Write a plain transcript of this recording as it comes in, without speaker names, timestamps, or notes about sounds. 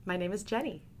My name is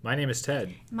Jenny. My name is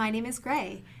Ted. My name is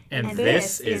Gray. And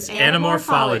this is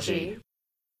Anamorphology.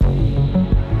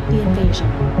 The invasion,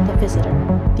 the visitor,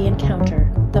 the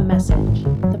encounter, the message,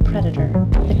 the predator,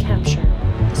 the capture,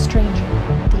 the stranger,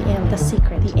 the alien, the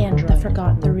secret, the android, the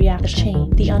forgotten, the reaction, the chain,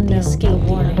 the unknown, the escape, the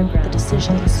warning, the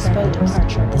decision, the exposed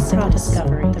departure, the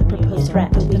discovery, the proposed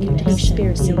threat, the mutation,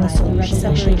 the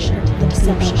separation, the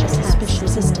deception, the suspicion,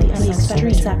 persistence, the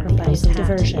extreme sacrifice, the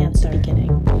diversion, the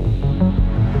beginning.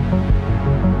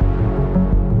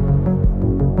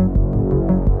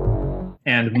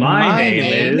 And my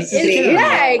name is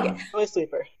Meg. My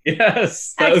sleeper.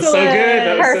 Yes, that was so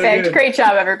good. Perfect. Great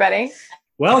job, everybody.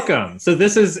 Welcome. So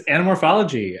this is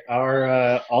Anamorphology,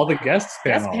 our all the guests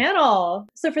panel. Guest panel.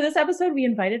 So for this episode, we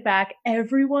invited back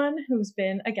everyone who's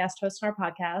been a guest host on our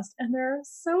podcast, and there are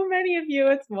so many of you.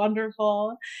 It's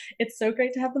wonderful. It's so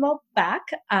great to have them all back.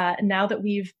 Now that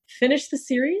we've finished the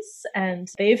series, and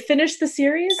they've finished the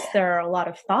series, there are a lot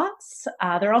of thoughts.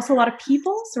 There are also a lot of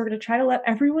people, so we're going to try to let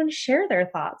everyone share their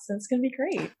thoughts, and it's going to be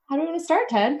great. How do we want to start,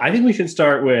 Ted? I think we should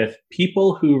start with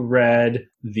people who read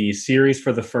the series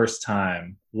for the first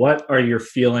time. What are your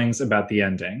feelings about the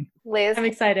ending? Liz? I'm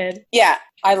excited. Yeah,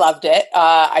 I loved it.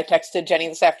 I texted Jenny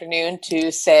this afternoon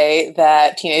to say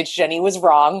that Teenage Jenny was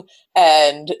wrong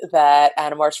and that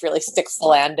Animorphs really sticks the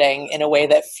landing in a way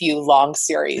that few long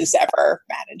series ever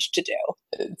managed to do.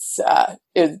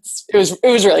 It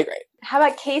was really great. How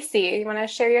about Casey? You want to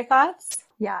share your thoughts?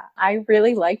 Yeah, I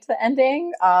really liked the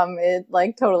ending. It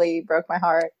totally broke my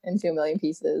heart into a million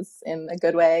pieces in a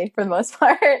good way for the most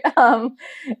part.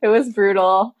 It was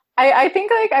brutal. I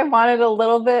think I wanted a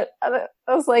little bit, I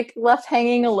was left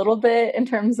hanging a little bit in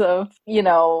terms of,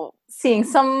 seeing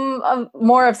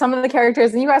more of some of the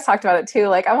characters. And you guys talked about it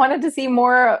too. I wanted to see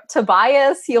more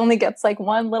Tobias. He only gets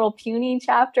one little puny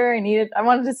chapter. I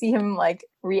wanted to see him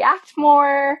react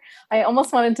more. I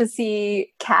almost wanted to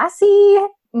see Cassie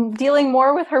dealing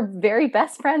more with her very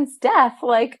best friend's death.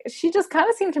 She just kind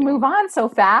of seemed to move on so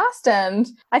fast, and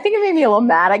I think it made me a little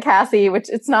mad at Cassie, which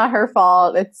it's not her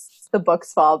fault, it's the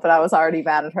book's fault, but I was already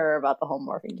mad at her about the whole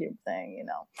morphing cube thing,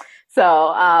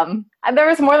 So there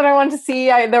was more that I wanted to see.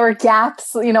 There were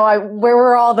gaps, where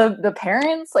were all the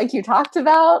parents, you talked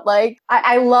about?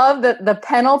 I love that the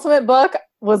penultimate book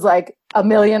was a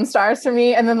million stars for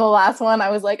me, and then the last one I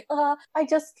was I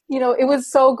just, it was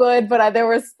so good, but there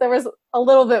was a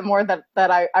little bit more that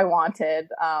I wanted.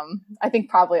 I think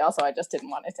probably also I just didn't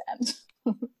want it to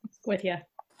end. With you.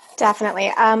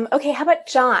 Definitely. Okay, how about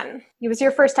John? It was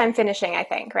your first time finishing, I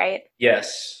think, right?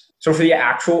 Yes. So for the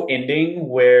actual ending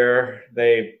where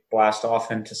they blast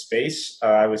off into space,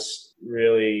 I was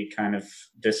really kind of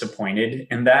disappointed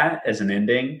in that as an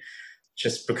ending,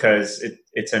 just because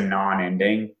it's a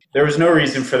non-ending. There was no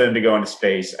reason for them to go into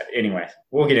space. Anyway,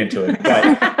 we'll get into it. But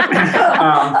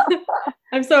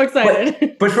I'm so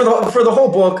excited. But for the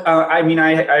whole book, I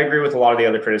agree with a lot of the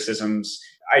other criticisms.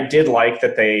 I did like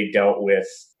that they dealt with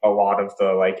a lot of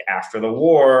the after the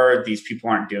war, these people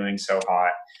aren't doing so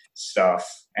hot stuff,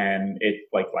 and it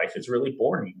life is really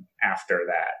boring after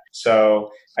that.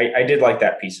 So I did like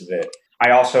that piece of it.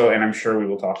 I also, and I'm sure we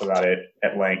will talk about it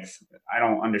at length, I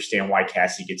don't understand why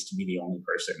Cassie gets to be the only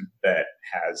person that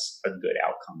has a good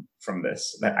outcome from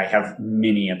this. I have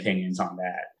many opinions on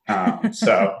that.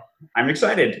 So I'm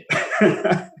excited.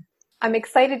 I'm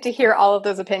excited to hear all of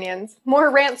those opinions.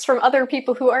 More rants from other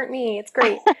people who aren't me. It's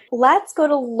great. Let's go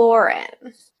to Lauren.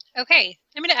 Okay,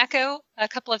 I'm going to echo a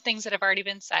couple of things that have already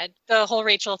been said. The whole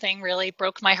Rachel thing really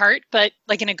broke my heart, but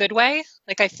in a good way.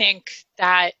 I think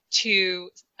that to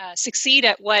succeed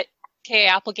at what K.A.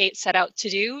 Applegate set out to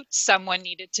do, someone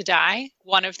needed to die.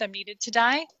 One of them needed to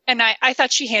die. And I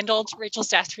thought she handled Rachel's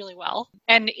death really well.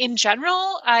 And in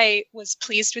general, I was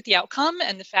pleased with the outcome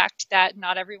and the fact that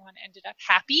not everyone ended up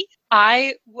happy.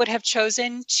 I would have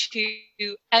chosen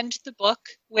to end the book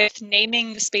with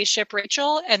naming the spaceship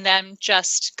Rachel and then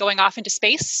just going off into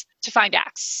space to find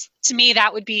Ax. To me,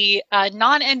 that would be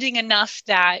non-ending enough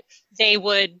that they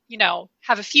would,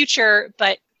 have a future,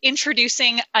 but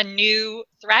introducing a new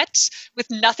threat with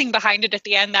nothing behind it at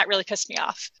the end, that really pissed me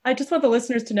off. I just want the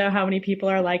listeners to know how many people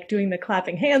are doing the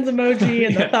clapping hands emoji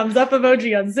and the thumbs up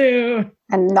emoji on Zoom.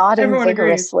 And nodding Everyone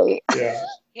vigorously.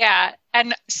 Yeah.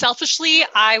 And selfishly,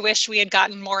 I wish we had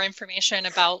gotten more information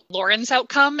about Lauren's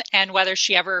outcome and whether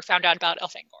she ever found out about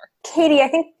Elfangor. Katie,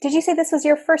 did you say this was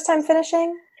your first time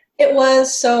finishing? It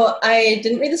was. So I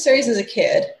didn't read the series as a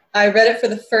kid. I read it for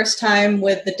the first time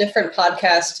with the Different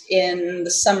podcast in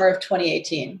the summer of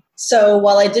 2018. So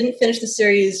while I didn't finish the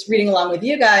series reading along with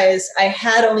you guys, I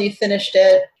had only finished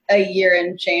it a year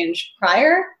and change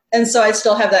prior. And so I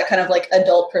still have that kind of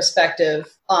adult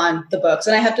perspective on the books.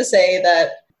 And I have to say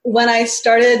that when I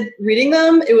started reading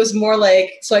them, it was more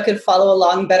like so I could follow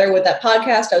along better with that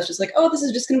podcast. I was just like, oh, this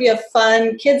is just going to be a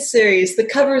fun kids series. The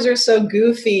covers are so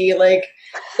goofy. Like,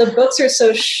 the books are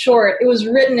so short. It was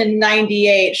written in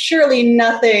 98. Surely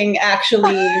nothing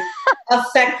actually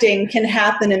affecting can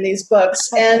happen in these books.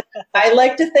 And I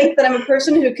like to think that I'm a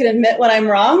person who can admit when I'm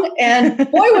wrong. And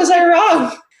boy, was I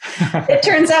wrong. It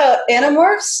turns out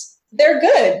Animorphs, they're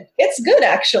good. It's good,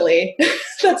 actually.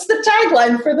 That's the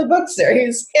tagline for the book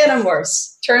series.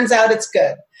 Animorphs. Turns out it's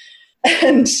good.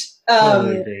 And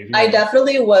I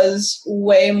definitely was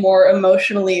way more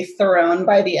emotionally thrown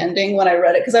by the ending when I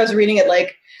read it, because I was reading it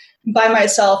like by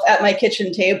myself at my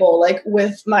kitchen table, like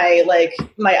with my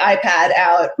iPad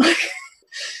out,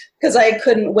 because I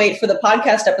couldn't wait for the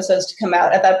podcast episodes to come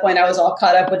out. At that point, I was all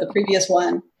caught up with the previous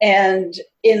one. And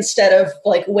instead of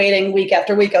like waiting week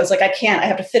after week, I was like, I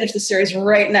have to finish the series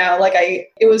right now. Like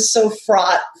it was so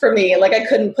fraught for me. Like I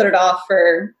couldn't put it off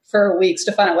for weeks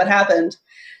to find out what happened.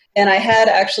 And I had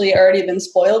actually already been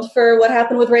spoiled for what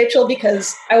happened with Rachel,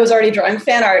 because I was already drawing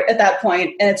fan art at that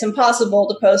point, and it's impossible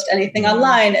to post anything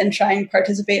online and try and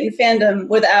participate in fandom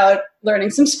without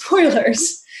learning some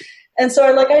spoilers. And so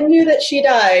I knew that she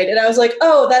died, and I was like,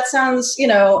 oh, that sounds,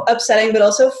 upsetting, but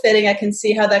also fitting. I can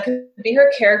see how that could be her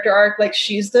character arc. Like,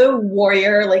 she's the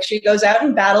warrior, like she goes out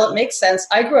in battle. It makes sense.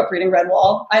 I grew up reading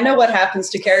Redwall. I know what happens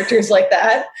to characters like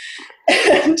that.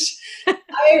 And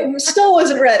I still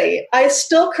wasn't ready. I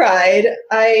still cried.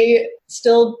 I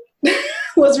still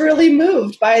was really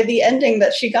moved by the ending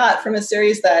that she got from a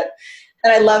series and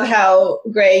I love how,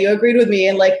 Gray, you agreed with me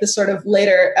in like the sort of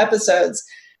later episodes,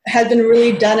 had been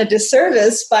really done a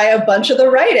disservice by a bunch of the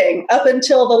writing up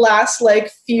until the last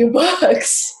like few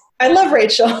books. I love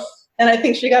Rachel. And I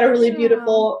think she got a really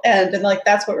beautiful end. And like,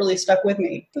 that's what really stuck with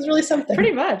me. It was really something.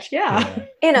 Pretty much, yeah.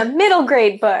 In a middle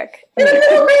grade book. In a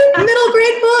middle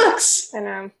grade books. I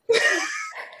know.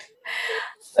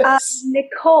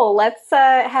 Nicole, let's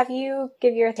have you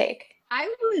give your take.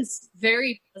 I was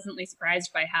very pleasantly surprised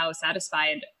by how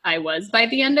satisfied I was by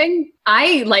the ending.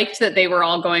 I liked that they were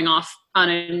all going off on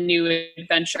a new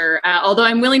adventure, although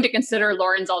I'm willing to consider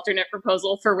Lauren's alternate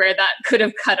proposal for where that could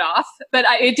have cut off. But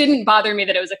it didn't bother me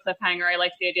that it was a cliffhanger. I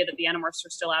liked the idea that the Animorphs were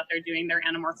still out there doing their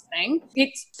Animorph thing. It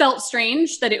felt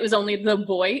strange that it was only the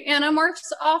boy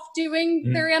Animorphs off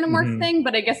doing their Animorph thing,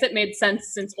 but I guess it made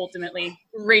sense since ultimately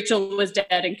Rachel was dead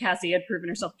and Cassie had proven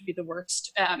herself to be the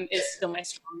worst, is still my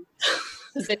strong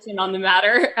position on the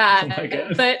matter.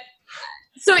 But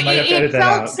so it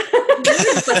felt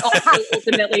weird, but also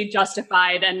ultimately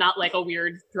justified and not like a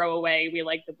weird throwaway, we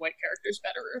like the boy characters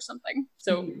better or something.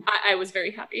 So I was very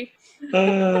happy.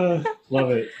 Love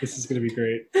it. This is going to be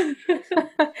great.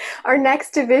 Our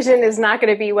next division is not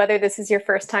going to be whether this is your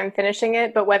first time finishing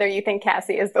it, but whether you think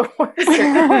Cassie is the worst.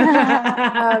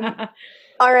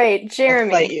 All right,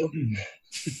 Jeremy. I'll fight you.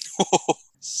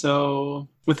 So,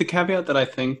 with the caveat that I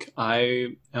think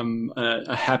I am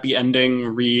a happy ending,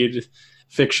 read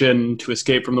fiction to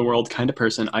escape from the world kind of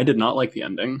person, I did not like the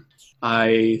ending.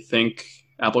 I think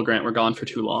Apple Grant were gone for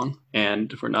too long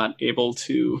and were not able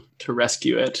to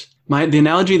rescue it. The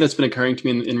analogy that's been occurring to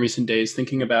me in recent days,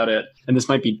 thinking about it, and this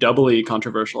might be doubly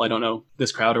controversial, I don't know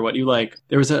this crowd or what you like.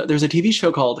 There's a TV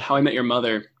show called How I Met Your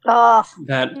Mother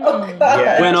that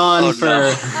went on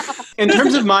in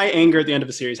terms of my anger at the end of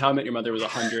a series, How I Met Your Mother was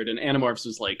 100 and Animorphs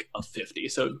was like a 50.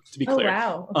 So to be clear,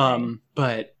 wow. Okay.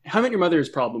 But How I Met Your Mother's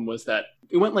problem was that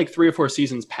it went like 3 or 4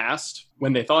 seasons past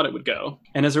when they thought it would go.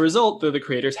 And as a result, the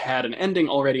creators had an ending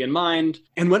already in mind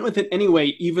and went with it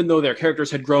anyway, even though their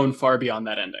characters had grown far beyond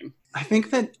that ending. I think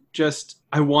that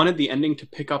I wanted the ending to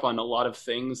pick up on a lot of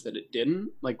things that it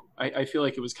didn't. Like, I feel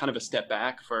like it was kind of a step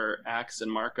back for Ax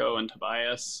and Marco and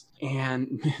Tobias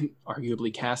and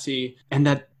arguably Cassie. And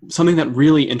that something that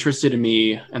really interested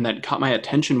me and that caught my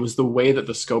attention was the way that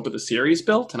the scope of the series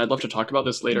built. And I'd love to talk about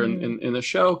this later in the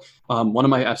show. One of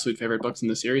my absolute favorite books in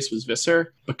the series was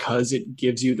Visser, because it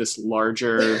gives you this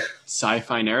larger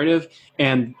sci-fi narrative.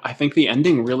 And I think the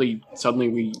ending really,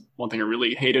 one thing I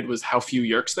really hated was how few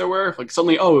Yeerks there were. Like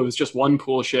suddenly, it was just one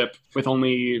pool ship with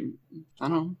only,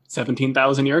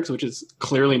 17,000 Yeerks, which is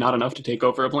clearly not enough to take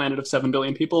over a planet of 7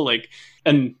 billion people. Like,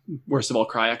 and worst of all,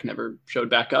 Kryak never showed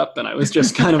back up, and I was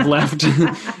just kind of left.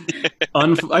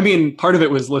 Part of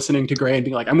it was listening to Gray and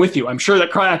being like, I'm with you. I'm sure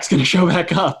that Kryak's going to show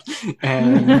back up.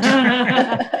 And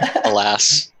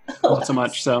alas. Not so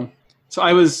much. So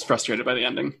I was frustrated by the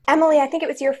ending. Emily, I think it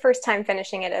was your first time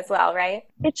finishing it as well, right?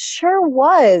 It sure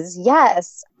was,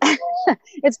 yes.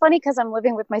 it's funny because I'm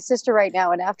living with my sister right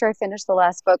now, and after I finished the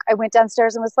last book, I went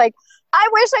downstairs and was like, I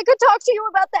wish I could talk to you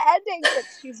about the ending, but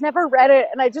she's never read it,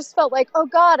 and I just felt like, oh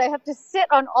God, I have to sit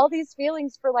on all these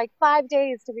feelings for like 5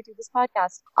 days till we do this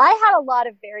podcast. I had a lot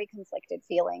of very conflicted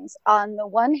feelings. On the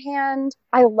one hand,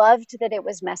 I loved that it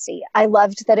was messy. I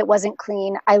loved that it wasn't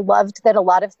clean. I loved that a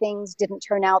lot of things didn't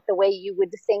turn out the way you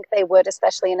would think they would,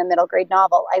 especially in a middle grade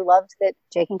novel. I loved that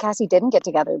Jake and Cassie didn't get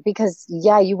together because,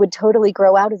 yeah, you would totally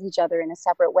grow out of each other in a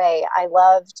separate way.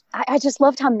 I just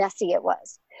loved how messy it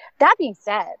was. That being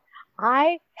said,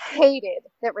 I hated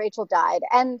that Rachel died.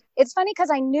 And it's funny because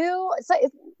I knew, it's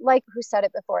like who said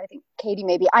it before? I think Katie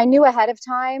maybe. I knew ahead of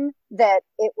time that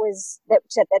it was, that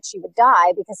she would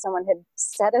die because someone had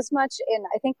said as much in,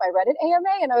 I think, my Reddit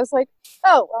AMA. And I was like,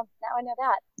 oh, well, now I know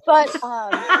that. But,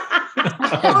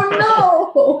 oh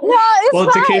no! No, it's well,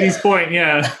 fine. To Katie's point,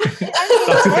 yeah.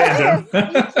 That's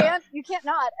fandom. You can't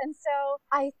not. And so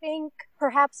I think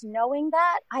perhaps knowing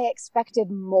that, I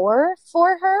expected more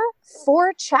for her.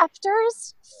 4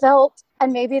 chapters felt,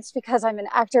 and maybe it's because I'm an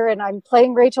actor and I'm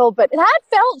playing Rachel, but that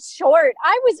felt short.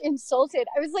 I was insulted.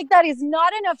 I was like, that is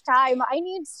not enough time. I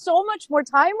need so much more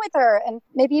time with her. And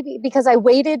maybe because I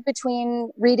waited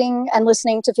between reading and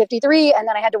listening to 53, and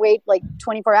then I had to wait like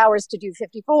 24 hours to do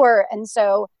 54. And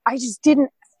so I just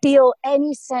didn't feel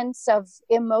any sense of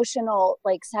emotional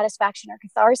like satisfaction or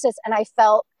catharsis. And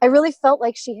I really felt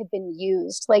like she had been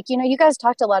used. Like, you know, you guys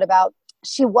talked a lot about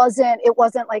it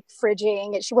wasn't like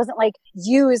fridging. She wasn't like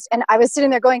used. And I was sitting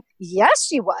there going, yes,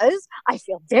 she was. I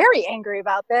feel very angry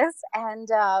about this. And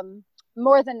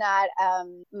more than that,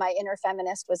 my inner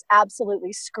feminist was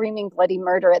absolutely screaming bloody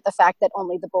murder at the fact that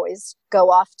only the boys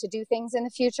go off to do things in the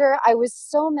future. I was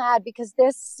so mad because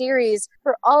this series,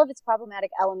 for all of its problematic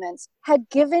elements,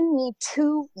 had given me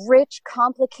 2 rich,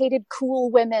 complicated, cool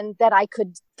women that I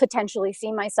could potentially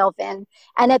see myself in.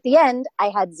 And at the end, I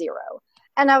had 0.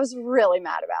 And I was really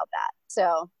mad about that.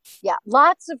 So yeah,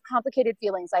 lots of complicated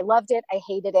feelings. I loved it. I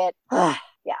hated it. Ugh,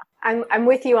 yeah. I'm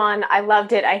with you on I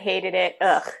loved it. I hated it.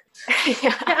 Ugh.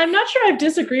 Yeah, I'm not sure I've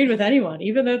disagreed with anyone,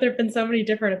 even though there've been so many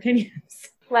different opinions.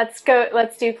 Let's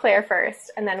do Claire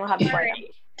first, and then we'll have the board.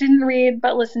 Didn't read,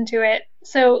 but listened to it.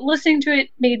 So listening to it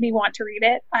made me want to read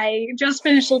it. I just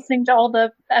finished listening to all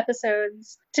the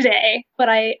episodes today, but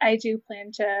I do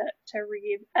plan to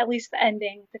read at least the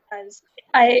ending because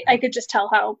I could just tell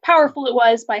how powerful it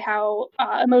was by how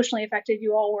emotionally affected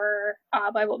you all were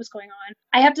by what was going on.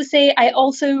 I have to say, I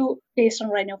also, based on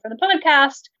what I know from the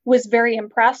podcast, was very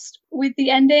impressed with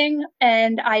the ending.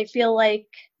 And I feel like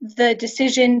the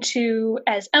decision to,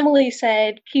 as Emily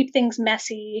said, keep things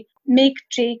messy, make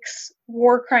Jake's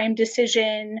war crime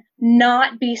decision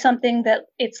not be something that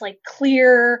it's like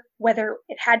clear whether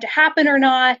it had to happen or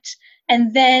not,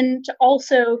 and then to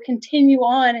also continue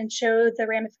on and show the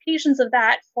ramifications of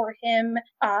that for him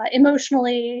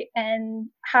emotionally and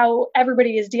how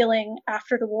everybody is dealing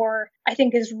after the war, I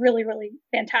think is really, really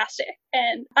fantastic.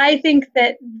 And I think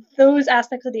that those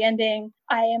aspects of the ending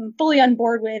I am fully on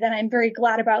board with, and I'm very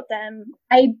glad about them.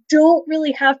 I don't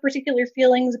really have particular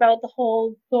feelings about the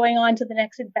whole going on to the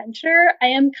next adventure. I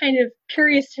am kind of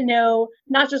curious to know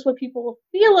not just what people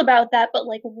feel about that, but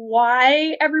like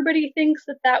why everybody thinks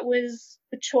that that was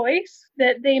the choice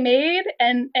that they made,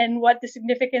 and what the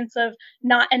significance of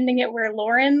not ending it where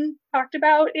Lauren talked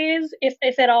about is,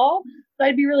 if at all. So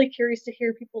I'd be really curious to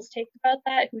hear people's takes about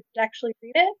that who did actually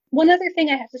read it. One other thing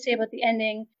I have to say about the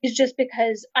ending is just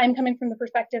because I'm coming from the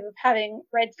perspective of having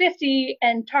read 50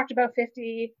 and talked about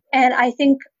 50, and I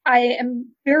think I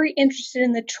am very interested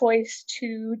in the choice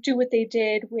to do what they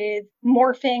did with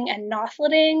morphing and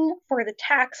nothliting for the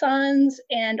taxons,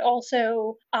 and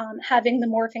also having the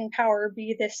morphing power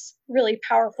be this really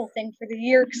powerful thing for the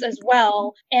Yeerks as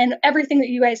well. And everything that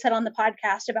you guys said on the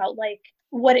podcast about like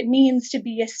what it means to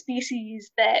be a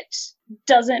species that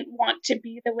doesn't want to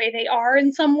be the way they are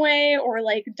in some way, or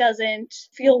like doesn't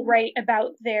feel right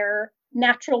about their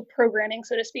natural programming,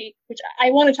 so to speak, which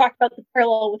I want to talk about the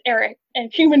parallel with Eric and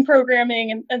human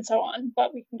programming and so on,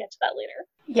 but we can get to that later.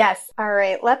 Yes. All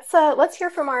right. Let's hear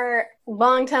from our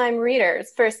longtime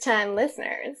readers, first-time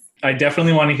listeners. I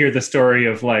definitely want to hear the story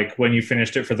of like when you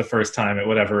finished it for the first time at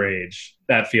whatever age,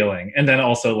 that feeling. And then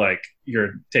also like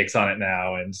your takes on it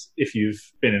now, and if you've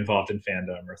been involved in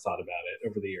fandom or thought about it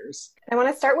over the years. I want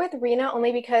to start with Rena,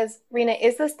 only because Rena,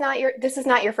 this is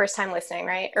not your first time listening,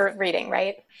 right? Or reading,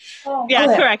 right? Oh,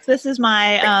 yeah, correct. This is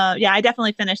my, I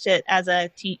definitely finished it as a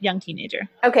young teenager.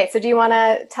 Okay, so do you want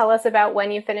to tell us about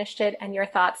when you finished it and your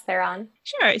thoughts thereon?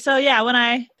 Sure. So yeah, when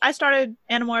I started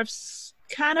Animorphs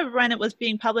kind of when it was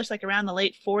being published, like around the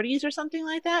late 40s or something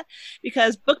like that,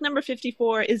 because book number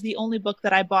 54 is the only book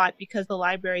that I bought because the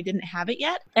library didn't have it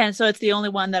yet. And so it's the only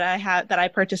one that I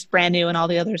purchased brand new, and all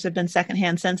the others have been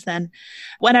secondhand since then.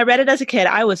 When I read it as a kid,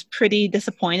 I was pretty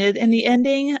disappointed in the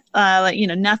ending.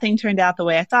 Nothing turned out the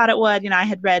way I thought it would. I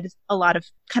had read a lot of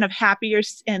kind of happier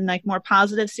and like more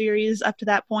positive series up to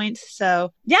that point.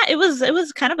 So yeah, it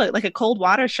was kind of like a cold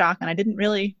water shock, and I didn't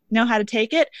really know how to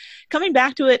take it. Coming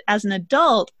back to it as an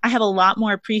adult, I have a lot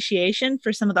more appreciation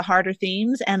for some of the harder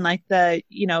themes and like the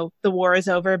war is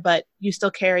over, but you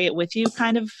still carry it with you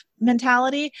kind of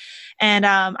mentality. And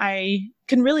I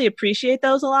can really appreciate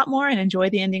those a lot more and enjoy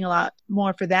the ending a lot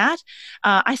more for that.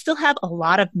 I still have a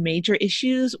lot of major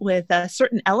issues with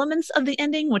certain elements of the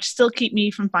ending, which still keep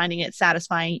me from finding it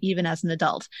satisfying even as an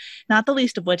adult. Not the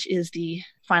least of which is the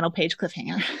final page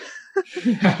cliffhanger.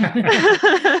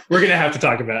 We're gonna have to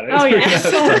talk about it. Oh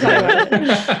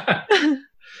yeah.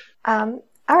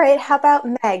 All right. How about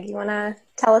Meg? You want to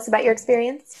tell us about your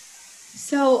experience?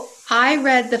 So I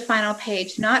read the final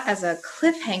page not as a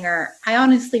cliffhanger. I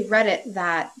honestly read it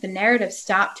that the narrative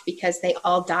stopped because they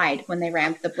all died when they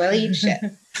rammed the Blade ship.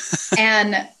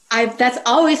 And that's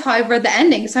always how I've read the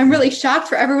ending. So I'm really shocked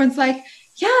for everyone's like,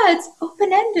 yeah, it's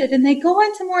open-ended and they go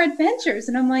on to more adventures.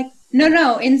 And I'm like,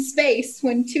 no, in space,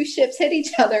 when two ships hit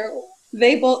each other,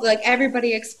 they both, like,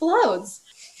 everybody explodes.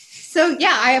 So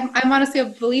yeah, I'm honestly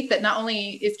of belief that not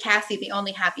only is Cassie the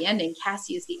only happy ending,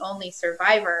 Cassie is the only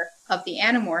survivor of the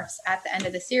Animorphs at the end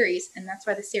of the series, and that's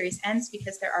why the series ends,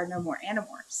 because there are no more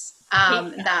Animorphs.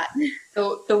 That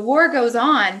the war goes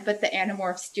on, but the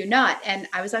Animorphs do not. And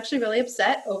I was actually really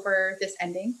upset over this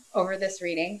ending, over this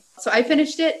reading. So I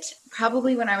finished it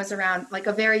probably when I was around like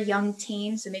a very young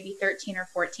teen, so maybe 13 or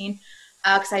 14,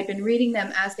 because I'd been reading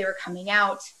them as they were coming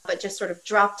out, but just sort of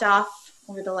dropped off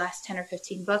over the last 10 or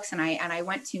 15 books. And I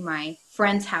went to my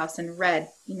friend's house and read,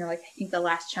 I think the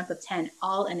last chunk of 10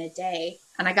 all in a day.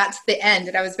 And I got to the end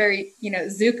and I was very,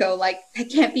 Zuko, like, that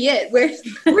can't be it. Where's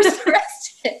the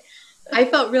rest of it? I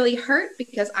felt really hurt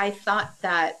because I thought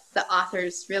that the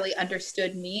authors really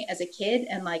understood me as a kid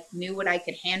and like knew what I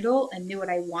could handle and knew what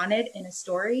I wanted in a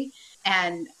story.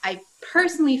 And I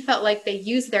personally felt like they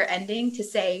used their ending to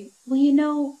say,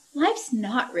 well, life's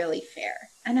not really fair.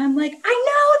 And I'm like, I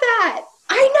know that.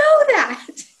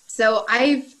 So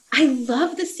I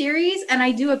love the series and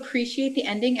I do appreciate the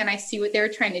ending and I see what they were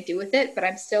trying to do with it, but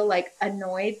I'm still like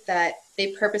annoyed that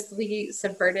they purposely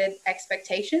subverted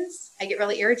expectations. I get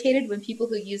really irritated when people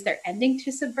who use their ending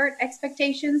to subvert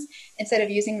expectations instead of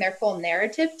using their full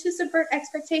narrative to subvert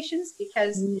expectations,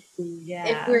 because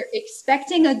if we're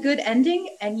expecting a good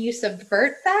ending and you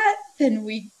subvert that, then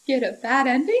we get a bad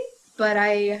ending. But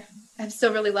I've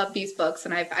still really loved these books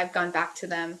and I've gone back to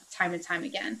them time and time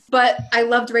again. But I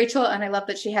loved Rachel and I love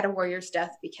that she had a warrior's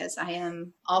death, because I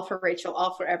am all for Rachel,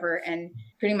 all forever. And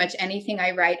pretty much anything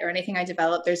I write or anything I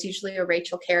develop, there's usually a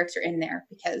Rachel character in there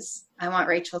because I want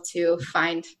Rachel to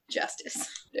find justice.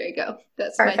 There you go.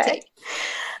 That's Perfect. my take.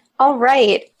 All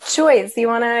right. Joyce, you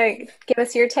want to give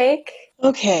us your take?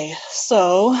 Okay,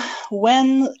 so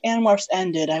when Animorphs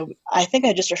ended, I think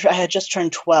I had just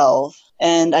turned 12,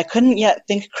 and I couldn't yet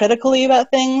think critically about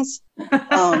things.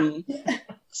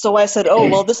 So I said, "Oh,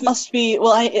 well, this must be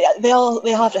they all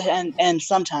have to end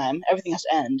sometime. Everything has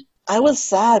to end." I was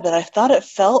sad, but I thought it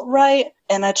felt right,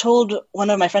 and I told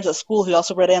one of my friends at school who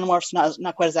also read Animorphs,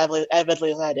 not quite as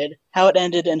avidly as I did, how it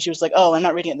ended, and she was like, "Oh, I'm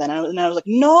not reading it then." And I was like,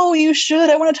 "No, you should.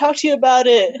 I want to talk to you about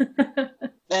it."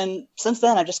 And since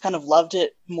then, I've just kind of loved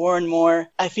it more and more.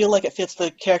 I feel like it fits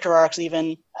the character arcs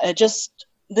even.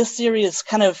 This series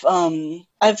kind of,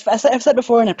 I've said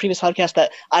before in a previous podcast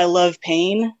that I love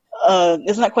pain.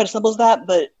 It's not quite as simple as that,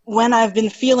 but when I've been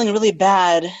feeling really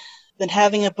bad, then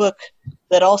having a book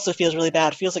that also feels really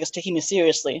bad feels like it's taking me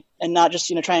seriously and not just,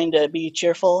 trying to be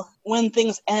cheerful. When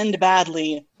things end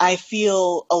badly, I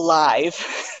feel alive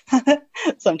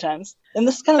sometimes. And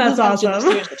this is kind of the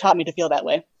series that taught me to feel that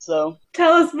way. So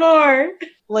tell us more.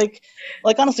 Like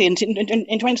honestly, in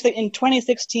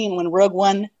 2016, when Rogue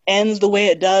One ends the way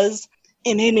it does,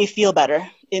 it made me feel better.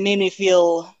 It made me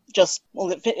feel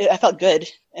I felt good,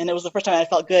 and it was the first time I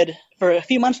felt good for a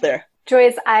few months there.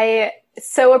 Joyce, I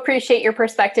so appreciate your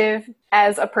perspective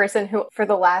as a person who, for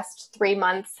the last 3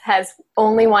 months, has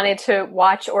only wanted to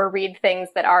watch or read things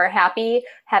that are happy,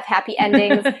 have happy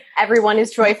endings. Everyone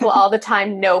is joyful all the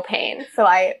time, no pain. So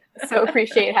I so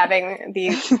appreciate having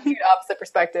the complete opposite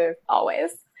perspective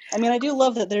always. I mean, I do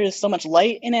love that there is so much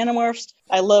light in Animorphs.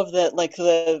 I love that, like,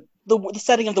 the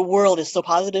setting of the world is so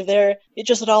positive there. It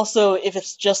just, also, if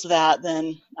it's just that,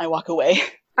 then I walk away.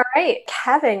 All right,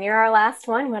 Kevin, you're our last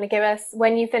one. You want to give us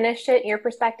when you finished it, your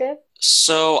perspective?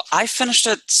 So I finished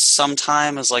it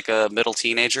sometime as like a middle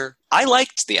teenager. I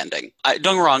liked the ending. Don't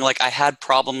get me wrong, like I had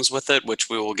problems with it, which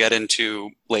we will get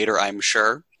into later, I'm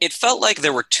sure. It felt like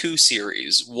there were two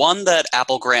series. One that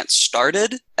Apple Grant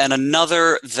started, and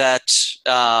another that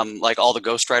like all the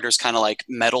ghostwriters kind of like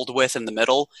meddled with in the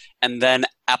middle, and then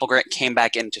Apple Grant came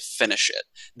back in to finish it.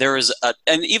 There is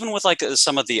and even with like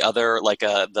some of the other like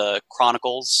the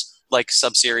Chronicles, like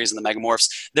sub-series and the Megamorphs,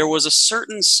 there was a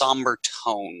certain somber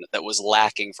tone that was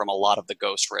lacking from a lot of the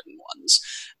ghost written ones.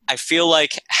 I feel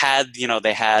like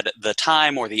they had the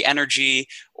time or the energy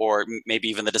or maybe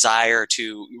even the desire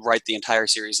to write the entire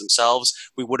series themselves,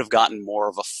 we would have gotten more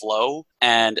of a flow.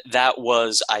 And that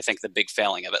was, I think, the big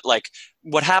failing of it. Like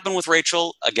what happened with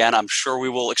Rachel, again, I'm sure we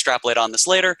will extrapolate on this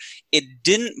later. It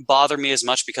didn't bother me as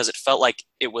much because it felt like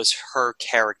it was her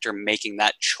character making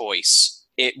that choice.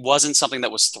 It wasn't something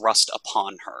that was thrust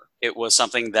upon her. It was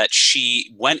something that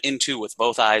she went into with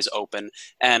both eyes open.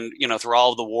 And, through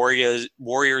all of the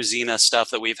Warrior Xena stuff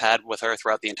that we've had with her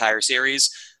throughout the entire series,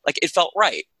 like it felt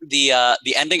right. The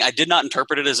ending, I did not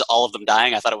interpret it as all of them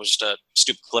dying. I thought it was just a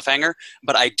stupid cliffhanger.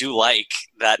 But I do like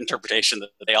that interpretation that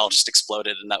they all just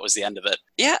exploded and that was the end of it.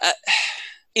 Yeah,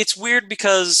 it's weird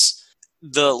because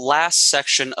the last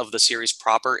section of the series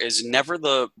proper is never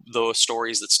the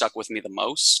stories that stuck with me the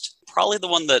most. Probably the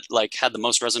one that like had the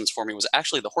most resonance for me was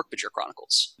actually the Hork-Bajir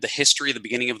Chronicles. The history, the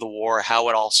beginning of the war, how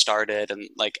it all started, and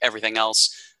like everything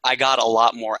else. I got a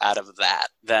lot more out of that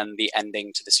than the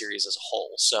ending to the series as a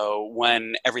whole. So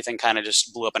when everything kind of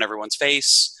just blew up in everyone's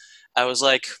face, I was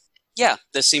like, yeah,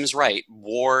 this seems right.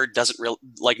 War doesn't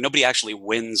nobody actually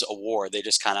wins a war. They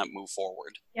just kind of move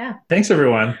forward. Yeah. Thanks,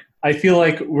 everyone. I feel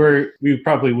like we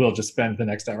probably will just spend the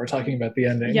next hour talking about the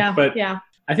ending. Yeah. But yeah.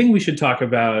 I think we should talk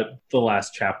about the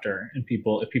last chapter, and if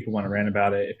people want to rant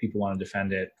about it, if people want to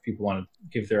defend it, if people want to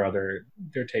give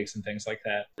their takes and things like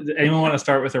that. Does anyone want to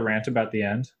start with a rant about the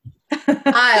end?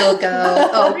 I'll go.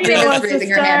 Oh, Rena's raising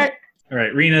her hand. All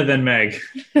right, Rena, then Meg.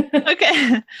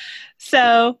 Okay.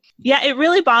 So, yeah, it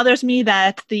really bothers me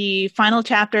that the final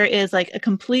chapter is like a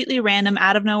completely random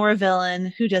out of nowhere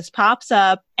villain who just pops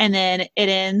up and then it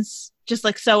ends just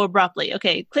like so abruptly.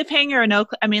 Okay, cliffhanger or no,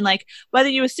 like whether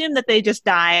you assume that they just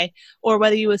die or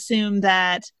whether you assume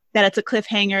that it's a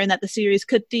cliffhanger and that the series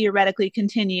could theoretically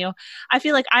continue, I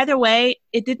feel like either way,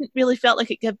 it didn't really felt like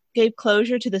it gave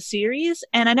closure to the series.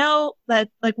 And I know that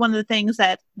like one of the things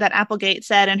that Applegate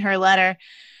said in her letter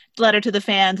to the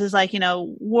fans is like,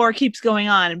 war keeps going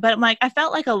on. But like, I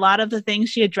felt like a lot of the things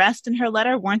she addressed in her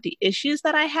letter weren't the issues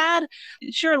that I had.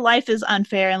 Sure, life is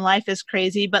unfair and life is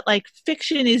crazy, but like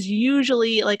fiction is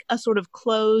usually like a sort of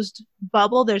closed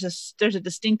bubble. There's a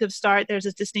distinctive start, there's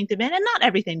a distinctive end, and not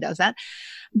everything does that.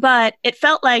 But it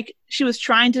felt like she was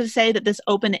trying to say that this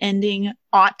open ending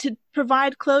ought to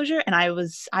provide closure, and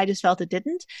I just felt it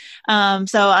didn't.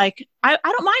 So like, I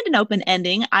don't mind an open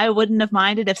ending. I wouldn't have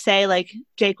minded if, say, like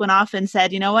Jake went off and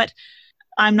said, you know what,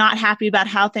 I'm not happy about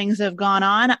how things have gone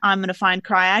on. I'm going to find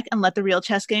Kryak and let the real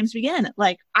chess games begin.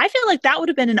 Like, I feel like that would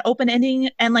have been an open ending.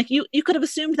 And like, you could have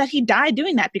assumed that he died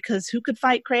doing that because who could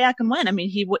fight Kryak and win? I mean,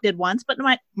 he did once, but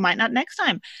might not next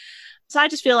time. So I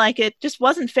just feel like it just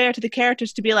wasn't fair to the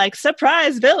characters to be like,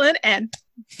 surprise villain, and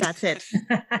that's it.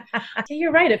 Yeah,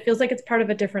 you're right. It feels like it's part of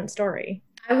a different story.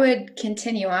 I would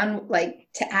continue on, like,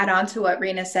 to add on to what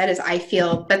Rena said, is I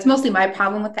feel that's mostly my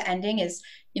problem with the ending is,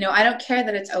 I don't care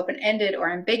that it's open-ended or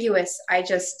ambiguous. I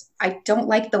don't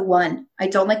like the one. I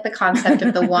don't like the concept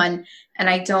of the one. And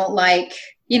I don't like,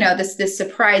 this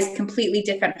surprise, completely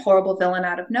different, horrible villain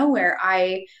out of nowhere.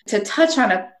 To touch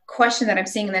on a question that I'm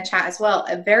seeing in the chat as well,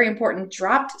 a very important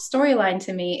dropped storyline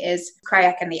to me is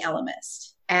Kryak and the Ellimist.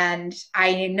 And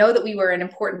I know that we were an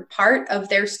important part of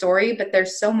their story, but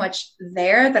there's so much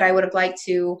there that I would have liked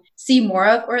to see more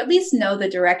of, or at least know the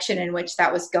direction in which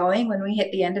that was going when we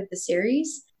hit the end of the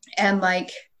series. And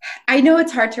like, I know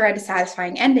it's hard to write a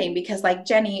satisfying ending because, like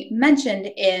Jenny mentioned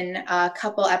in a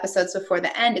couple episodes before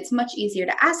the end, it's much easier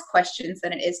to ask questions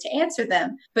than it is to answer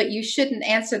them, but you shouldn't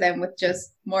answer them with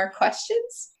just more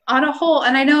questions. On a whole,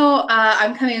 and I know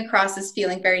I'm coming across as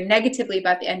feeling very negatively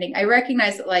about the ending. I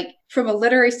recognize that, like, from a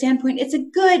literary standpoint, it's a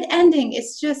good ending.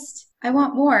 It's just, I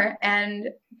want more, and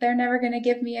they're never going to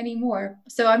give me any more.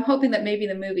 So I'm hoping that maybe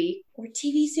the movie or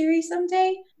TV series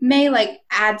someday may, like,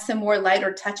 add some more light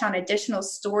or touch on additional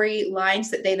storylines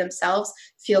that they themselves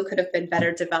feel could have been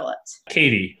better developed.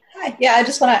 Katie. Yeah, I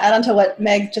just want to add on to what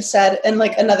Meg just said, and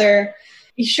like another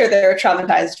sure, they were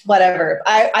traumatized, whatever.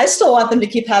 I still want them to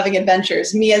keep having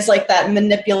adventures. Me as like that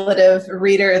manipulative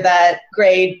reader that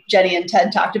Gray, Jenny, and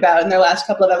Ted talked about in their last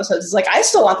couple of episodes is like, I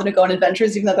still want them to go on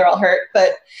adventures even though they're all hurt.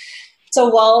 But so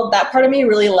while that part of me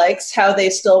really likes how they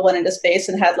still went into space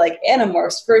and had like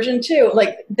Animorphs version 2,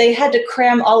 like they had to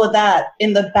cram all of that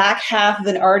in the back half of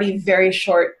an already very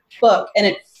short book. And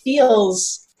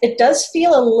it does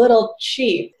feel a little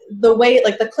cheap. The way,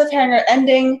 like the cliffhanger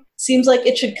ending seems like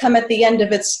it should come at the end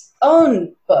of its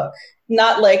own book,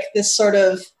 not like this sort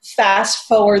of fast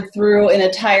forward through an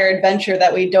entire adventure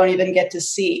that we don't even get to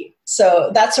see.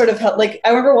 So that sort of helped. Like, I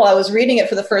remember while I was reading it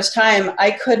for the first time,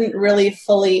 I couldn't really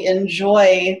fully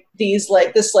enjoy this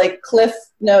Cliff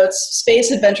Notes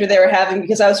space adventure they were having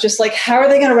because I was just like, how are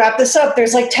they going to wrap this up?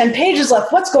 There's like 10 pages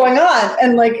left. What's going on?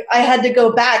 And like, I had to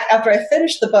go back after I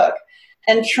finished the book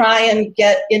and try and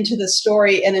get into the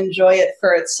story and enjoy it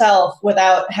for itself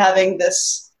without having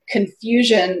this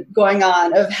confusion going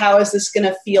on of how is this going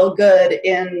to feel good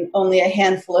in only a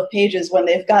handful of pages when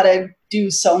they've got to do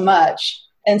so much.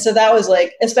 And so that was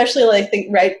like, especially like, I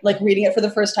think, right, like reading it for the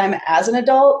first time as an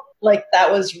adult, like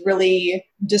that was really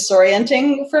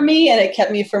disorienting for me. And it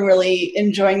kept me from really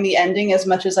enjoying the ending as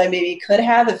much as I maybe could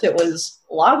have if it was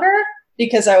longer,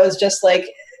 because I was just like,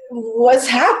 what's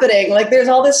happening? Like, there's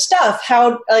all this stuff.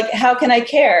 How can I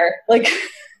care? Like,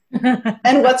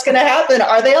 and what's going to happen?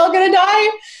 Are they all going to die?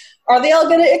 Are they all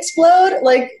going to explode?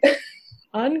 Like,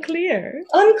 Unclear.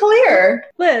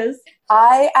 Liz?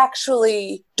 I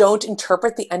actually don't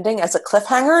interpret the ending as a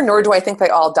cliffhanger, nor do I think they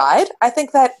all died. I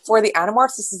think that for the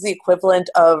Animorphs, this is the equivalent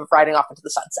of riding off into the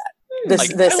sunset.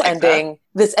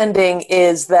 This ending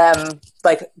is them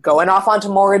like going off onto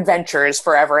more adventures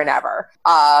forever and ever,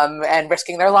 and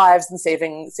risking their lives and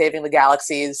saving the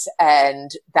galaxies,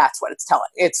 and that's what it's telling.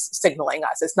 It's signaling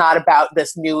us. It's not about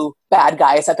this new bad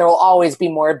guy. It's that there will always be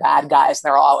more bad guys, and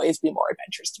there will always be more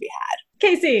adventures to be had.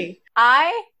 Casey.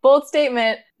 Bold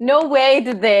statement, no way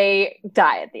did they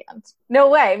die at the end. No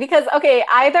way. Because, okay,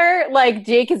 either like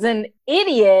Jake is an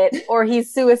idiot or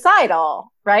he's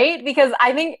suicidal, right? Because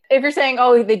I think if you're saying,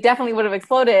 oh, they definitely would have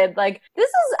exploded, like this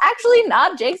is actually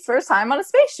not Jake's first time on a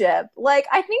spaceship. Like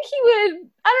I think he would,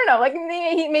 I don't know, like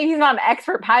maybe he's not an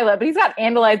expert pilot, but he's got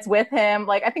Andalites with him.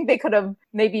 Like I think they could have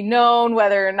maybe known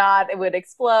whether or not it would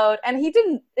explode. And he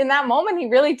didn't, in that moment, he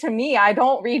really, to me, I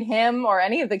don't read him or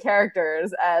any of the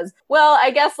characters as, well, I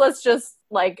guess let's just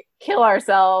like kill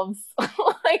ourselves.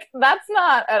 Like that's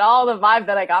not at all the vibe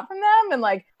that I got from them. And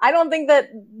like, I don't think that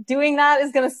doing that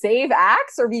is going to save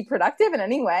Axe or be productive in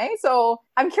any way. So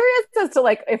I'm curious as to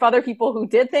like if other people who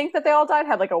did think that they all died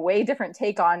had like a way different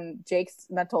take on Jake's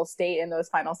mental state in those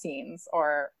final scenes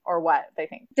or what they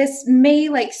think. This may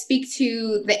like speak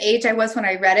to the age I was when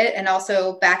I read it, and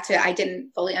also back to I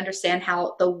didn't fully understand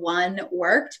how the one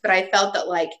worked, but I felt that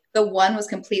like the one was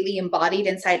completely embodied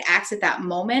inside Axe at that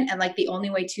moment, and like the only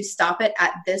way to stop it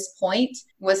at this point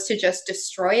was to just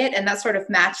destroy it. And that sort of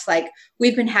matched like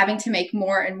we've been having to make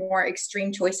more and more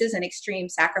extreme choices and extreme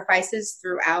sacrifices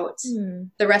throughout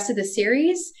the rest of the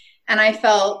series. And I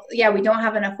felt, yeah, we don't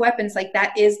have enough weapons. Like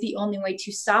that is the only way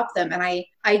to stop them. And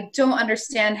I don't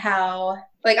understand how,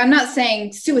 like, I'm not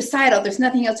saying suicidal, there's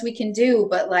nothing else we can do,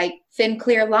 but like thin,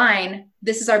 clear line,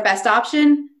 this is our best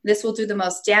option. This will do the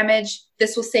most damage.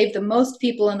 This will save the most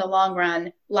people in the long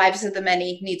run. Lives of the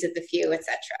many, needs of the few,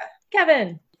 etc.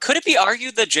 Kevin. Could it be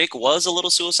argued that Jake was a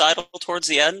little suicidal towards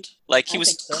the end? Like he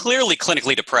was clearly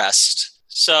clinically depressed.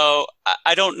 So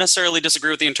I don't necessarily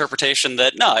disagree with the interpretation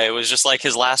that, no, it was just like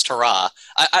his last hurrah.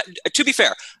 To be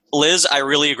fair, Liz, I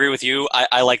really agree with you.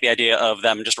 I like the idea of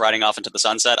them just riding off into the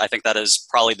sunset. I think that is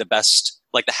probably the best,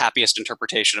 like the happiest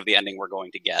interpretation of the ending we're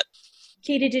going to get.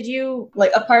 Katie, did you...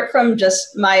 Like, apart from just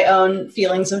my own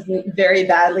feelings of very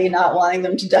badly not wanting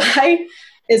them to die,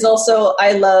 is also,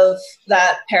 I love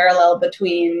that parallel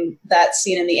between that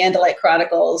scene in the Andalite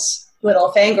Chronicles with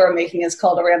Elfangor making his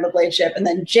call to ram the blade ship, and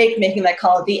then Jake making that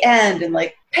call at the end, and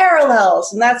like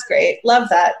parallels, and that's great. Love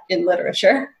that in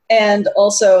literature. And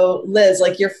also, Liz,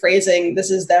 like your phrasing, this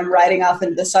is them riding off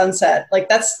into the sunset. Like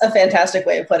that's a fantastic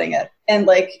way of putting it. And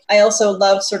like, I also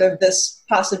love sort of this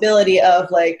possibility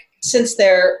of like, since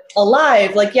they're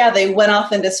alive, like, yeah, they went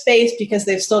off into space because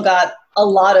they've still got a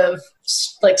lot of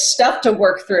like stuff to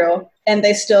work through, and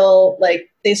they still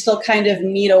kind of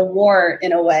need a war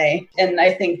in a way. And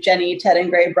I think Jenny, Ted, and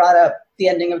Gray brought up the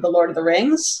ending of The Lord of the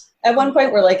Rings at one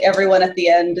point, where like everyone at the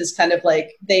end is kind of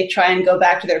like they try and go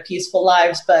back to their peaceful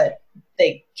lives, but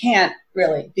they can't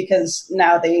really, because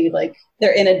now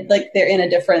they're in a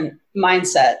different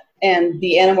mindset. And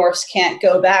the Animorphs can't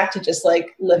go back to just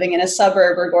like living in a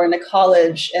suburb or going to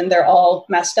college, and they're all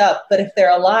messed up. But if they're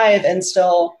alive and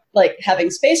still like having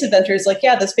space adventures, like,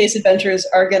 yeah, the space adventures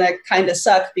are going to kind of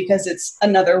suck because it's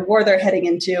another war they're heading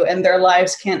into and their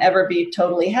lives can't ever be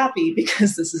totally happy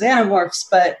because this is Animorphs,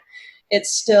 but it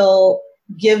still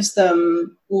gives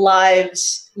them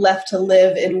lives left to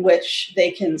live in which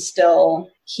they can still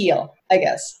heal, I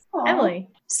guess. Emily.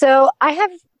 So I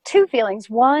have two feelings.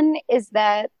 One is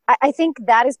that I think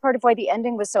that is part of why the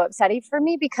ending was so upsetting for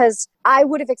me, because I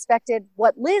would have expected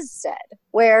what Liz said,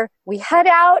 where we head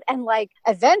out and like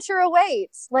adventure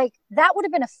awaits. Like that would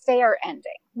have been a fair ending.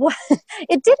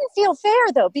 It didn't feel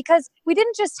fair though, because we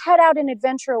didn't just head out and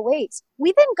adventure awaits.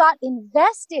 We then got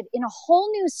invested in a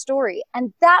whole new story,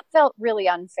 and that felt really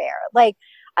unfair. Like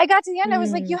I got to the end, I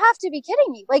was like, you have to be kidding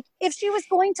me. Like, if she was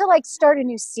going to, like, start a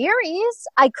new series,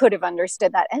 I could have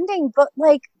understood that ending. But,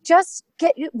 like,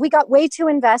 we got way too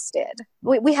invested.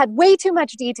 We had way too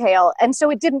much detail. And so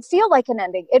it didn't feel like an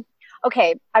ending.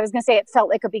 Okay, I was going to say it felt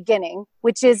like a beginning,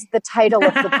 which is the title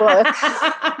of the book.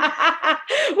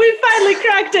 We finally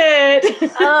cracked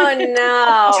it. Oh,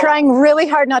 no. Trying really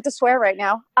hard not to swear right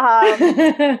now.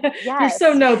 Yes. You're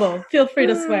so noble. Feel free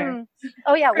to swear.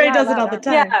 Oh, yeah. Ray does it all the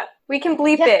time. Yeah, we can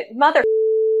bleep it. Mother.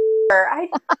 I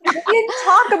didn't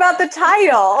talk about the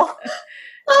title.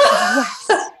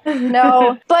 Yes.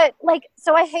 No, but like,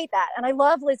 so I hate that. And I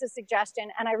love Liz's suggestion.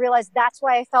 And I realized that's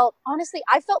why I felt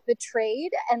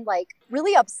betrayed and like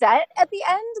really upset at the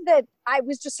end that I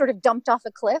was just sort of dumped off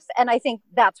a cliff. And I think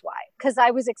that's why, because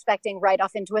I was expecting right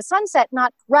off into a sunset,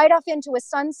 not right off into a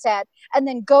sunset and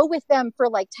then go with them for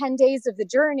like 10 days of the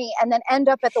journey and then end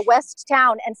up at the West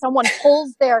Town and someone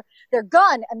pulls their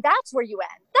gun and that's where you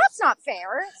end. That's not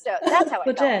fair. So that's how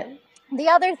I felt. The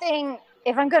other thing,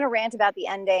 if I'm going to rant about the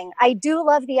ending, I do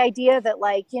love the idea that,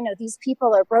 like, you know, these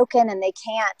people are broken and they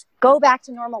can't go back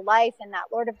to normal life in that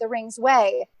Lord of the Rings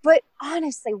way. But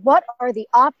honestly, what are the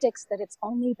optics that it's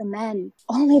only the men,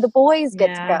 only the boys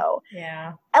get to go?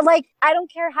 Yeah. And like, I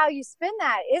don't care how you spin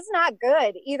that. It's not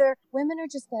good. Either women are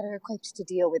just better equipped to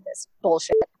deal with this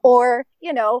bullshit, or,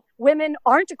 you know, women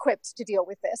aren't equipped to deal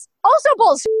with this. Also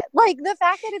bullshit. Like the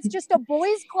fact that it's just a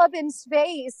boys club in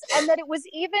space and that it was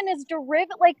even as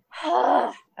derivative, like,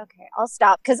 okay, I'll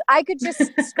stop because I could just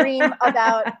scream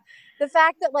about the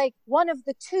fact that like one of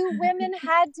the two women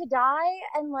had to die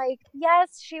and like,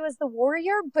 yes, she was the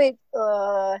warrior, but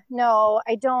no,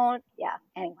 I don't. Yeah.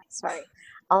 Anyway, sorry.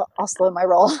 I'll slow my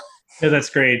roll. No, that's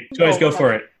great. Joyce, go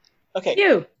for it.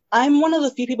 Okay. I'm one of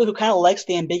the few people who kind of likes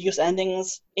the ambiguous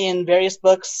endings in various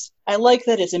books. I like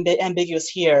that it's ambiguous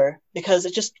here because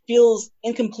it just feels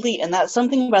incomplete, and that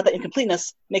something about that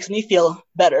incompleteness makes me feel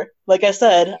better. Like I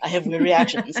said, I have weird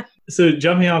reactions. So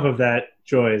jumping off of that,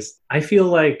 Joyce, I feel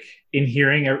like in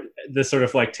hearing the sort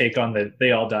of like take on that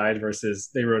they all died versus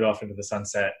they rode off into the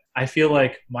sunset, I feel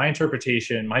like my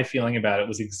interpretation, my feeling about it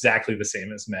was exactly the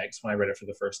same as Meg's when I read it for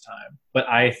the first time. But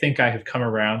I think I have come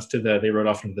around to they rode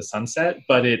off into the sunset,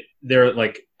 but they're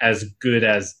like as good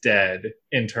as dead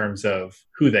in terms of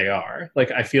who they are.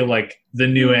 Like, I feel like the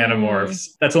new Animorphs,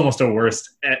 that's almost a worse,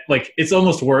 like, it's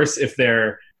almost worse if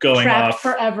they're going trapped off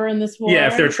forever in this war. Yeah,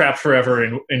 if they're trapped forever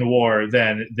in war,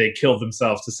 then they kill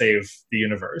themselves to save the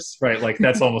universe, right? Like,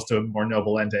 that's almost a more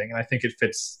noble ending. And I think it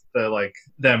fits the, like,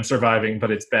 them surviving, but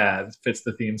it's bad. It fits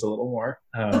the themes a little more.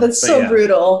 That's so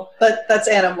brutal, but that's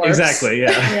Animorphs. Exactly,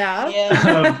 yeah.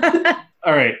 Yeah.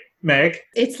 All right, Meg?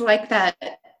 It's like that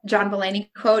John Mulaney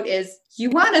quote is, you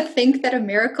want to think that a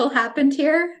miracle happened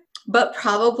here, but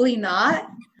probably not.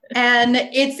 And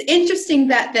it's interesting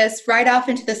that this right off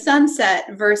into the sunset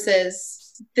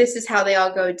versus this is how they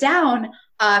all go down,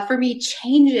 for me,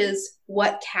 changes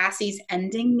what Cassie's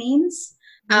ending means.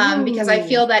 Because I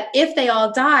feel that if they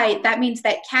all die, that means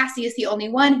that Cassie is the only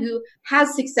one who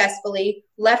has successfully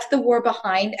left the war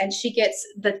behind, and she gets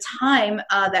the time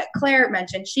that Claire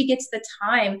mentioned. She gets the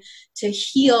time to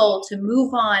heal, to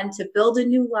move on, to build a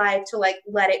new life, to like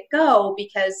let it go,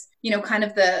 because, you know, kind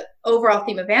of the overall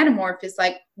theme of Animorph is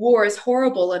like war is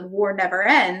horrible and war never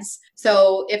ends.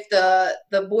 So if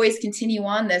the boys continue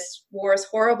on this war is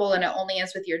horrible and it only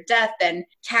ends with your death, then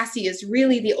Cassie is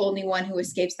really the only one who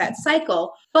escapes that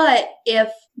cycle. But if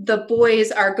the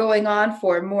boys are going on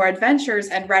for more adventures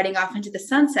and riding off into the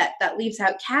sunset, that leaves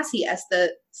out Cassie as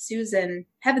the Susan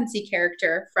Pevensey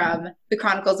character from the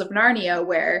Chronicles of Narnia,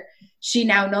 where she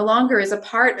now no longer is a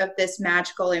part of this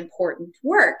magical, important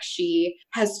work. She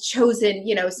has chosen,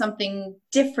 you know, something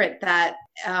different that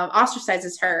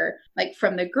ostracizes her, like,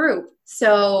 from the group.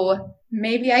 So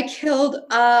maybe I killed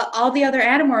all the other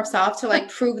Animorphs off to, like,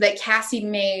 prove that Cassie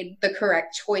made the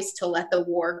correct choice to let the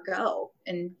war go,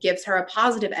 and gives her a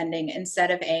positive ending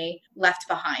instead of a left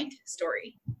behind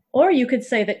story. Or you could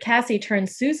say that Cassie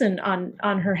turns Susan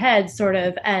on her head, sort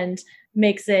of, and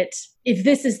makes it, if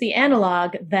this is the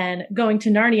analog, then going to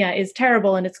Narnia is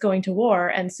terrible and it's going to war,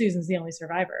 and Susan's the only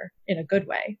survivor in a good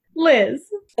way. Liz.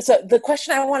 So the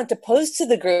question I wanted to pose to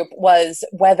the group was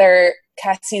whether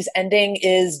Cassie's ending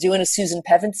is doing a Susan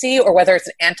Pevensey or whether it's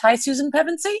an anti-Susan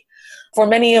Pevensey, for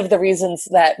many of the reasons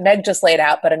that Meg just laid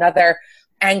out. But another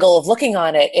angle of looking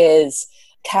on it is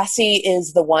Cassie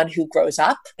is the one who grows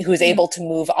up, who is able to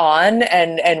move on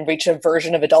and reach a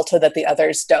version of adulthood that the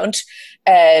others don't.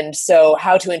 And so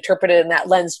how to interpret it in that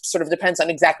lens sort of depends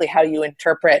on exactly how you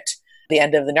interpret the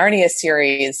end of the Narnia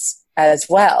series as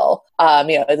well.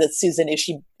 That Susan, is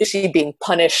she being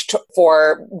punished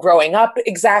for growing up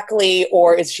exactly,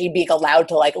 or is she being allowed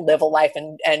to like live a life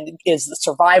and is the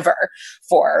survivor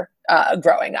for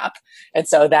growing up? And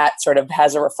so that sort of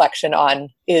has a reflection on,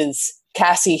 is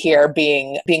Cassie here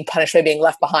being punished by being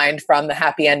left behind from the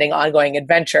happy ending ongoing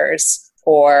adventures,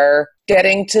 or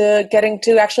getting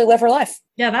to actually live her life?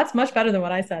 Yeah, that's much better than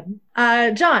what I said.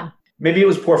 John. Maybe it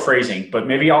was poor phrasing, but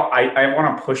maybe I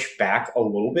want to push back a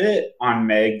little bit on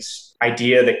Meg's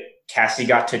idea that Cassie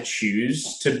got to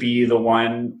choose to be the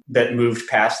one that moved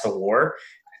past the war.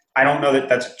 I don't know that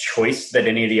that's a choice that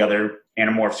any of the other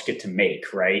Animorphs get to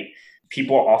make, right?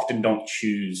 People often don't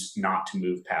choose not to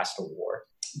move past a war.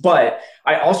 But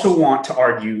I also want to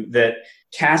argue that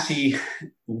Cassie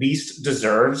least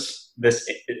deserves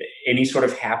any sort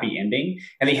of happy ending.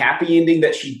 And the happy ending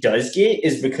that she does get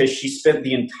is because she spent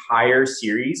the entire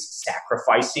series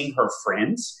sacrificing her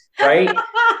friends, right?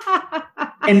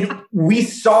 And we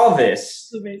saw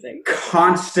this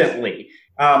constantly.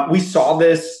 We saw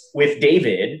this with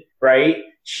David, right?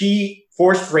 She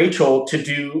forced Rachel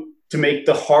to make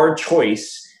the hard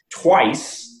choice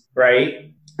twice,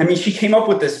 right? I mean, she came up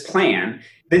with this plan.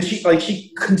 Then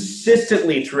she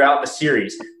consistently throughout the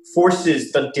series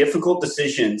forces the difficult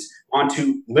decisions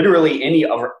onto literally any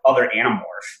other Animorph.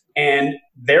 And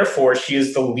therefore, she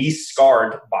is the least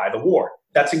scarred by the war.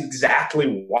 That's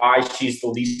exactly why she's the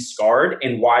least scarred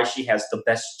and why she has the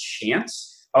best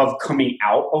chance of coming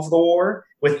out of the war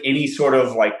with any sort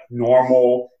of like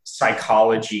normal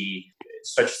psychology,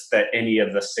 such that any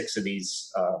of the 6 of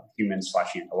these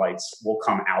humans/Andalites will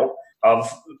come out of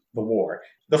the war.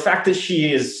 The fact that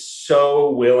she is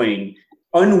so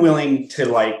unwilling to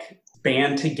like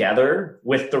band together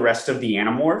with the rest of the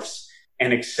Animorphs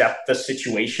and accept the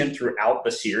situation throughout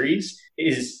the series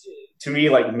is, to me,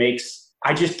 like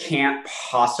I just can't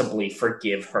possibly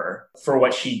forgive her for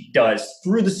what she does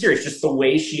through the series, just the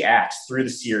way she acts through the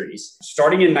series.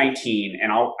 Starting in 19,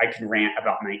 and I can rant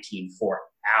about 19 for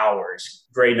hours.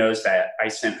 Gray knows that. I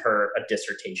sent her a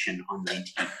dissertation on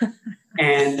 19.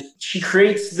 And she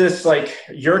creates this like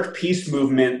Yeerk peace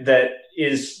movement that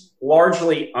is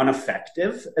largely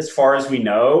ineffective as far as we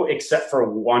know, except for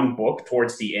one book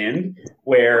towards the end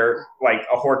where like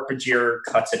a Hork-Bajir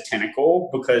cuts a tentacle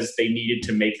because they needed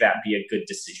to make that be a good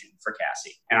decision for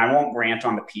Cassie. And I won't rant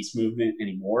on the peace movement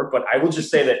anymore, but I will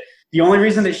just say that the only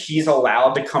reason that she's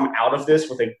allowed to come out of this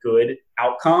with a good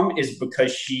outcome is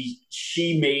because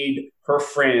she made her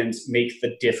friends make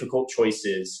the difficult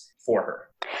choices for her.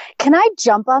 Can I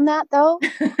jump on that though?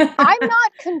 I'm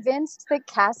not convinced that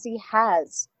Cassie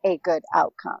has a good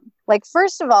outcome. Like,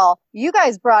 first of all, you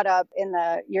guys brought up in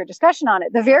your discussion on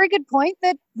it, the very good point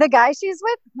that the guy she's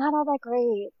with, not all that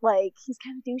great. Like, he's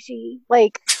kind of douchey.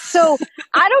 Like, so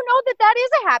I don't know that is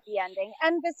a happy ending.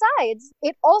 And besides,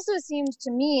 it also seems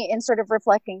to me, in sort of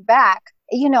reflecting back,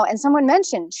 and someone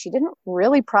mentioned she didn't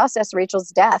really process Rachel's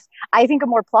death. I think a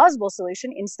more plausible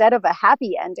solution, instead of a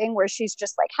happy ending where she's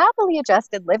just like happily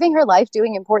adjusted, living her life,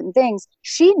 doing important things,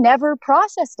 she never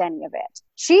processed any of it.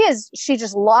 She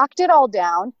just locked it all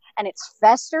down, and it's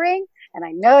festering. And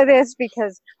I know this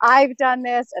because I've done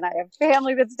this and I have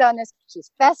family that's done this.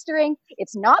 She's festering.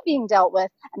 It's not being dealt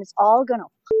with, and it's all going to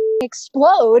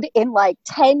explode in like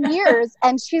 10 years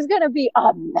and she's going to be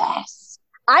a mess.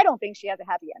 I don't think she has a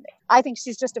happy ending. I think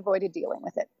she's just avoided dealing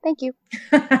with it. Thank you.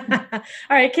 All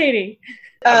right, Katie.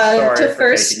 To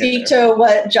first speak to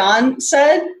what John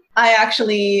said,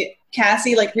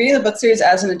 Cassie, like reading the book series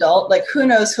as an adult, like who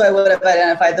knows who I would have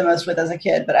identified the most with as a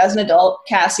kid, but as an adult,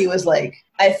 Cassie was like,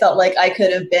 I felt like I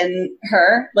could have been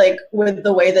her, like with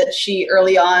the way that she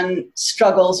early on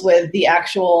struggles with the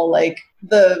actual, like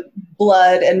the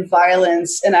blood and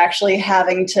violence and actually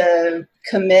having to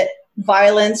commit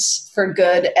violence for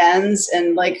good ends,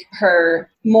 and like her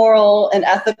moral and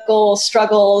ethical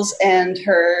struggles and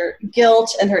her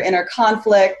guilt and her inner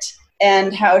conflict,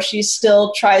 and how she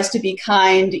still tries to be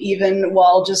kind even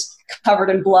while just covered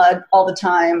in blood all the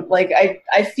time. Like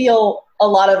I feel a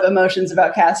lot of emotions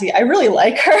about Cassie. I really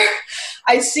like her.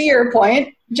 I see your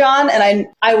point, John, and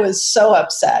I was so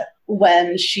upset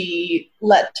when she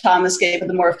let Tom escape with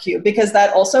the Morph Cube, because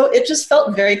that also, it just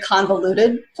felt very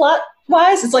convoluted plot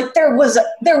wise. It's like there was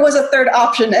a third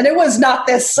option and it was not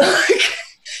this.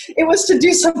 It was to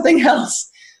do something else.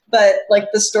 But like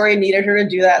the story needed her to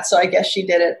do that, so I guess she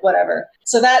did it, whatever.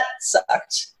 So that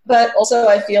sucked. But also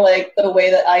I feel like the way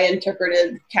that I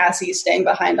interpreted Cassie staying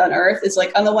behind on Earth is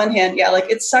like, on the one hand, yeah, like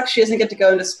it sucks she doesn't get to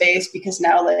go into space because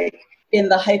now like in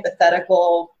the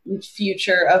hypothetical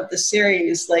future of the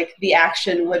series, like the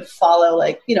action would follow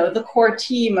like, you know, the core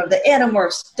team of the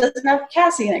Animorphs doesn't have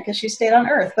Cassie in it because she stayed on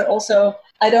Earth. But also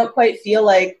I don't quite feel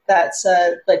like that's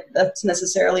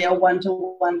necessarily a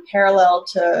one-to-one parallel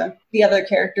to the other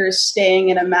characters staying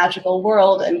in a magical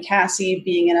world and Cassie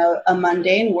being in a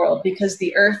mundane world, because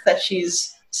the Earth that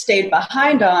she's stayed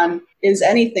behind on is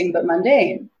anything but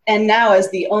mundane. And now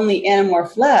as the only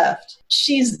Animorph left,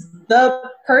 she's the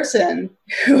person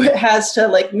who has to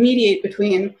like mediate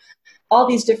between all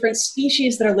these different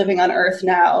species that are living on Earth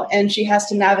now, and she has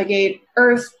to navigate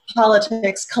Earth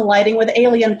politics colliding with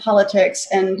alien politics,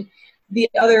 and the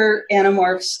other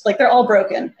Animorphs, like they're all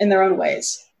broken in their own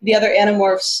ways. The other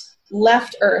Animorphs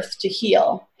left Earth to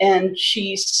heal, and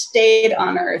she stayed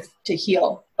on Earth to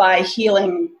heal by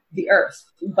healing the Earth,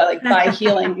 by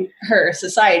healing her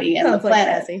society and Sounds the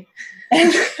planet. Cassie.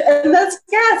 And that's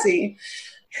Cassie.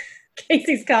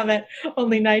 Casey's comment,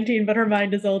 only 19, but her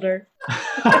mind is older.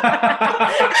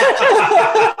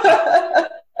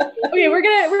 Okay, we're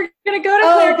gonna go to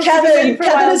Claire.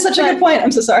 Kevin is such a good point.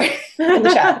 I'm so sorry. In the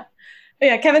chat.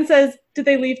 Yeah, Kevin says, did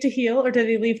they leave to heal or did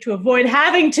they leave to avoid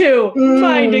having to?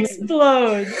 Mind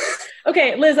explodes.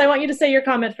 Okay, Liz, I want you to say your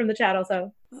comment from the chat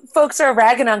also. Folks are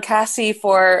ragging on Cassie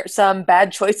for some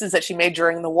bad choices that she made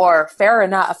during the war. Fair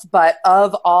enough, but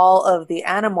of all of the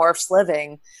Animorphs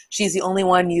living, she's the only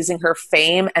one using her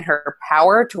fame and her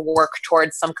power to work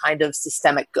towards some kind of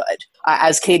systemic good.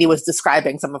 As Katie was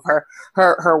describing some of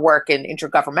her work in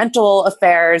intergovernmental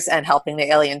affairs and helping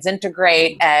the aliens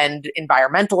integrate and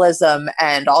environmentalism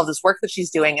and all this work that she's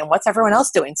doing. And what's everyone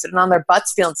else doing? Sitting on their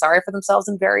butts, feeling sorry for themselves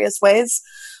in various ways.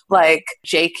 Like,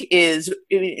 Jake is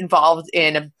involved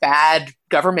in a bad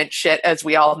government shit, as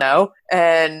we all know.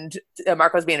 And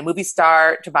Marco's being a movie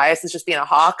star. Tobias is just being a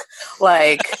hawk.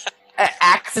 Like,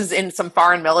 Axe is in some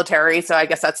foreign military, so I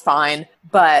guess that's fine.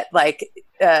 But, like,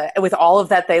 with all of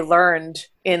that they learned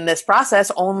in this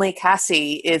process, only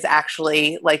Cassie is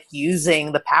actually, like,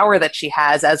 using the power that she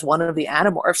has as one of the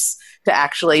Animorphs to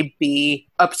actually be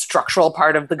a structural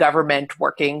part of the government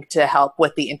working to help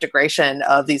with the integration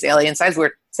of these alien societies.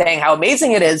 We're saying how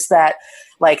amazing it is that,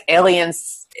 like,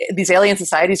 these alien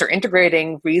societies are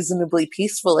integrating reasonably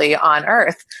peacefully on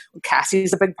Earth.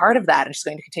 Cassie's a big part of that, and she's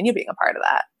going to continue being a part of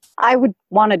that. I would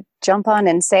want to jump on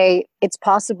and say it's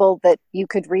possible that you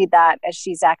could read that as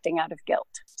she's acting out of guilt.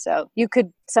 So you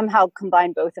could somehow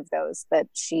combine both of those, that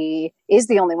she is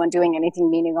the only one doing anything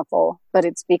meaningful, but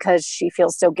it's because she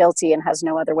feels so guilty and has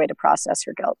no other way to process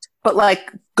her guilt. But,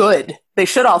 like, good. They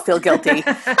should all feel guilty.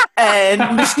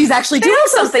 And she's actually doing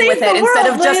something with it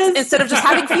instead of just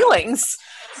having feelings.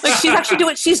 Like, she's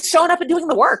actually she's showing up and doing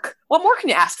the work. What more can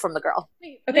you ask from the girl?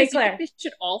 Okay, Claire. They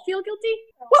should all feel guilty?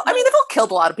 Well, I mean, they've all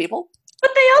killed a lot of people.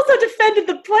 But they also defended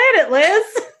the planet, Liz.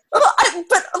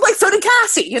 But, like, so did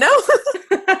Cassie, you know?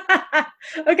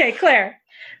 Okay, Claire.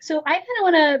 So I kind of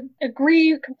want to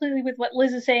agree completely with what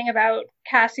Liz is saying about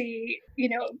Cassie, you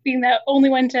know, being the only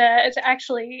one to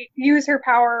actually use her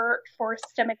power for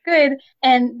systemic good.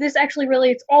 And this actually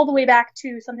relates all the way back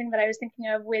to something that I was thinking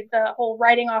of with the whole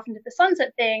riding off into the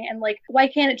sunset thing. And, like, why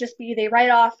can't it just be they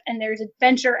ride off and there's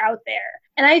adventure out there?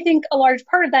 And I think a large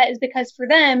part of that is because for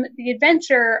them, the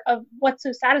adventure of what's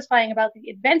so satisfying about the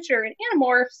adventure in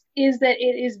Animorphs is that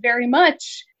it is very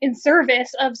much in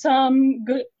service of some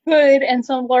good and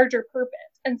some larger purpose.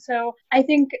 And so I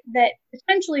think that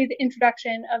essentially the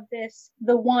introduction of this,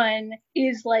 the One,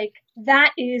 is like,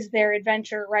 that is their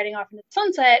adventure riding off into the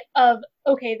sunset of,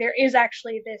 okay, there is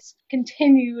actually this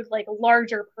continued, like,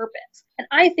 larger purpose. And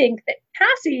I think that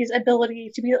Cassie's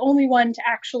ability to be the only one to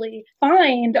actually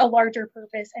find a larger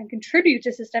purpose and contribute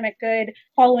to systemic good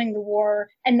following the war,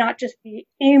 and not just be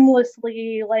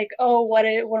aimlessly like, oh, what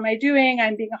am I doing?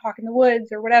 I'm being a hawk in the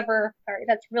woods or whatever. Sorry,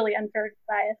 that's really unfair to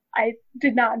Tobias. I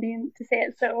did not mean to say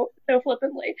it so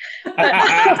flippantly.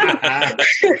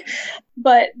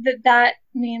 But that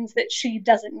means that she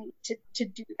doesn't need to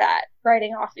do that,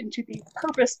 riding off into the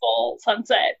purposeful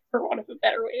sunset, for want of a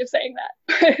better way of saying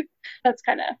that. That's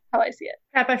kind of how I see it.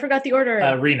 Crap, I forgot the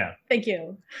order. Rena. Thank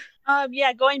you.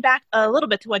 Yeah, going back a little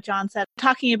bit to what John said,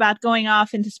 talking about going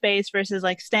off into space versus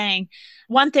like staying.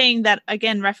 One thing that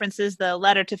again references the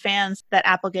letter to fans that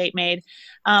Applegate made,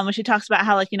 when she talks about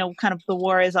how like, kind of the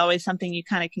war is always something you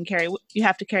kind of you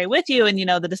have to carry with you. And,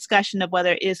 the discussion of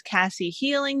whether is Cassie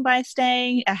healing by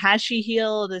staying? Has she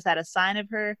healed? Is that a sign of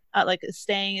her,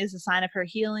 staying is a sign of her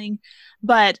healing?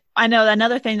 But I know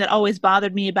another thing that always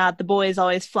bothered me about the boys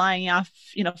always flying off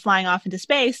into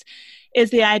space is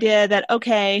the idea that,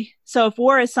 okay, so if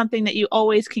war is something that you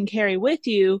always can carry with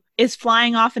you, is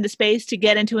flying off into space to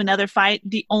get into another fight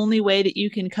the only way that you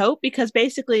can cope? Because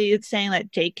basically it's saying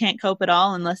that Jake can't cope at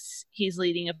all unless he's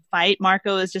leading a fight.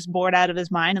 Marco is just bored out of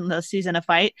his mind unless he's in a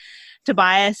fight.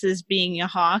 Tobias is being a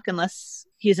hawk unless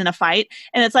he's in a fight.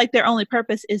 And it's like their only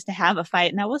purpose is to have a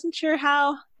fight. And I wasn't sure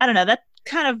how, I don't know, that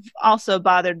kind of also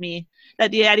bothered me. That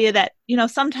the idea that,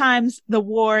 sometimes the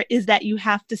war is that you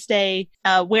have to stay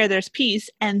where there's peace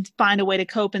and find a way to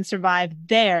cope and survive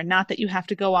there, not that you have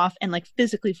to go off and like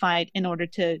physically fight in order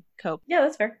to cope. Yeah,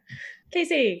 that's fair.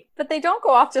 Casey. But they don't go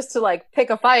off just to like pick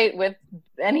a fight with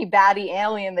any baddie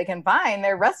alien they can find.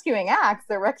 They're rescuing Axe.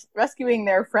 They're rescuing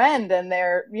their friend and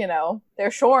their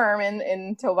Shorm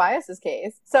in Tobias's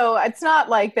case. So it's not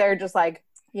like they're just like,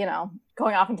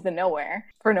 going off into the nowhere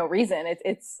for no reason.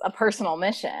 It's a personal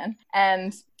mission.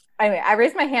 And anyway, I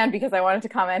raised my hand because I wanted to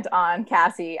comment on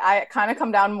Cassie. I kind of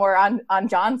come down more on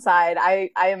John's side. I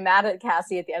am mad at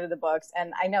Cassie at the end of the books.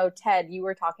 And I know, Ted, you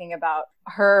were talking about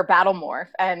her battle morph,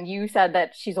 and you said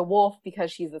that she's a wolf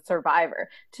because she's a survivor.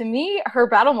 To me, her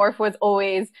battle morph was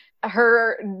always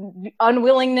her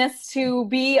unwillingness to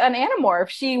be an animorph.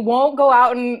 She won't go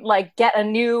out and like get a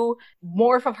new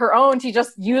morph of her own. She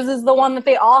just uses the one that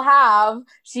they all have.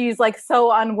 She's like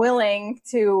so unwilling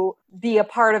to be a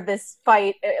part of this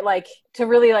fight, like to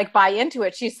really like buy into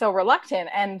it. She's so reluctant.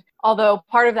 And although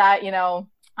part of that,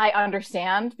 I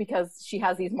understand because she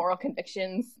has these moral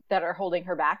convictions that are holding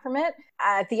her back from it.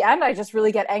 At the end, I just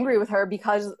really get angry with her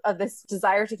because of this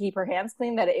desire to keep her hands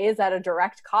clean that it is at a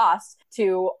direct cost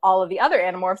to all of the other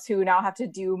Animorphs who now have to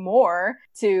do more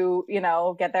to,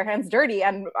 get their hands dirty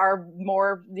and are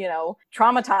more,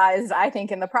 traumatized, I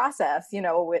think, in the process,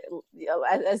 with,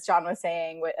 as John was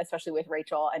saying, especially with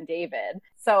Rachel and David.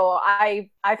 So I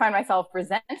find myself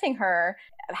resenting her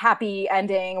happy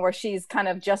ending where she's kind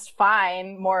of just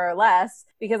fine, more or less,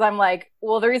 because I'm like,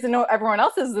 well, the reason everyone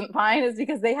else isn't fine is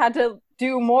because they had to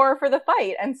do more for the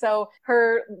fight. And so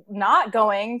her not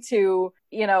going to,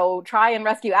 try and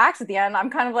rescue Axe at the end, I'm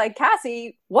kind of like,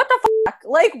 Cassie, what the fuck?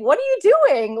 Like, what are you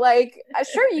doing? Like,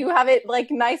 sure, you have it like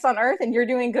nice on Earth and you're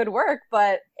doing good work,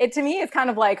 but it to me is kind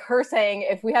of like her saying,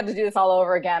 if we had to do this all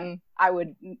over again, I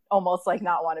would almost like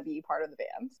not want to be part of the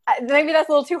band. Maybe that's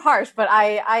a little too harsh, but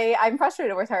I'm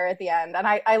frustrated with her at the end. And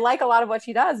I like a lot of what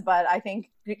she does, but I think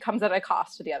it comes at a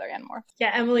cost to the other Animorphs.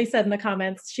 Yeah, Emily said in the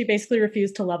comments, she basically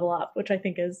refused to level up, which I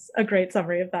think is a great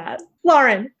summary of that.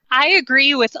 Lauren. I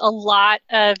agree with a lot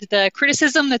of the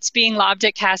criticism that's being lobbed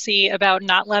at Cassie about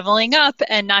not leveling up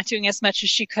and not doing as much as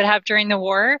she could have during the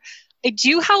war. I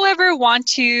do, however, want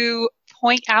to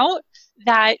point out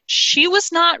that she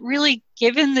was not really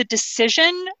given the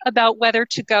decision about whether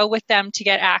to go with them to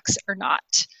get Axe or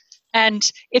not. And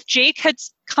if Jake had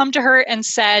come to her and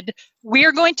said,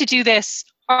 "We're going to do this,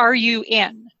 are you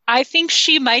in?" I think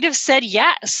she might have said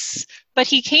yes. But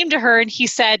he came to her and he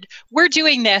said, "We're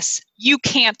doing this, you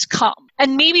can't come."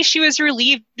 And maybe she was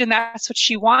relieved and that's what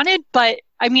she wanted. But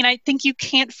I mean, I think you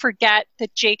can't forget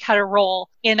that Jake had a role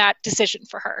in that decision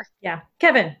for her. Yeah.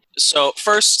 Kevin. So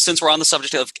first, since we're on the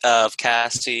subject of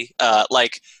Cassie,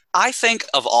 I think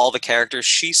of all the characters,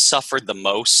 she suffered the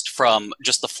most from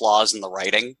just the flaws in the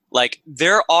writing. Like,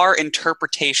 there are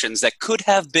interpretations that could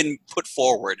have been put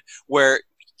forward where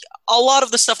a lot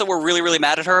of the stuff that we're really, really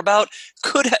mad at her about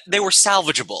they were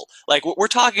salvageable. Like, we're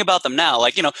talking about them now.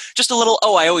 Like, just a little,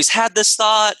 I always had this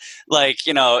thought. Like,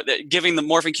 giving the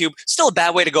morphing cube, still a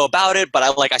bad way to go about it, but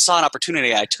I saw an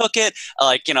opportunity, I took it.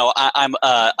 Like, I'm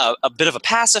a bit of a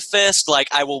pacifist. Like,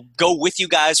 I will go with you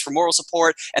guys for moral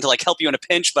support and to like help you in a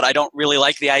pinch, but I don't really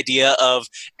like the idea of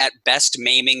at best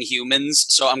maiming humans.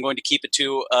 So I'm going to keep it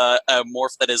to a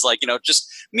morph that is like,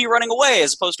 just me running away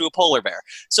as opposed to a polar bear.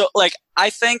 So like, I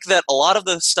think that a lot of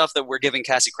the stuff that we're giving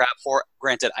Cassie crap for,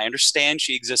 granted, I understand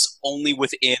she exists only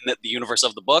within the universe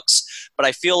of the books, but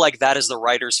I feel like that is the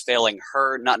writers failing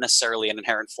her, not necessarily an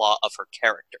inherent flaw of her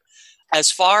character. As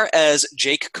far as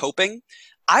Jake coping,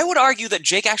 I would argue that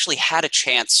Jake actually had a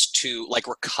chance to like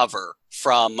recover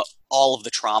from all of the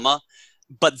trauma.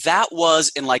 but that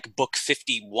was in like book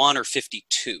 51 or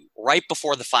 52, right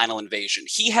before the final invasion.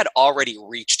 He had already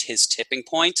reached his tipping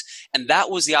point, and that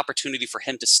was the opportunity for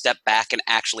him to step back and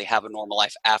actually have a normal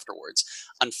life afterwards.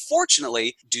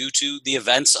 Unfortunately, due to the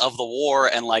events of the war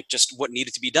and like just what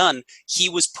needed to be done, he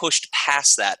was pushed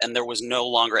past that, and there was no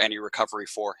longer any recovery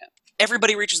for him.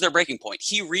 Everybody reaches their breaking point.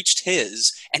 He reached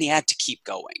his, and he had to keep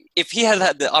going. If he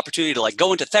had the opportunity to like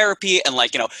go into therapy and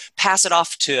like, pass it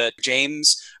off to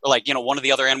James or like, one of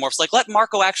the other Animorphs, like let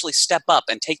Marco actually step up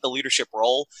and take the leadership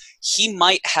role, he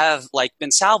might have like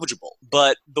been salvageable.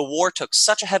 But the war took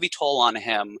such a heavy toll on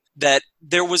him that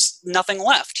there was nothing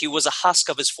left. He was a husk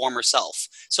of his former self.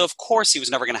 So of course he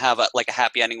was never going to have a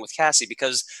happy ending with Cassie,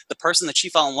 because the person that she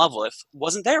fell in love with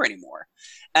wasn't there anymore.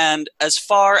 And as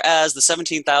far as the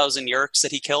 17,000 Yeerks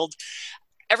that he killed,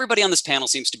 everybody on this panel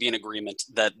seems to be in agreement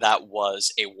that that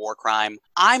was a war crime.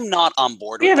 I'm not on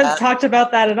board with that. We haven't talked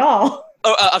about that at all.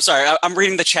 Oh, I'm sorry. I'm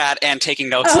reading the chat and taking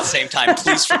notes at the same time.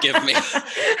 Please forgive me.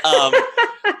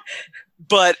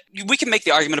 But we can make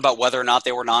the argument about whether or not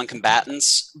they were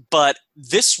non-combatants, but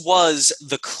this was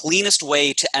the cleanest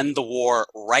way to end the war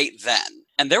right then.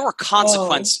 And there were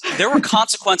consequences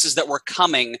that were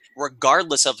coming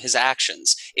regardless of his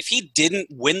actions. If he didn't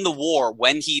win the war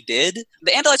when he did,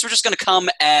 the Andalites were just going to come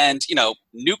and,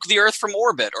 nuke the Earth from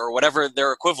orbit or whatever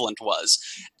their equivalent was.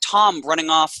 Tom running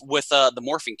off with the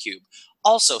morphing cube,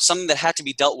 also something that had to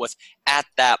be dealt with at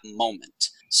that moment.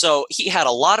 So he had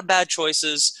a lot of bad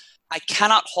choices. I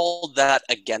cannot hold that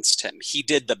against him. He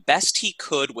did the best he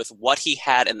could with what he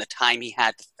had and the time he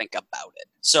had to think about it.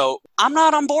 So I'm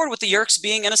not on board with the Yeerks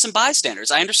being innocent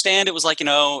bystanders. I understand it was like,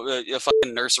 a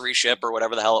fucking nursery ship or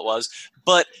whatever the hell it was.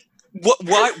 But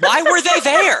why were they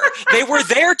there? They were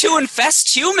there to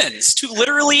infest humans, to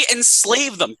literally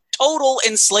enslave them. Total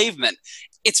enslavement.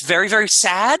 It's very, very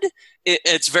sad.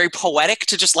 It's very poetic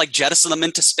to just like jettison them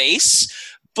into space.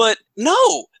 But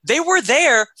no, they were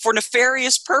there for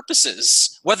nefarious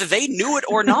purposes, whether they knew it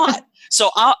or not. So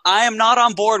I am not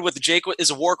on board with Jake is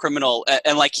a war criminal,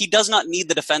 and like he does not need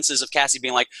the defenses of Cassie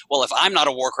being like, well, if I'm not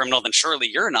a war criminal, then surely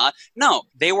you're not. No,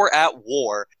 they were at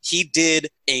war. He did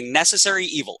a necessary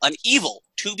evil, an evil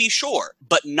to be sure,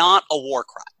 but not a war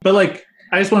crime. But like,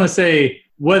 I just want to say,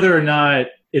 whether or not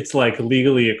it's like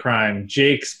legally a crime,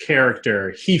 Jake's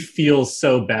character, he feels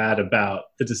so bad about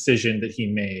the decision that he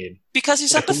made. Because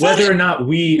he's like, empathetic. Whether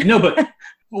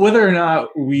or not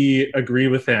we agree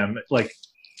with him, like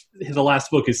the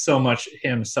last book is so much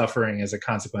him suffering as a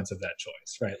consequence of that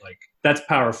choice, right? Like that's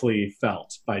powerfully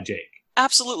felt by Jake.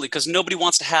 Absolutely, because nobody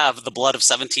wants to have the blood of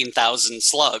 17,000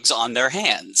 slugs on their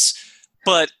hands.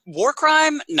 But war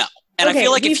crime, no. And I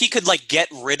feel like if he could like get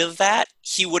rid of that,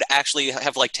 he would actually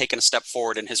have like taken a step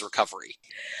forward in his recovery.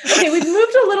 Okay, we've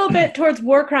moved a little bit towards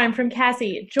war crime from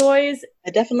Cassie. Joy's. I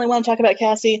definitely want to talk about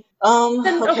Cassie.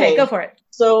 Okay, go for it.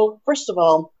 So, first of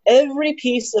all, every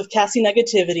piece of Cassie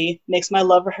negativity makes my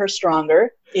love for her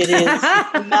stronger. It is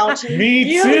a mountain. Me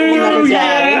too,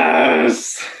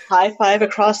 yes! High five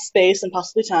across space and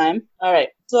possibly time. All right,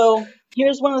 so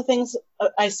here's one of the things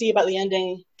I see about the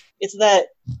ending. It's that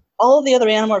all of the other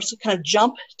Animorphs kind of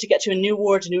jump to get to a new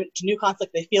war, to new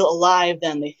conflict. They feel alive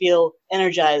then. They feel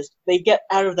energized. They get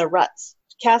out of their ruts.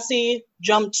 Cassie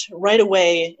jumped right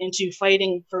away into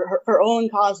fighting for her own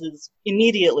causes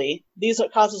immediately. These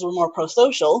causes were more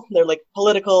pro-social. They're like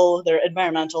political, they're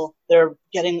environmental, they're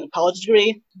getting a college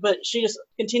degree, but she just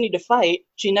continued to fight.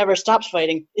 She never stopped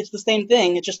fighting. It's the same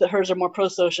thing, it's just that hers are more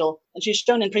pro-social. And she's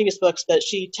shown in previous books that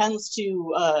she tends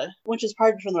to, when she's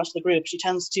parted from the rest of the group, she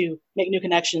tends to make new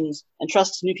connections and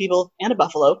trust new people and a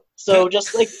buffalo. So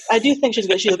just like, I do think she's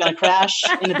going to crash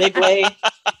in a big way.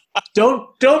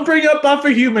 Don't bring up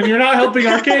Buffahuman. You're not helping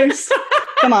our case.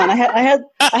 Come on, I had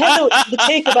the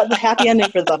take about the happy ending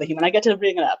for the Buffahuman. I get to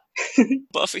bring it up.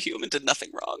 Buffahuman did nothing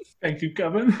wrong. Thank you,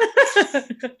 Kevin.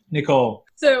 Nicole.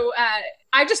 So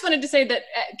I just wanted to say that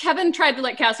Kevin tried to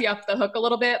let Cassie off the hook a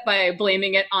little bit by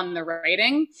blaming it on the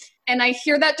writing. And I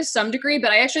hear that to some degree,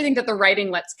 but I actually think that the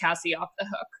writing lets Cassie off the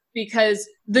hook. Because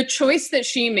the choice that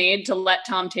she made to let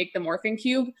Tom take the morphing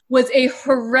cube was a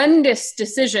horrendous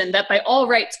decision that by all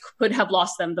rights could have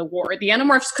lost them the war. The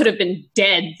Animorphs could have been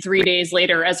dead 3 days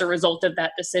later as a result of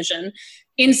that decision.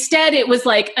 Instead, it was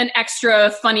like an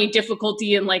extra funny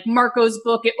difficulty in like Marco's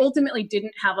book. It ultimately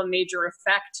didn't have a major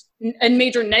effect, a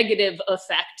major negative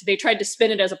effect. They tried to spin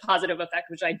it as a positive effect,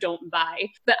 which I don't buy.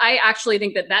 But I actually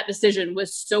think that that decision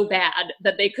was so bad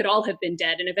that they could all have been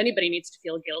dead. And if anybody needs to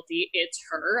feel guilty, it's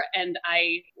her. And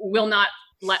I will not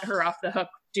let her off the hook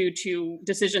due to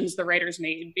decisions the writers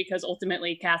made, because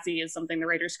ultimately Cassie is something the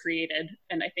writers created.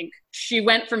 And I think she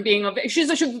went from being she's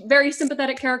a very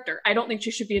sympathetic character. I don't think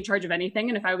she should be in charge of anything.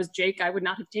 And if I was Jake, I would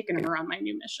not have taken her on my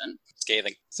new mission.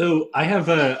 Scathing. So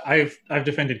I've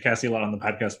defended Cassie a lot on the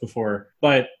podcast before,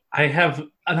 but I have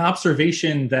an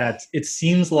observation that it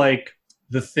seems like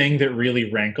the thing that really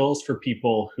rankles for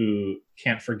people who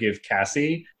can't forgive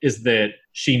Cassie is that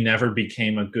she never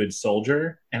became a good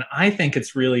soldier. And I think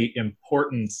it's really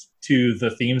important to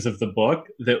the themes of the book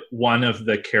that one of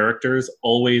the characters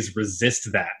always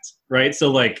resist that, right? So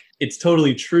like, it's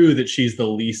totally true that she's the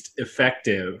least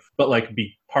effective, but like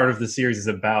part of the series is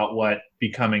about what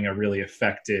becoming a really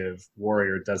effective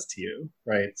warrior does to you,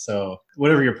 right? So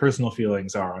whatever your personal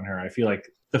feelings are on her, I feel like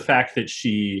the fact that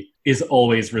she is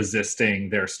always resisting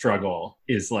their struggle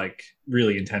is like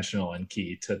really intentional and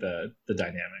key to the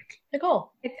dynamic.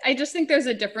 Nicole. I just think there's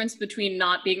a difference between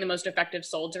not being the most effective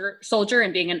soldier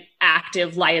and being an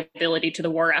active liability to the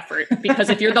war effort. Because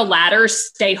if you're the latter,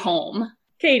 stay home.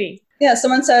 Katie. Yeah,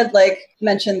 someone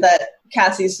mentioned that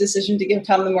Cassie's decision to give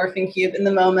Tom the morphing cube in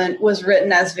the moment was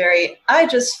written as I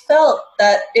just felt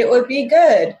that it would be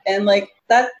good. And like,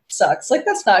 that sucks. Like,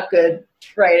 that's not good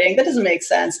writing. That doesn't make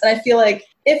sense. And I feel like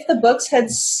if the books had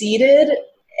seeded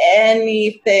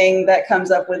anything that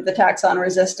comes up with the taxon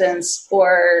resistance,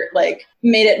 or like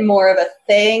made it more of a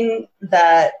thing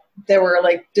that there were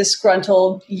like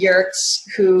disgruntled Yeerks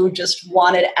who just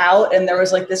wanted out, and there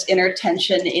was like this inner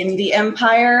tension in the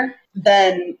Empire,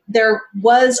 then there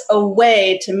was a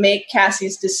way to make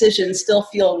Cassie's decision still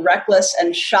feel reckless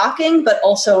and shocking, but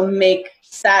also make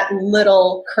that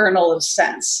little kernel of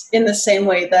sense, in the same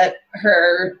way that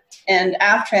her and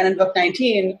Aftran in book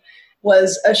 19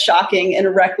 was a shocking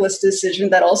and reckless decision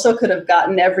that also could have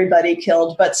gotten everybody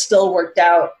killed, but still worked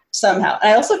out somehow.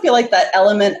 And I also feel like that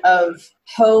element of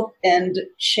hope and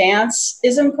chance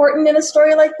is important in a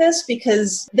story like this,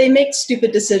 because they make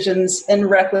stupid decisions and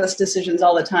reckless decisions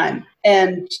all the time.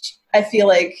 And I feel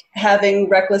like having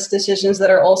reckless decisions that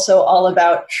are also all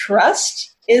about trust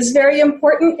is very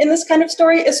important in this kind of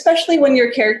story, especially when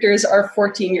your characters are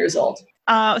 14 years old.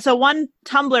 So one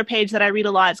Tumblr page that I read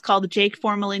a lot is called Jake,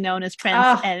 formerly known as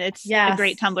Prince, and it's a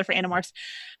great Tumblr for Animorphs.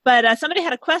 But somebody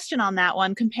had a question on that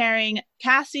one, comparing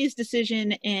Cassie's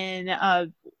decision in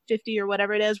 50 or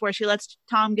whatever it is, where she lets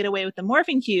Tom get away with the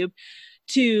morphing cube,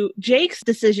 to Jake's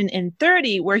decision in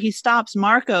 30, where he stops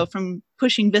Marco from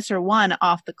pushing Visser 1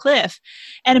 off the cliff.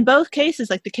 And in both cases,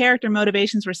 like, the character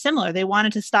motivations were similar. They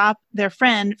wanted to stop their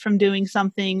friend from doing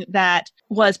something that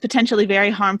was potentially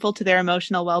very harmful to their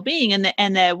emotional well-being.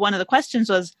 And one of the questions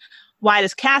was, why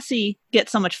does Cassie get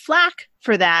so much flack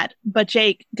for that, but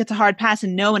Jake gets a hard pass,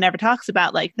 and no one ever talks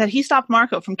about like that he stopped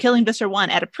Marco from killing Visser 1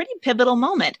 at a pretty pivotal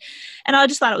moment. And I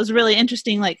just thought it was a really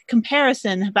interesting like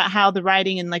comparison about how the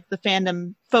writing and like the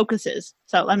fandom focuses.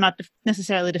 So I'm not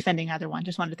necessarily defending either one.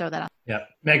 Just wanted to throw that out. Yeah.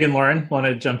 Megan, Lauren, want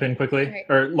to jump in quickly? Right.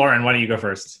 Or Lauren, why don't you go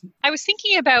first? I was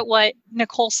thinking about what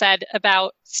Nicole said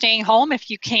about staying home if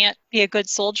you can't be a good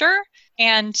soldier.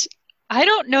 And I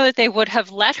don't know that they would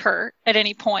have let her at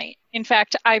any point. In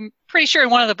fact, I'm pretty sure in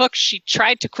one of the books she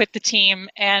tried to quit the team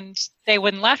and they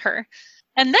wouldn't let her.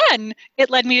 And then it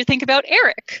led me to think about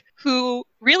Eric, who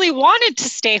really wanted to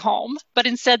stay home, but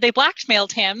instead they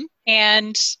blackmailed him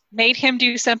and made him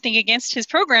do something against his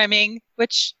programming,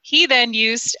 which he then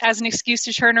used as an excuse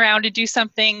to turn around and do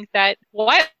something that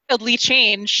wildly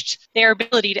changed their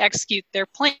ability to execute their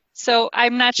plan. So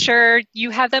I'm not sure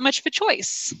you have that much of a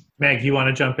choice. Meg, you want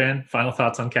to jump in? Final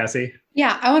thoughts on Cassie?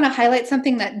 Yeah, I want to highlight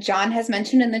something that John has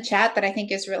mentioned in the chat that I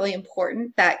think is really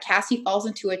important, that Cassie falls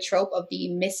into a trope of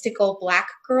the mystical black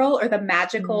girl or the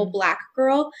magical black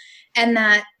girl, and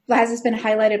that, as has been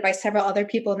highlighted by several other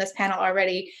people in this panel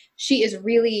already, she is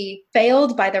really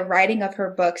failed by the writing of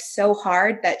her books so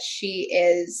hard that she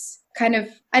is kind of,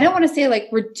 I don't want to say like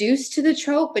reduced to the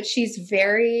trope, but she's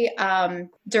very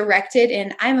directed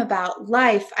in, I'm about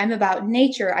life, I'm about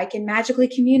nature, I can magically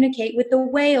communicate with the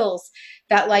whales,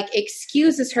 that like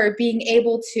excuses her being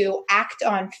able to act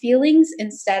on feelings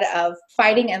instead of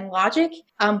fighting and logic.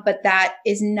 But that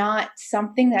is not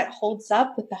something that holds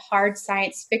up with the hard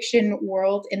science fiction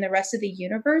world in the rest of the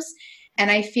universe. And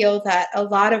I feel that a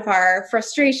lot of our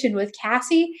frustration with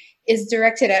Cassie is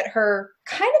directed at her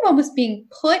kind of almost being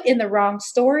put in the wrong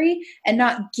story and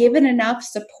not given enough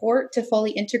support to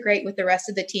fully integrate with the rest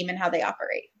of the team and how they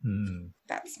operate.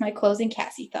 That's my closing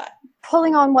Cassie thought.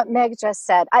 Pulling on what Meg just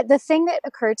said, the thing that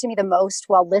occurred to me the most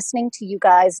while listening to you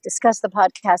guys discuss the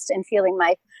podcast and feeling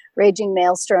my raging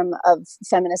maelstrom of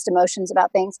feminist emotions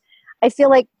about things, I feel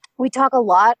like we talk a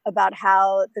lot about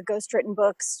how the ghostwritten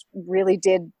books really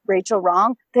did Rachel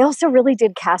wrong. They also really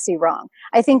did Cassie wrong.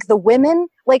 I think the women,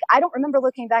 like, I don't remember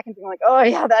looking back and being like, oh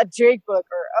yeah, that Jake book,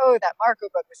 or oh, that Marco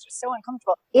book was just so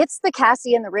uncomfortable. It's the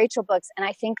Cassie and the Rachel books. And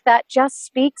I think that just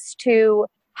speaks to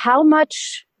how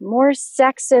much more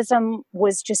sexism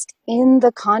was just in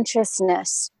the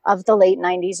consciousness of the late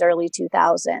 90s, early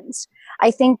 2000s.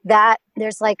 I think that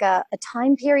there's like a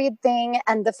time period thing,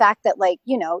 and the fact that, like,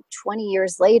 20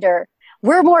 years later,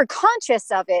 we're more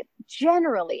conscious of it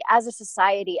generally as a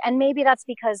society. And maybe that's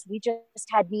because we just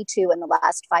had Me Too in the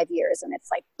last 5 years, and it's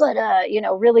like,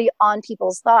 really on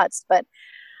people's thoughts. But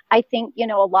I think, a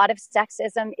lot of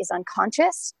sexism is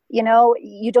unconscious.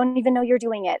 You don't even know you're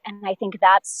doing it. And I think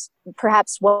that's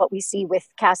perhaps what we see with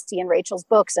Cassie and Rachel's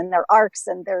books, and their arcs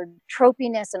and their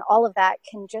tropiness, and all of that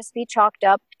can just be chalked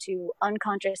up to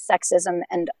unconscious sexism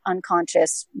and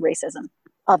unconscious racism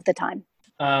of the time.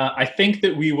 I think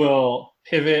that we will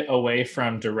pivot away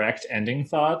from direct ending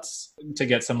thoughts to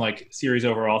get some like series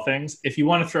overall things. If you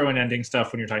want to throw in ending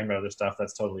stuff when you're talking about other stuff,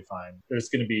 that's totally fine. There's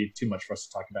going to be too much for us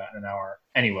to talk about in an hour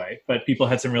anyway, but people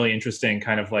had some really interesting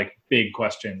kind of like big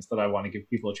questions that I want to give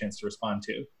people a chance to respond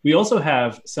to. We also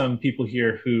have some people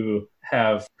here who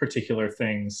have particular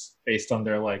things based on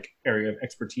their like area of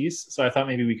expertise. So I thought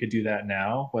maybe we could do that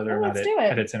now, whether or not it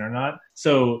edits in or not.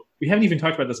 So we haven't even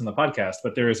talked about this on the podcast,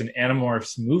 but there is an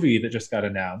Animorphs movie that just got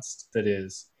announced that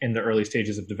is in the early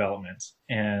stages of development.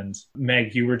 And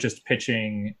Meg, you were just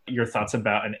pitching your thoughts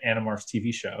about an Animorphs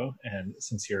TV show. And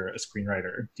since you're a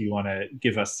screenwriter, do you want to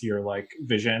give us your like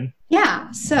vision? Yeah.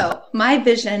 So my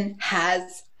vision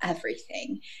has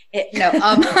everything.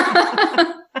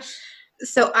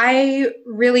 So I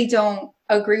really don't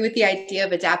agree with the idea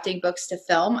of adapting books to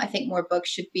film. I think more books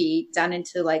should be done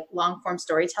into like long form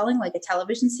storytelling, like a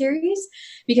television series,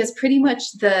 because pretty much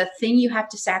the thing you have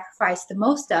to sacrifice the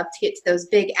most of to get to those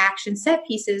big action set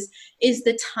pieces is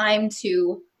the time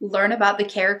to learn about the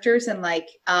characters and like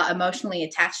emotionally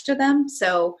attach to them.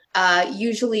 So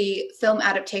usually film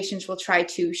adaptations will try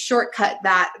to shortcut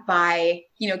that by,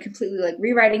 completely like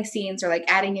rewriting scenes or like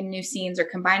adding in new scenes or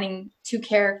combining two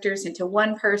characters into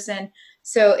one person.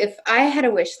 So if I had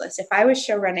a wish list, if I was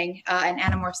show running an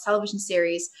Animorphs television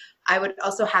series, I would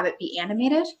also have it be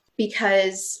animated,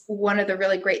 because one of the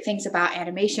really great things about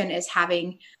animation is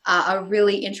having a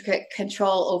really intricate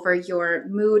control over your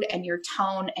mood and your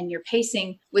tone and your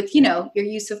pacing with, your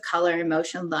use of color,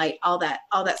 emotion, light, all that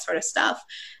sort of stuff.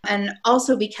 And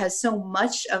also because so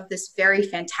much of this very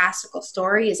fantastical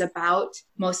story is about,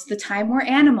 most of the time, we're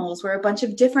animals. We're a bunch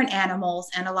of different animals.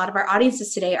 And a lot of our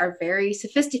audiences today are very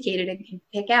sophisticated and can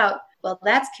pick out, well,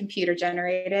 that's computer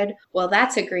generated. Well,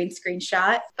 that's a green screen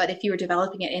shot. But if you were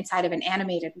developing it inside of an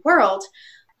animated world,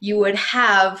 you would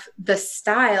have the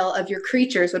style of your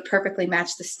creatures would perfectly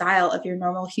match the style of your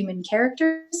normal human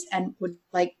characters, and would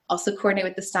like also coordinate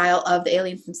with the style of the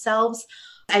aliens themselves.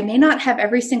 I may not have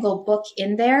every single book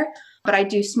in there, but I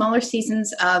do smaller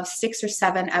seasons of 6 or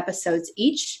 7 episodes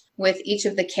each, with each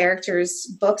of the characters'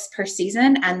 books per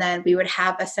season. And then we would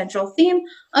have a central theme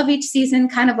of each season,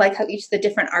 kind of like how each of the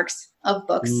different arcs of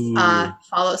books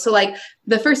follow. So like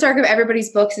the first arc of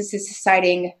everybody's books is just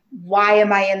deciding, why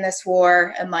am I in this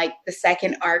war? And like the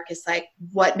second arc is like,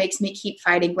 what makes me keep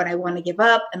fighting when I want to give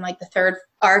up? And like the third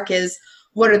arc is,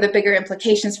 what are the bigger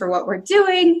implications for what we're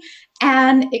doing?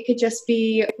 And it could just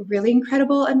be really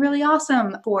incredible and really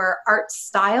awesome. For art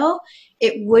style,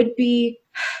 it would be,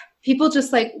 people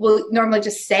just like will normally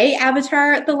just say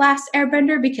Avatar: The Last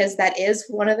Airbender, because that is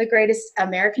one of the greatest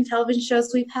American television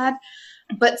shows we've had.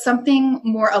 But something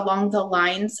more along the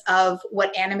lines of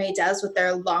what anime does with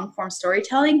their long form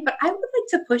storytelling. But I would like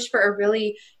to push for a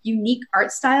really unique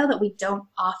art style that we don't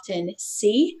often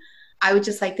see. I would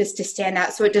just like this to stand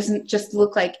out, so it doesn't just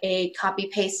look like a copy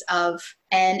paste of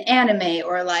an anime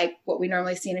or like what we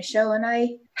normally see in a show. And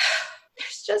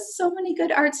there's just so many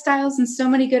good art styles and so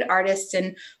many good artists,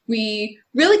 and we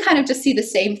really kind of just see the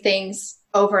same things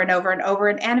over and over and over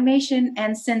in animation.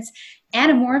 And since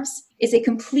Animorphs is a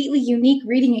completely unique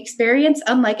reading experience,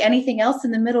 unlike anything else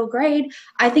in the middle grade,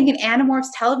 I think an Animorphs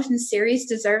television series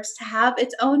deserves to have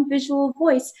its own visual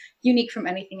voice, unique from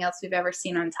anything else we've ever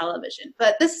seen on television.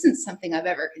 But this isn't something I've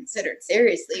ever considered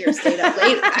seriously or stayed up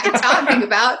late at night talking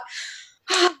about.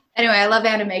 Anyway, I love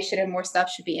animation, and more stuff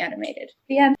should be animated.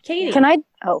 The end. Katie. Can I?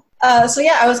 Oh. So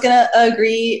yeah, I was going to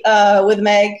agree with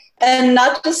Meg, and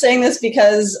not just saying this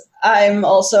because I'm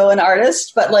also an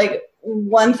artist, but like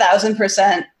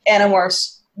 1000%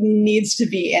 Animorphs needs to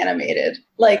be animated.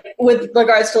 Like with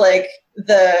regards to like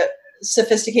the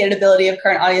sophisticated ability of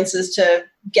current audiences to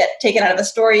get taken out of a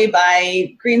story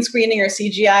by green screening or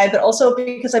CGI, but also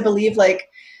because I believe like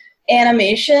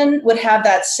animation would have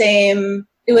that same,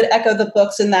 it would echo the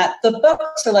books in that the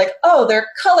books are like, oh, they're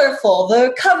colorful,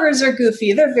 the covers are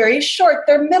goofy, they're very short,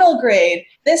 they're middle grade.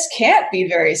 This can't be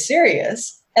very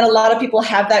serious. And a lot of people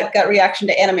have that gut reaction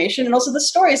to animation. And also the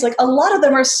stories, like a lot of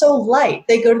them are so light.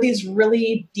 They go to these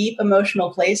really deep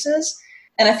emotional places.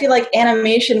 And I feel like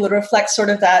animation would reflect sort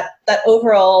of that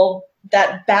overall,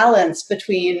 that balance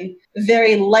between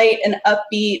very light and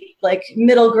upbeat, like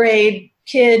middle grade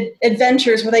kid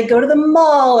adventures where they go to the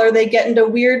mall or they get into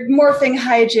weird morphing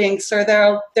hijinks or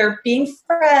they're being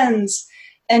friends,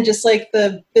 and just like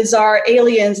the bizarre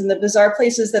aliens and the bizarre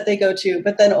places that they go to.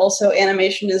 But then also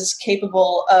animation is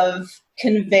capable of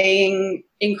conveying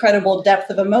incredible depth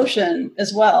of emotion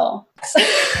as well.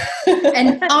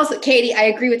 And also, Katie, I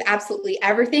agree with absolutely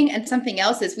everything. And something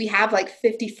else is we have like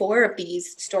 54 of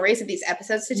these stories, of these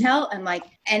episodes to tell. And like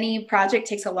any project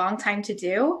takes a long time to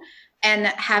do. And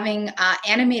having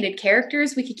animated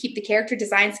characters, we could keep the character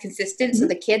designs consistent so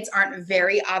the kids aren't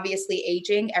very obviously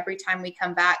aging every time we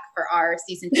come back for our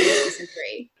season 2 and season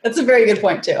 3. That's a very good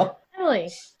point too. Emily.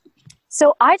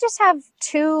 So I just have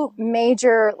two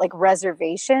major like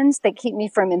reservations that keep me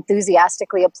from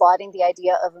enthusiastically applauding the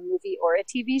idea of a movie or a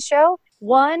TV show.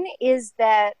 One is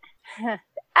that,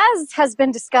 as has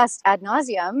been discussed ad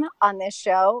nauseum on this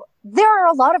show, there are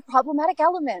a lot of problematic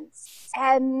elements.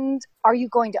 And are you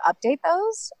going to update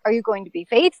those? Are you going to be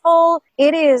faithful?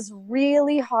 It is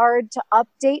really hard to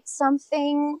update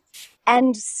something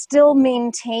and still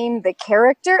maintain the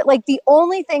character. Like the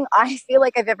only thing I feel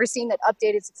like I've ever seen that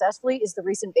updated successfully is the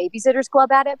recent Babysitters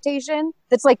Club adaptation.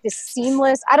 That's like this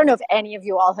seamless, I don't know if any of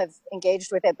you all have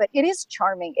engaged with it, but it is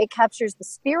charming. It captures the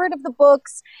spirit of the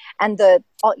books, and the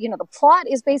plot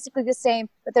is basically the same,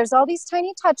 but there's all these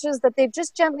tiny touches that they've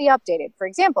just gently updated. For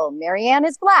example, Marianne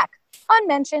is black.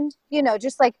 Unmentioned,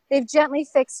 just like they've gently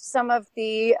fixed some of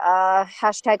the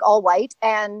hashtag all white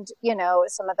and,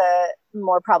 some of the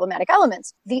more problematic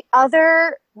elements. The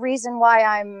other reason why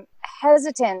I'm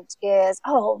hesitant is,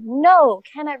 oh no,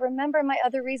 can I remember my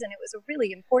other reason? It was a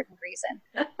really important reason.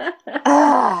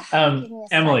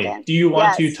 Emily, second. do you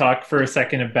want to Yes. talk for a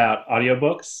second about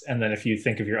audiobooks? And then if you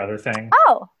think of your other thing.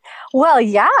 Oh, well,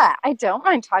 yeah, I don't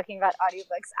mind talking about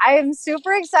audiobooks. I am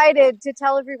super excited to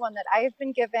tell everyone that I have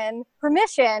been given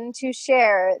permission to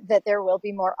share that there will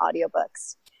be more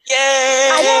audiobooks.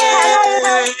 I'm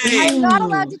not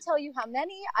allowed to tell you how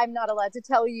many. I'm not allowed to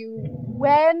tell you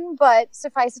when, but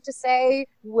suffice it to say,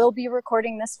 we'll be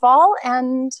recording this fall,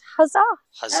 and huzzah.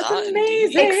 Huzzah, That's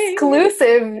indeed. amazing.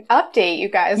 Exclusive update, you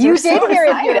guys. You We're did so hear it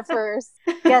excited. here first.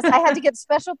 Yes, I had to get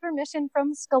special permission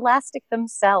from Scholastic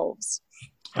themselves.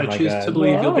 Oh I my choose God. to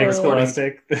believe Whoa. the Big recording.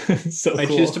 Scholastic. So I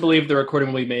cool. choose to believe the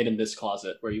recording will be made in this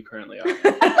closet where you currently are.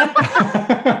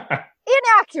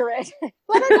 Inaccurate.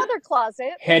 But another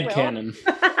closet. Head will. canon.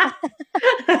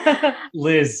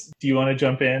 Liz, do you want to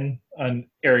jump in on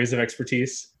areas of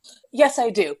expertise? Yes, I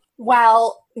do.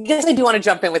 Well, yes, I do want to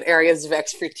jump in with areas of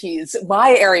expertise.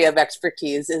 My area of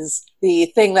expertise is the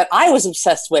thing that I was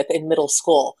obsessed with in middle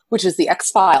school, which is the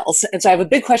X-Files. And so I have a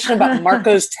big question about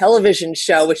Marco's television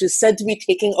show, which is said to be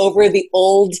taking over the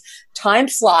old time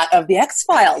slot of the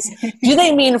X-Files. Do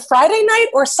they mean Friday night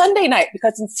or Sunday night?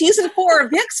 Because in season 4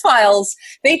 of the X-Files,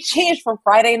 they changed from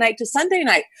Friday night to Sunday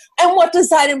night. And what does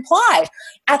that imply?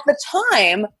 At the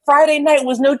time, Friday night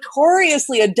was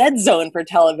notoriously a dead zone for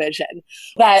television,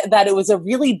 that it was a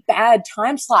really bad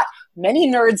time slot. Many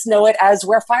nerds know it as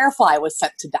where Firefly was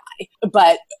sent to die.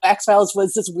 But X-Files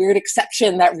was this weird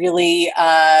exception that really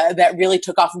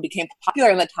took off and became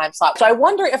popular in the time slot. So I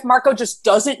wonder if Marco just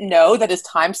doesn't know that his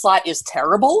time slot is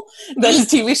terrible, that his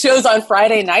TV show's on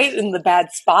Friday night in the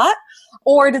bad spot,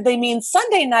 or did they mean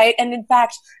Sunday night? And in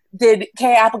fact, did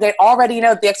Kay Applegate already know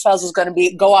that the X-Files was going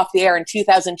to go off the air in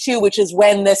 2002, which is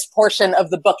when this portion of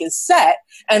the book is set,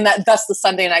 and that thus the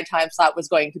Sunday night time slot was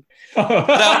going to Cut out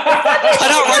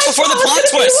right before the plot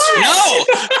twist. No.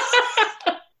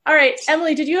 All right,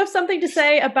 Emily, did you have something to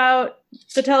say about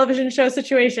the television show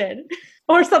situation?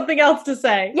 Or something else to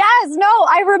say? Yes, no,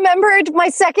 I remembered my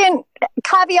second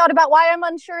caveat about why I'm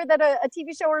unsure that a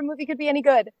TV show or a movie could be any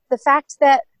good. The fact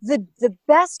that the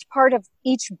best part of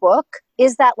each book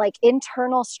is that like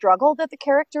internal struggle that the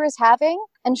character is having.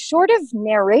 And short of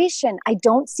narration, I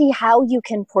don't see how you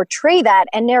can portray that.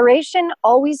 And narration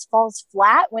always falls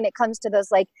flat when it comes to those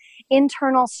like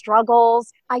internal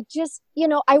struggles. I just,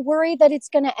 I worry that it's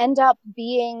going to end up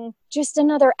being just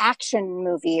another action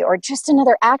movie or just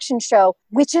another action show,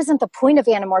 which isn't the point of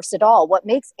Animorphs at all. What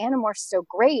makes Animorphs so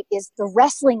great is the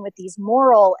wrestling with these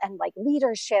moral and like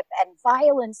leadership and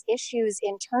violence issues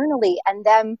internally, and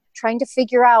them trying to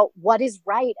figure out what is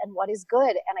right and what is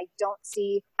good. And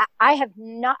I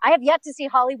have yet to see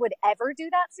Hollywood ever do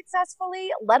that successfully,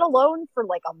 let alone for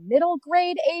like a middle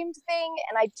grade aimed thing.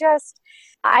 And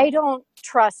I don't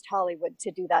trust Hollywood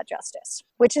to do that justice,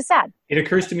 which is sad. It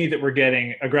occurs to me that we're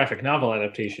getting a graphic novel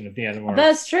adaptation of the Animorphs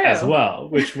That's true. as well,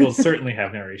 which will certainly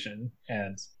have narration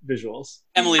and visuals.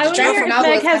 Emily, I did you wonder have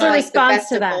if Meg has a like the response best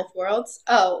to of that. both Worlds.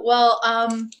 Oh, well,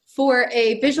 for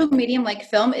a visual medium like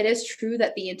film, it is true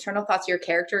that the internal thoughts of your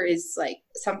character is like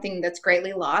something that's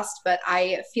greatly lost, but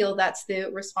I feel that's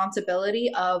the responsibility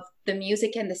of the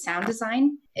music and the sound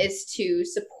design is to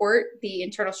support the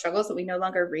internal struggles that we no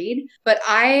longer read. But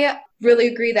I really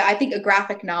agree that I think a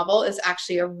graphic novel is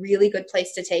actually a really good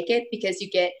place to take it, because you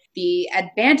get the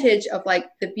advantage of like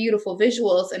the beautiful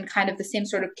visuals and kind of the same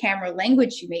sort of camera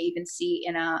language you may even see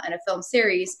in a film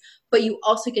series, but you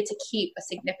also get to keep a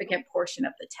significant portion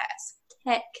of the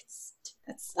text.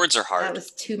 Words are hard. That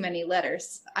was too many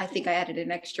letters. I think I added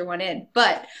an extra one in,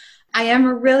 but I am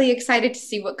really excited to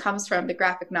see what comes from the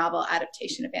graphic novel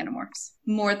adaptation of Animorphs,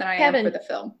 more than I am for the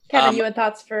film. Kevin, you had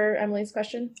thoughts for Emily's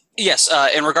question? Yes,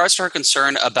 in regards to her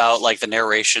concern about like the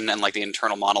narration and like the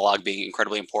internal monologue being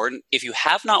incredibly important, if you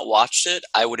have not watched it,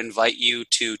 I would invite you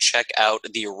to check out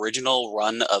the original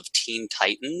run of Teen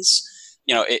Titans.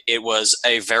 It was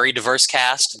a very diverse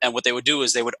cast, and what they would do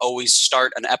is they would always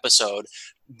start an episode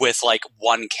with like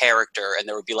one character, and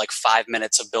there would be like 5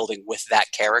 minutes of building with that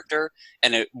character,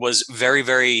 and it was very,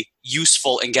 very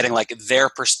useful in getting like their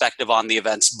perspective on the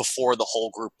events before the whole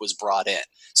group was brought in.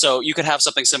 So you could have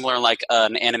something similar in like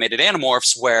an animated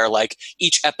Animorphs, where like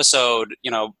each episode,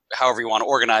 however you want to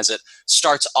organize it,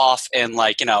 starts off in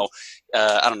like,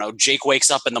 I don't know, Jake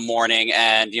wakes up in the morning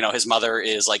and, his mother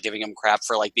is like giving him crap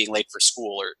for like being late for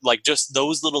school, or like just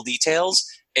those little details.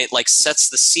 It like sets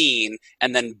the scene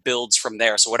and then builds from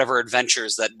there. So whatever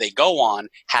adventures that they go on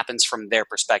happens from their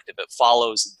perspective. It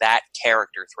follows that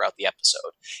character throughout the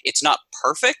episode. It's not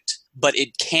perfect, but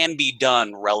it can be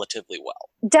done relatively well.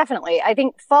 Definitely. I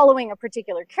think following a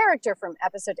particular character from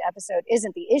episode to episode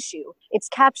isn't the issue. It's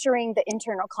capturing the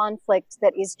internal conflict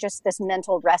that is just this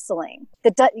mental wrestling.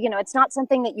 It's not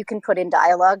something that you can put in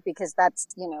dialogue, because that's,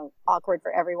 awkward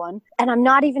for everyone. And I'm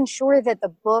not even sure that the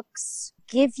books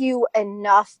give you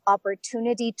enough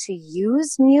opportunity to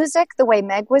use music the way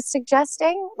Meg was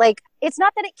suggesting. Like, it's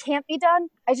not that it can't be done.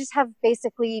 I just have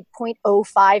basically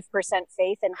 0.05%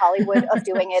 faith in Hollywood of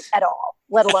doing it at all,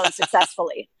 let alone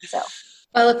successfully. So.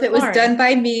 Well, if it was done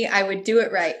by me, I would do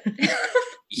it right.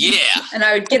 Yeah. And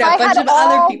I would get if a bunch of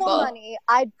other people. The money,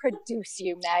 I'd produce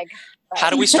you, Meg. But how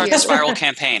do we start the Spiral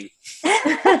campaign?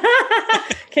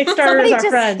 Kickstarter is our just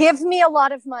friend. Give me a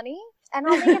lot of money, and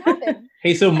I'll make it happen.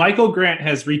 Hey, so Michael Grant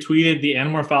has retweeted the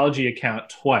Animorphology account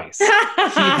twice. He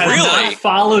has not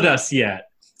followed us yet,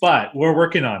 but we're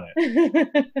working on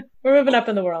it. We're moving up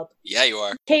in the world. Yeah, you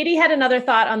are. Katie had another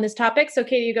thought on this topic, so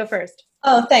Katie, you go first.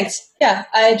 Oh, thanks. Yeah,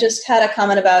 I just had a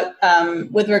comment about,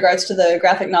 with regards to the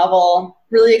graphic novel,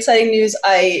 really exciting news.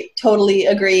 I totally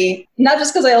agree. Not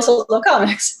just because I also love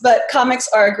comics, but comics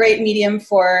are a great medium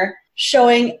for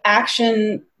showing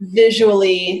action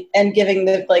visually and giving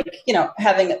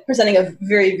presenting a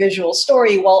very visual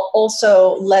story, while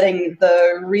also letting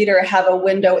the reader have a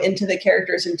window into the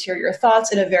character's interior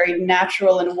thoughts in a very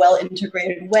natural and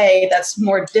well-integrated way that's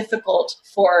more difficult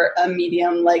for a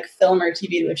medium like film or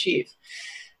TV to achieve.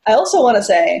 I also want to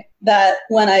say that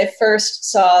when I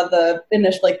first saw the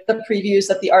initial, the previews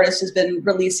that the artist has been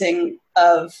releasing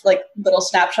of little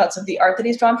snapshots of the art that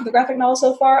he's drawn for the graphic novel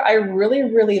so far, I really,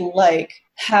 really like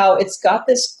how it's got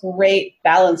this great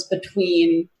balance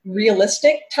between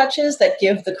realistic touches that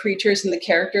give the creatures and the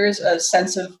characters a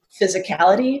sense of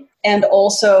physicality, and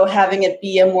also having it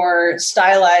be a more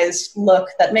stylized look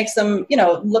that makes them,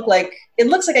 look like it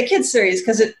looks like a kid's series,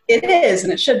 because it is,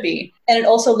 and it should be. And it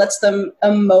also lets them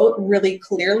emote really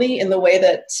clearly in the way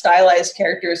that stylized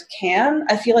characters can.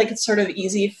 I feel like it's sort of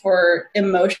easy for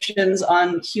emotions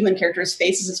on human characters'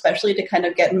 faces, especially, to kind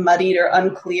of get muddied or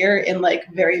unclear in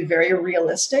very, very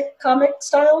realistic comic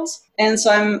styles. And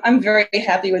so I'm very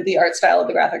happy with the art style of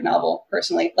the graphic novel,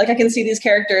 personally. I can see these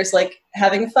characters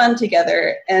having fun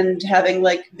together and having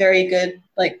very good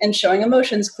and showing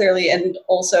emotions clearly, and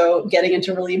also getting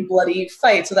into really bloody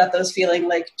fights without those feeling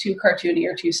too cartoony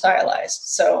or too stylized.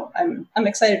 So I'm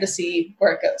excited to see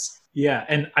where it goes. Yeah,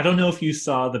 and I don't know if you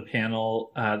saw the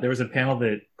panel. There was a panel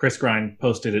that Chris Grind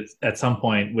posted at some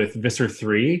point with Visser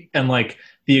 3, and like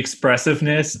the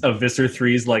expressiveness of Visser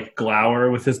 3's like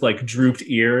glower with his like drooped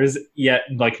ears, yet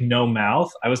like no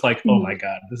mouth. I was like, oh my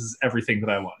god, this is everything that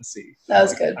I want to see. That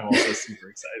was good. I'm also super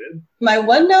excited. My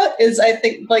one note is I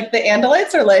think like the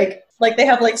Andalites are like they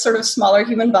have like sort of smaller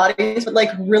human bodies, but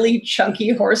like really chunky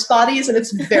horse bodies, and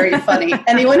it's very funny.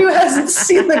 Anyone who hasn't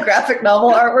seen the graphic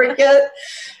novel artwork yet,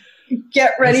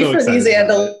 get ready so for these excited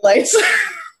about Andalites.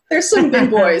 There's some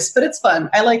big boys, but it's fun.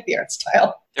 I like the art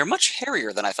style. They're much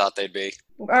hairier than I thought they'd be.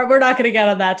 We're not going to get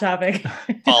on that topic.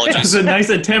 Apologies. That was a nice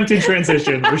attempt in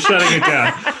transition. We're shutting it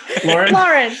down.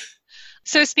 Lauren.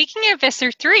 So speaking of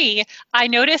Visser 3, I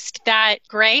noticed that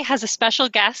Gray has a special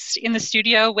guest in the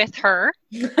studio with her.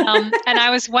 And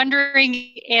I was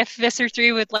wondering if Visser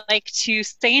 3 would like to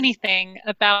say anything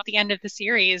about the end of the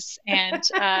series and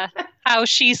how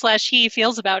she/he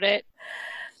feels about it.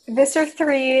 Visser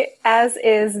 3, as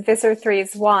is Visser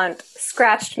 3's wont,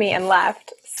 scratched me and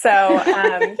left. So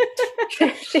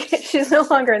she's no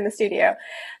longer in the studio.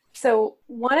 So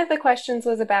one of the questions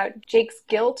was about Jake's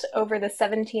guilt over the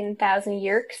 17,000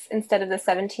 Yeerks instead of the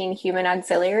 17 human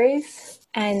auxiliaries.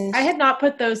 And I had not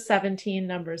put those 17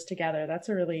 numbers together. That's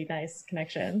a really nice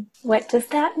connection. What does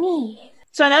that mean?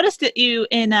 So I noticed that you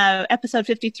in episode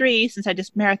 53, since I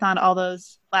just marathoned all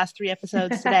those last 3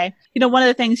 episodes today, one of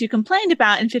the things you complained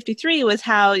about in 53 was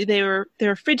how they were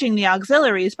fridging the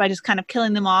auxiliaries by just kind of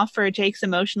killing them off for Jake's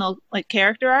emotional like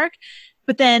character arc.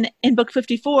 But then in book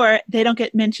 54, they don't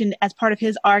get mentioned as part of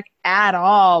his arc at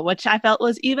all, which I felt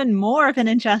was even more of an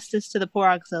injustice to the poor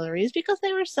auxiliaries because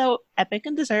they were so epic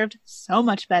and deserved so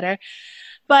much better.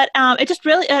 But it just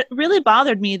really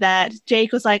bothered me that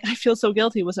Jake was like, I feel so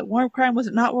guilty. Was it war crime? Was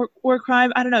it not war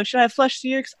crime? I don't know. Should I have flushed the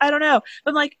Yeerks? I don't know.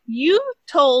 But I'm like, you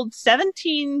told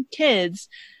 17 kids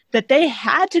that they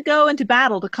had to go into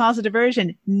battle to cause a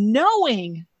diversion,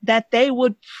 knowing that they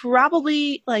would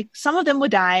probably, like, some of them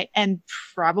would die and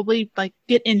probably, like,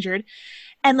 get injured.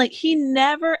 And, like, he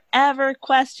never, ever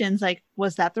questions, like,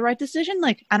 was that the right decision?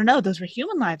 Like, I don't know, those were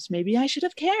human lives. Maybe I should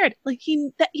have cared. Like,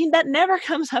 that never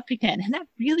comes up again. And that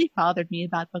really bothered me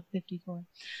about book 54.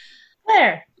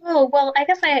 Claire. Oh, well, I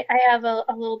guess I have a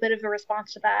little bit of a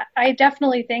response to that. I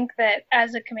definitely think that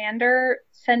as a commander,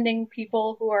 sending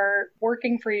people who are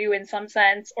working for you in some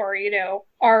sense, or,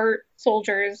 are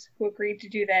soldiers who agreed to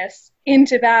do this,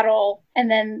 into battle, and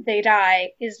then they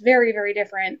die, is very, very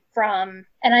different from,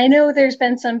 and I know there's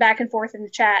been some back and forth in the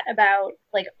chat about,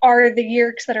 like, are the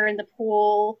Yeerks that are in the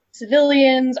pool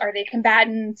civilians? Are they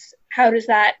combatants? How does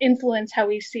that influence how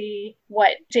we see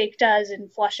what Jake does in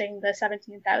flushing the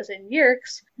 17,000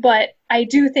 Yeerks? But I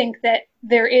do think that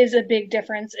there is a big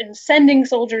difference in sending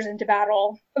soldiers into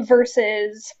battle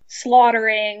versus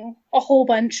slaughtering a whole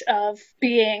bunch of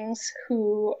beings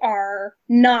who are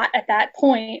not, at that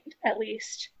point, at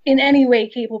least, in any way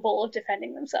capable of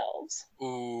defending themselves.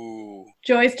 Ooh.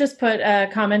 Joyce just put a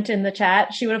comment in the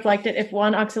chat. She would have liked it if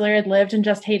one auxiliary had lived and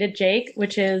just hated Jake,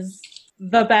 which is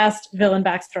the best villain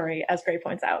backstory, as Gray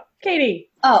points out. Katie.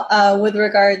 With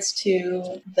regards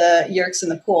to the Yeerks in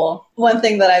the pool, one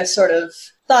thing that I've sort of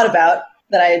thought about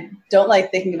that I don't like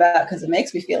thinking about because it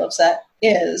makes me feel upset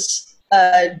is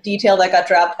a detail that got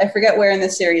dropped. I forget where in the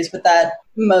series, but that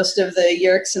most of the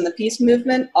Yeerks in the peace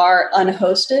movement are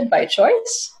unhosted by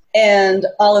choice. And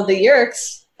all of the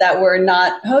Yeerks that were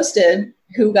not hosted,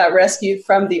 who got rescued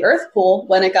from the Earth pool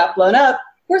when it got blown up,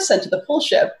 were sent to the pool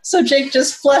ship. So Jake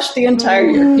just flushed the entire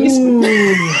Yeerk peace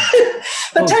movement.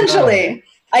 Potentially.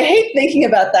 I hate thinking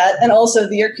about that. And also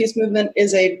the Yeerk peace movement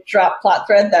is a drop plot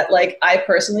thread that, like, I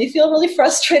personally feel really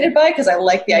frustrated by because I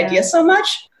like the idea so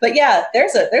much. But yeah,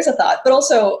 there's a thought. But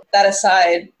also, that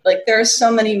aside, like, there are so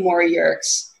many more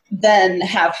Yeerks than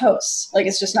have hosts. Like,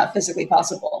 it's just not physically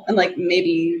possible. And, like,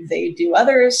 maybe they do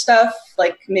other stuff.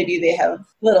 Like, maybe they have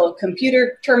little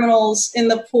computer terminals in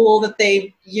the pool that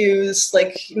they use.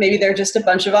 Like, maybe they're just a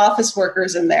bunch of office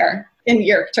workers in there, in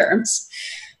Yeerk terms.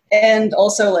 And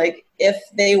also, like, if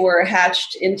they were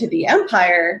hatched into the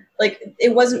Empire, like,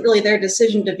 it wasn't really their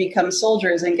decision to become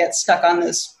soldiers and get stuck on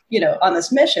this, on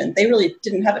this mission. They really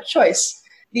didn't have a choice.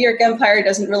 The Yeerk Empire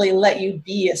doesn't really let you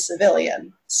be a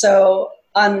civilian. So,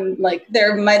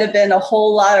 there might have been a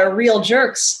whole lot of real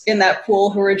jerks in that pool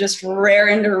who were just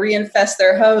raring to reinfest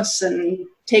their hosts and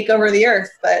take over the Earth.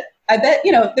 But I bet,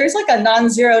 there's like a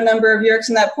non-zero number of Yeerks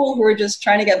in that pool who were just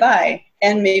trying to get by.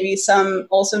 And maybe some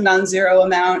also non-zero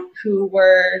amount who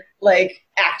were, like,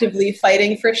 actively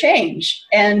fighting for change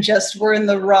and just were in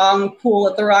the wrong pool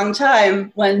at the wrong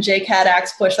time when Jake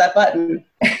Haddox pushed that button.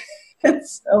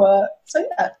 So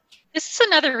yeah. This is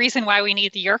another reason why we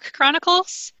need the Yeerk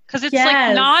Chronicles, because it's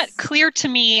Yes. not clear to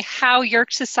me how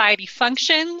Yeerk society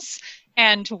functions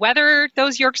and whether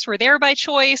those Yeerks were there by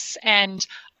choice, and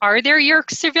are there Yeerk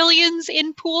civilians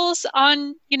in pools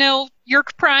on,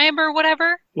 Yeerk Prime or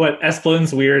whatever? What,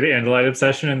 Esplin's weird Andalite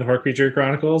obsession in the Hork Creature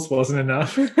Chronicles wasn't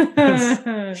enough?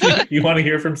 You want to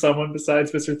hear from someone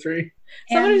besides Visser 3?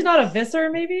 Someone who's not a Visser,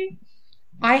 maybe?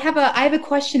 I have a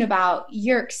question about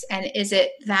Yeerks, and is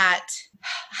it that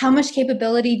how much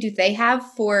capability do they have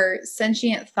for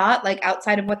sentient thought, like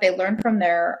outside of what they learned from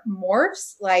their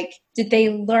morphs? Like, did they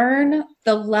learn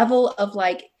the level of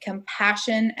like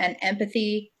compassion and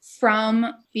empathy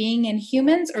from being in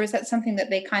humans, or is that something that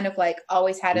they kind of like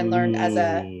always had and learned as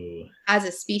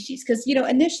a species? Because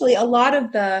initially a lot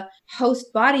of the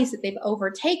host bodies that they've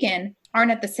overtaken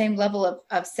aren't at the same level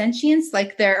of sentience.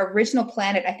 Like their original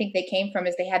planet, I think they came from,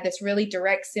 is they had this really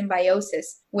direct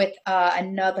symbiosis with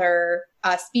another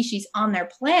species on their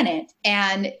planet.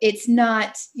 And it's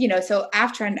not, so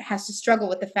Aftran has to struggle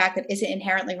with the fact that is it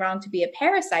inherently wrong to be a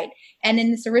parasite? And in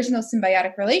this original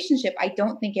symbiotic relationship, I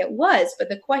don't think it was. But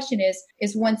the question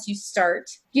is once you start,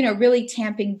 really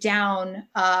tamping down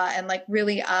and like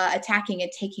really attacking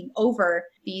and taking over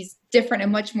these different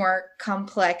and much more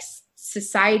complex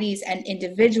societies and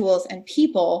individuals and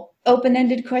people.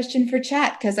 Open-ended question for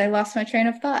chat, because I lost my train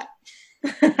of thought.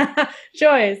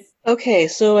 Joyce. Okay,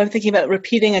 so I'm thinking about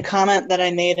repeating a comment that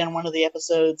I made in one of the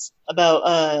episodes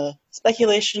about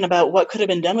speculation about what could have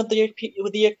been done with the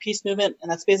Yeerk peace movement,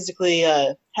 and that's basically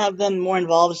have them more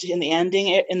involved in the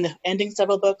ending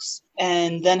several books,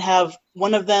 and then have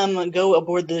one of them go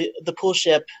aboard the pool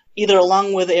ship, either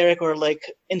along with Eric or like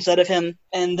instead of him,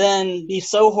 and then be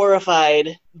so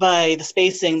horrified by the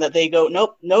spacing that they go,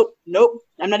 nope.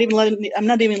 I'm not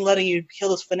even letting you kill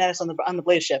those fanatics on the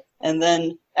Blade ship. And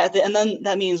then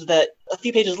that means that a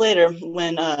few pages later,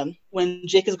 when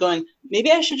Jake is going,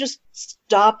 maybe I should just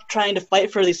stop trying to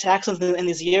fight for these Taxxons and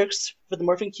these Yeerks for the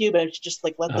morphing cube, and just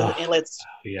like let the Andalites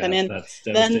come in. That's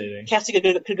then Cassie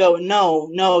could go,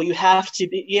 no, you have to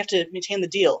maintain the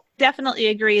deal. Definitely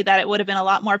agree that it would have been a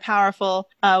lot more powerful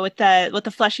with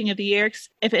the fleshing of the Yeerks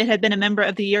if it had been a member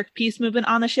of the Yeerk peace movement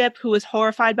on the ship who was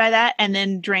horrified by that and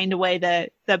then drained away the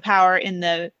power in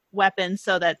the weapons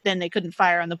so that then they couldn't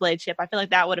fire on the Blade ship. I feel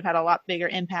like that would have had a lot bigger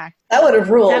impact. That would have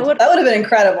ruled. That would have been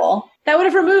incredible. That would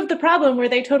have removed the problem where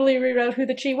they totally rewrote who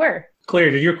the Chee were.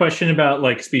 Claire, did your question about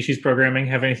like species programming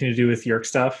have anything to do with Yeerk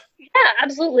stuff? Yeah,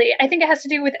 absolutely. I think it has to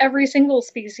do with every single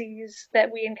species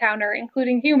that we encounter,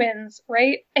 including humans,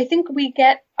 right? I think we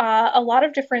get a lot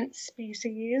of different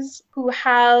species who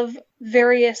have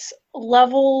various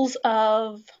levels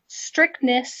of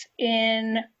strictness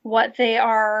in what they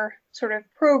are sort of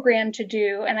programmed to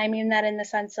do. And I mean that in the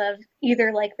sense of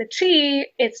either like the Chee,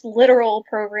 it's literal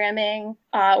programming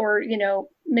or,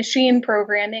 machine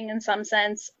programming in some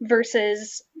sense,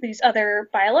 versus these other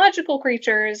biological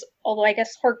creatures, although I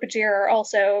guess Hork-Bajir are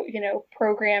also,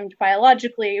 programmed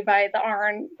biologically by the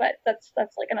Arn, but that's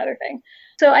like another thing.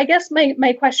 So I guess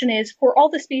my question is, for all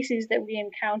the species that we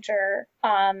encounter,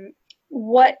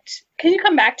 what can you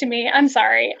come back to me? I'm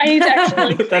sorry. I need to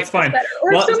actually that's fine. Better.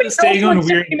 Or well, if somebody staying else on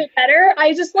wants weird to it better,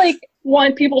 I just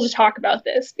want people to talk about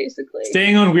this, basically.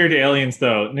 Staying on weird aliens,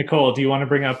 though, Nicole, do you want to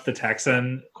bring up the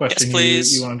Taxxon question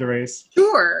you wanted to raise?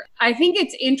 Sure. I think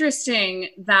it's interesting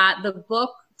that the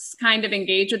books kind of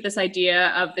engage with this idea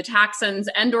of the Taxxons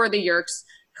and or the Yeerks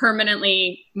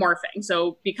permanently morphing,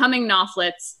 so becoming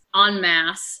Noflets en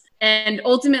masse. And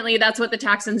ultimately, that's what the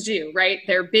Taxxons do, right?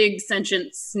 They're big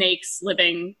sentient snakes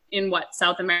living in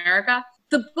South America?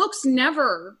 The books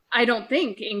never, I don't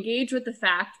think, engage with the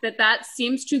fact that that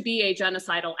seems to be a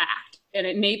genocidal act. And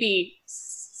it may be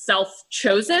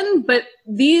self-chosen, but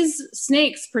these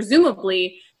snakes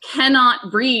presumably cannot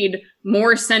breed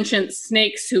more sentient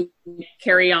snakes who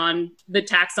carry on the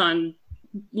Taxxon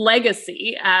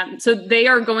legacy. So they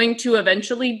are going to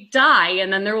eventually die,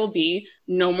 and then there will be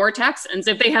no more Taxxons.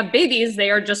 If they have babies, they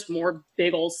are just more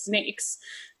big old snakes.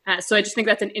 So I just think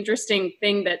that's an interesting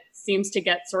thing that seems to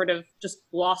get sort of just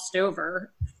glossed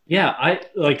over. Yeah,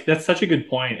 that's such a good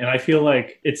point, and I feel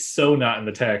like it's so not in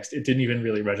the text. It didn't even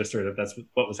really register that that's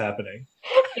what was happening.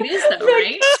 It is though,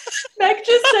 right? Meg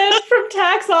just said from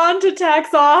tax on to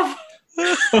tax off.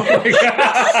 Oh my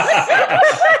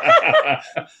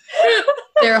God.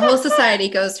 Their whole society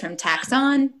goes from tax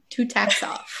on to tax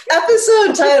off.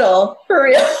 Episode title, for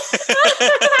real.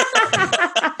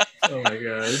 Oh my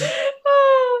God.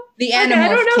 Okay, The I Animorph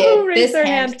don't know kid. who raised This their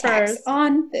hand hand tax first.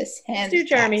 on, this hand Stu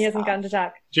Jeremy tax hasn't off. gotten to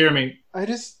talk. Jeremy. I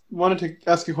just wanted to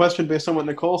ask a question based on what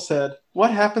Nicole said.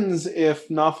 What happens if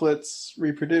Noflets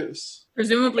reproduce?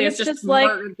 Presumably, it's just more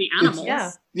like the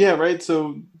animals. Yeah, right.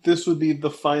 So this would be the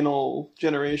final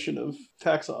generation of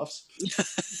tax-offs.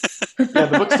 Yeah,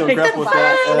 the books don't grapple with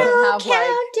that.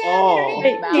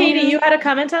 Wait, Katie, you had a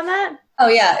comment on that? Oh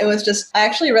yeah, it was just, I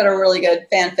actually read a really good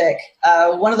fanfic.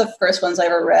 One of the first ones I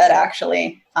ever read,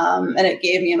 actually, and it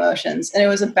gave me emotions. And it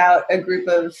was about a group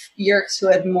of Yeerks who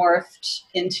had morphed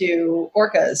into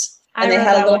orcas. And they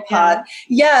had a little pod.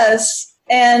 Yes.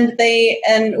 And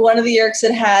one of the Yeerks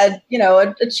had,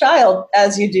 a child,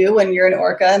 as you do when you're an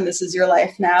orca and this is your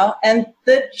life now. And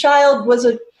the child was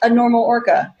a normal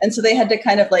orca. And so they had to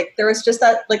kind of there was just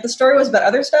that, the story was about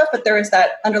other stuff, but there was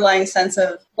that underlying sense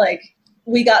of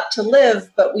we got to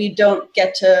live, but we don't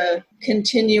get to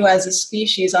continue as a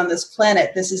species on this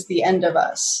planet. This is the end of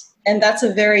us. And that's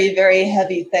a very, very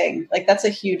heavy thing. That's a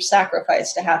huge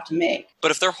sacrifice to have to make.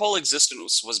 But if their whole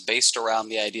existence was based around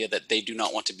the idea that they do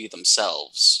not want to be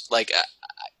themselves,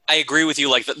 I agree with you.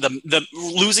 The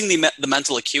losing the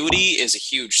mental acuity is a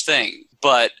huge thing.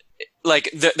 But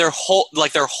their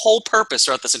whole purpose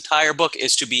throughout this entire book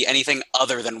is to be anything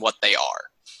other than what they are.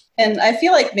 And I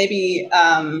feel like maybe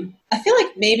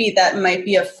that might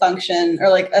be a function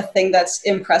or a thing that's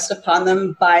impressed upon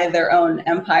them by their own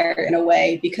empire in a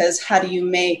way, because how do you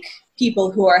make people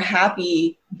who are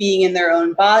happy being in their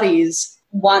own bodies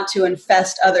want to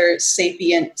infest other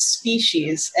sapient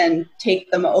species and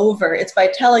take them over? It's by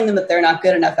telling them that they're not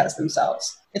good enough as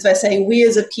themselves. It's by saying we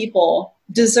as a people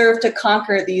deserve to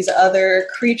conquer these other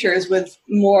creatures with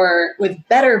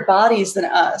better bodies than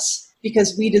us,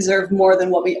 because we deserve more than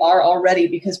what we are already,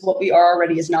 because what we are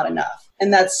already is not enough.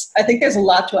 And I think there's a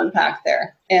lot to unpack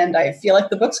there. And I feel like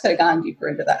the books could have gone deeper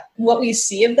into that. What we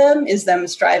see of them is them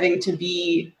striving to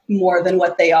be more than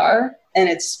what they are. And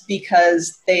it's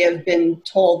because they have been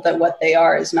told that what they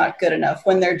are is not good enough.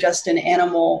 When they're just an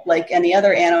animal like any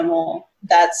other animal,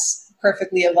 that's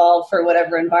perfectly evolved for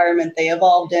whatever environment they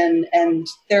evolved in. And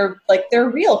they're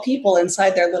real people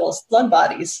inside their little slug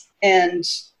bodies. And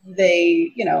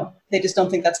they just don't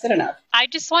think that's good enough. I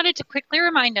just wanted to quickly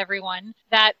remind everyone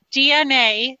that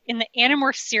DNA in the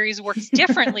Animorphs series works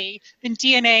differently than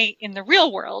DNA in the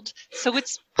real world. So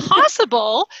it's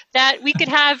possible that we could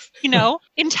have,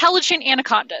 intelligent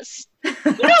anacondas.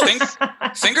 Who knows?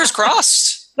 Fingers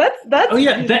crossed. That's oh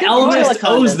yeah, the Ellimist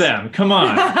owes them. Come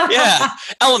on. Yeah,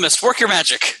 Ellimist, work your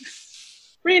magic.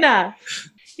 Rena.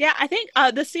 Yeah, I think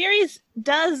the series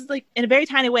does, in a very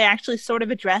tiny way, actually sort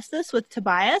of address this with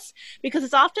Tobias, because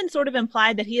it's often sort of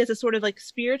implied that he has a sort of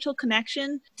spiritual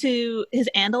connection to his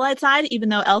Andalite side, even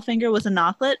though Elfinger was a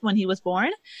Nocklet when he was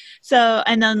born. So,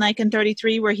 and then in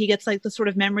 33, where he gets the sort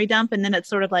of memory dump, and then it's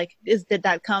sort of did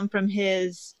that come from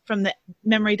the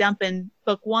memory dump in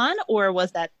book 1, or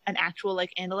was that an actual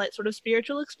Andalite sort of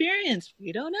spiritual experience?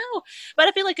 We don't know. But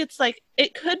I feel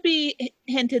it could be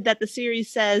hinted that the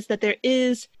series says that there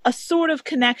is a sort of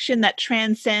connection that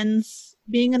transcends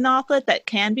being a Nocklet that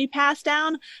can be passed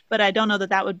down, but I don't know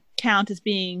that would count as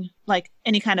being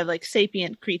any kind of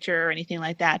sapient creature or anything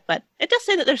like that. But it does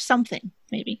say that there's something,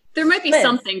 maybe. There might be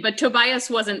something, but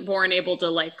Tobias wasn't born able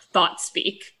to thought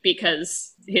speak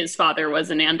because his father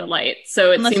was an Andalite.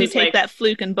 So unless you take that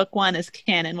fluke in book 1 as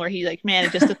canon, where he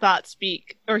managed just to thought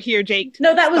speak or hear Jake.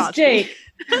 No, that was Jake.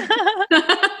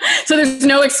 So there's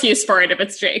no excuse for it if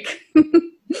it's Jake.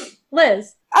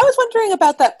 Liz. I was wondering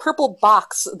about that purple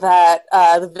box that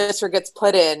the Visser gets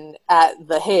put in at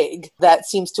the Hague that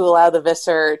seems to allow the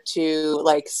Visser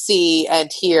to see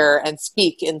and hear and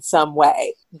speak in some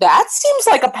way. That seems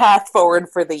like a path forward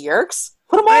for the Yeerks.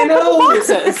 Put them all in purple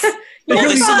boxes. Well,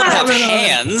 they still don't have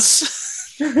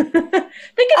hands. They can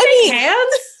make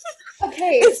hands?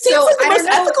 Okay, it seems like the most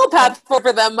ethical path forward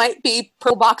for them might be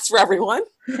purple box for everyone.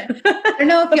 I don't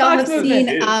know if y'all have seen,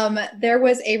 there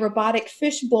was a robotic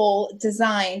fish bowl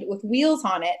designed with wheels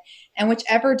on it, and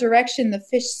whichever direction the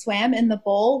fish swam in the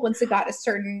bowl, once it got a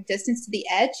certain distance to the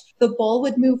edge, the bowl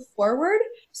would move forward.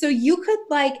 So you could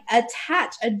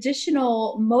attach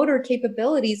additional motor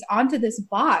capabilities onto this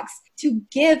box to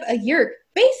give a Yeerk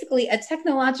basically a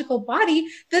technological body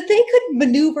that they could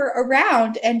maneuver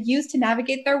around and use to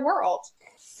navigate their world.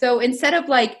 So instead of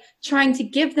trying to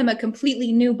give them a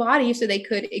completely new body so they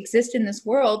could exist in this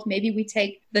world, maybe we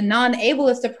take the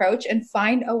non-ableist approach and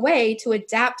find a way to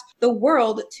adapt the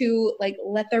world to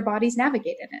let their bodies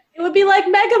navigate in it. It would be like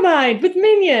Megamind with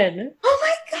Minion. Oh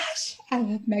my gosh, I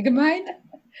love Megamind.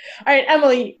 All right,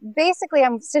 Emily. Basically,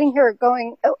 I'm sitting here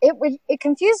going, it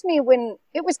confused me when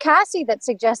it was Cassie that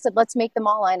suggested let's make them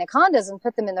all anacondas and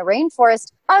put them in the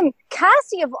rainforest.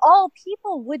 Cassie of all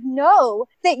people would know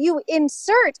that you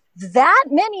insert that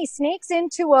many snakes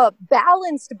into a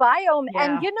balanced biome,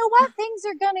 and you know what? Things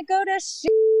are going to go to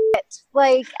shit.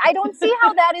 Like, I don't see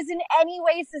how that is in any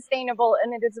way sustainable,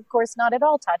 and it is, of course, not at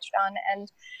all touched on.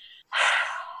 And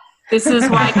this is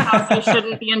why Cassie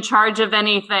shouldn't be in charge of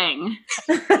anything.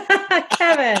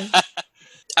 Kevin.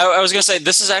 I was going to say,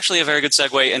 this is actually a very good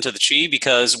segue into the Chi,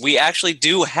 because we actually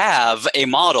do have a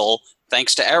model,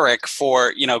 thanks to Eric,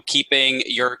 for, keeping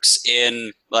Yeerks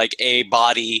in, like, a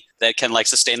body that can, like,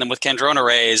 sustain them with Kandrona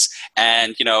rays,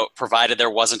 and, provided there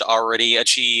wasn't already a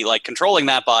Chi, like, controlling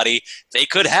that body, they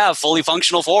could have fully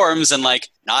functional forms and, like,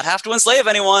 not have to enslave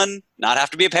anyone, not have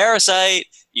to be a parasite.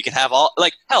 You can have all,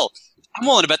 like, hell, I'm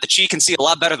willing to bet the Chi can see a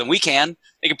lot better than we can.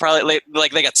 They could probably,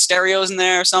 like, they got stereos in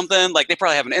there or something. Like, they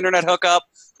probably have an internet hookup.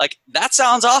 Like, that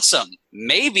sounds awesome.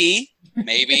 Maybe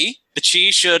the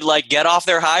Chi should, like, get off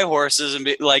their high horses and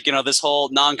be, like, this whole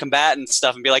non-combatant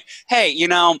stuff and be like, hey,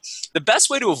 the best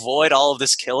way to avoid all of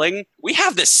this killing, we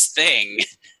have this thing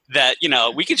that,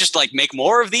 we could just, like, make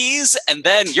more of these, and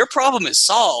then your problem is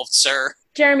solved, sir.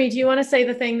 Jeremy, do you want to say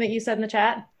the thing that you said in the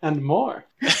chat? And more.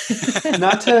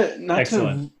 not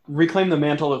to reclaim the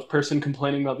mantle of person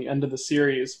complaining about the end of the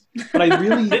series, but I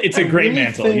really... It's a great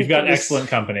mantle. You've got excellent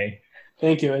company.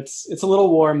 Thank you. It's a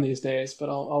little warm these days, but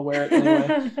I'll wear it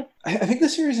anyway. I think the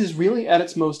series is really at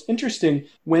its most interesting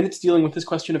when it's dealing with this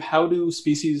question of how do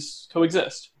species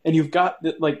coexist. And you've got,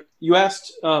 like, you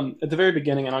asked at the very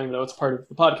beginning, I don't even know it's part of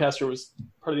the podcast or was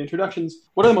part of the introductions,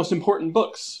 what are the most important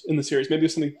books in the series? Maybe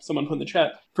it's something someone put in the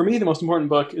chat. For me, the most important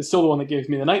book is still the one that gave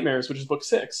me the nightmares, which is book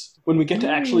 6, when we get to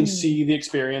actually see the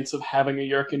experience of having a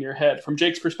Yeerk in your head from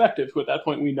Jake's perspective, who at that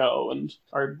point we know and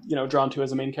are, drawn to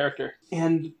as a main character.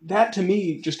 And that, to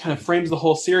me, just kind of frames the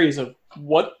whole series of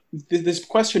what this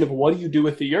question of what do you do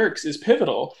with the Yeerks is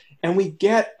pivotal. And we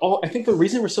get I think the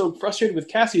reason we're so frustrated with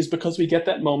Cassie is because we get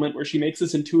that moment where she makes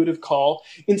this intuitive call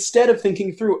instead of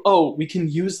thinking through, we can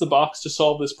use the box to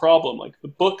solve this problem. Like, the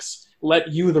books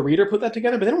let you, the reader, put that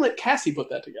together, but they don't let Cassie put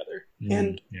that together.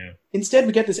 Instead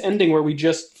we get this ending where we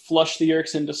just flush the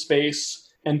Yeerks into space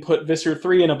and put Visser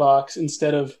 3 in a box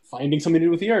instead of finding something to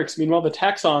do with the Yeerks. Meanwhile, the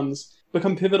taxons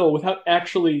become pivotal without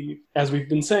actually, as we've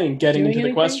been saying, getting into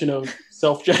the question of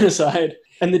self-genocide.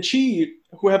 And the Chi,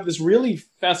 who have this really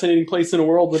fascinating place in a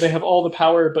world where they have all the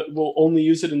power but will only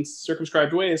use it in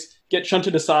circumscribed ways, get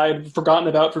shunted aside, forgotten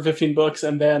about for 15 books,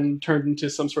 and then turned into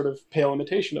some sort of pale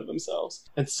imitation of themselves.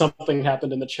 And something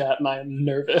happened in the chat, and I am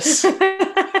nervous.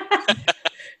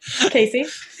 Casey?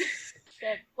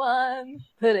 Step 1,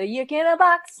 put a Yeerk in a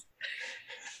box.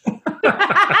 I'm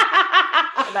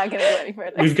not going to go any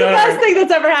further. We've got the best thing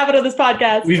that's ever happened on this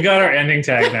podcast. We've got our ending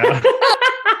tag now.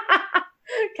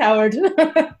 Coward.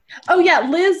 Oh yeah,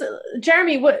 Liz,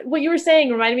 Jeremy, what you were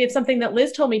saying reminded me of something that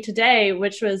Liz told me today,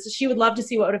 which was she would love to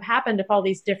see what would have happened if all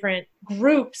these different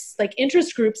groups, like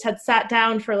interest groups, had sat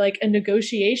down for like a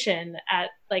negotiation at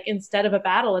like instead of a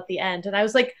battle at the end. And I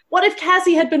was like, what if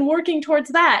Cassie had been working towards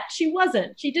that? She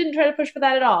wasn't. She didn't try to push for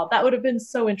that at all. That would have been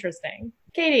so interesting.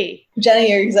 Katie. Jenny,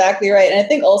 you're exactly right. And I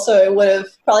think also it would have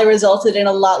probably resulted in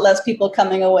a lot less people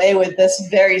coming away with this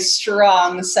very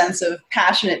strong sense of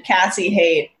passionate Cassie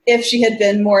hate if she had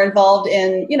been more involved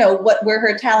in, where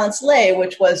her talents lay,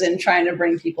 which was in trying to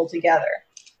bring people together.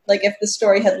 Like, if the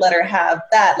story had let her have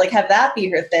that be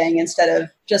her thing instead of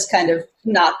just kind of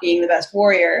not being the best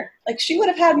warrior, like, she would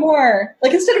have had more.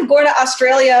 Like, instead of going to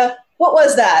Australia, what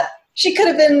was that? She could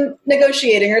have been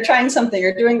negotiating or trying something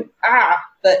or doing,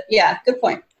 but yeah, good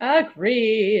point.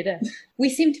 Agreed. We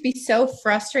seem to be so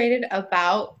frustrated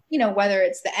about, whether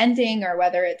it's the ending or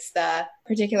whether it's the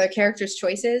particular character's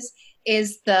choices,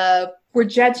 we're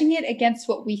judging it against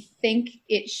what we think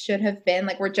it should have been.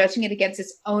 Like, we're judging it against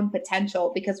its own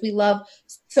potential because we love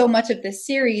so much of this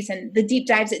series and the deep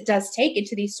dives it does take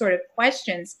into these sort of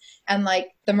questions and like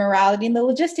the morality and the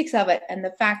logistics of it. And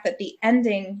the fact that the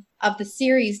ending of the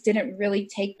series didn't really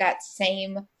take that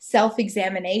same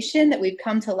self-examination that we've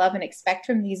come to love and expect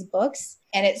from these books.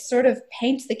 And it sort of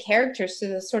paints the characters to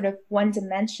the sort of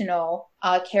one-dimensional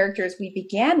characters we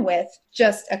began with,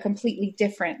 just a completely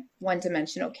different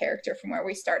one-dimensional character from where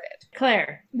we started.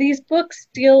 Claire. These books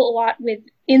deal a lot with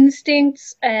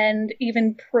instincts and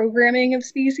even programming of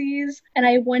species. And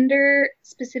I wonder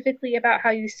specifically about how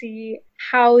you see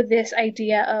how this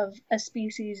idea of a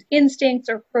species' instincts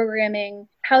or programming,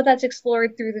 how that's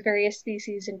explored through the various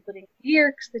species, including the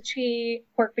Yeerks, the Chi,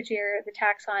 Hork-Bajir, the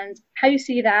Taxons, how you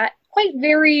see that quite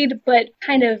varied but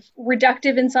kind of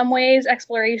reductive in some ways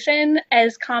exploration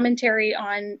as commentary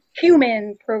on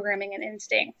human programming and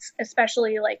instincts,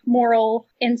 especially like moral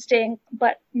instinct,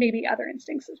 but maybe other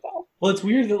instincts as well. Well, it's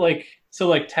weird that like So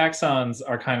like taxons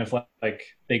are kind of like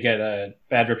they get a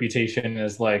bad reputation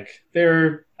as like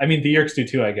they're, I mean the Yeerks do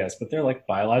too, I guess, but they're like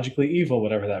biologically evil,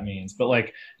 whatever that means. But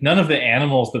like none of the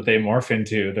animals that they morph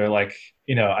into, they're like,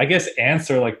 you know, I guess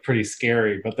ants are like pretty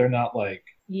scary, but they're not like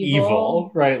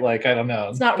evil, right? Like I don't know.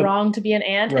 It's not wrong to be an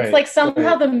ant. Right, it's like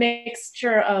somehow right. the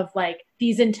mixture of like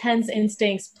these intense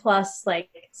instincts plus like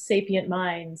sapient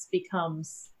minds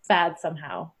becomes bad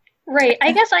somehow. Right.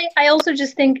 I guess I also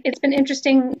just think it's been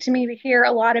interesting to me to hear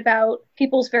a lot about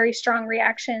people's very strong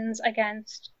reactions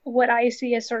against what I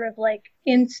see as sort of like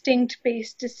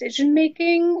instinct-based decision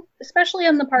making, especially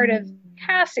on the part of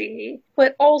Cassie,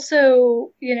 but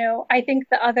also, you know, I think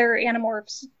the other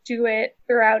Animorphs do it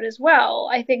throughout as well.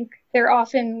 I think they're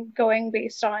often going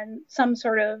based on some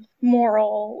sort of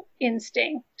moral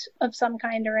instinct of some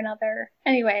kind or another.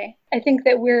 Anyway, I think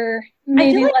that we're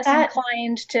maybe less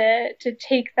inclined to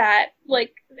take that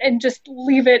like and just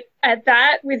leave it at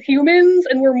that with humans,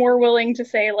 and we're more willing to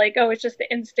say like, oh, it's just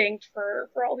the instinct for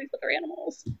all these other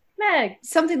animals. Meg,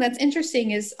 something that's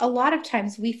interesting is a lot of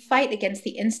times we fight against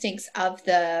the instincts of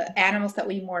the animals that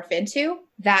we morph into,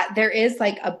 that there is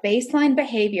like a baseline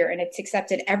behavior and it's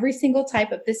accepted. Every single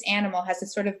type of this animal has a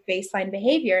sort of baseline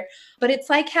behavior, but it's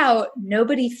like how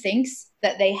nobody thinks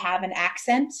that they have an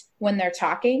accent when they're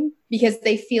talking because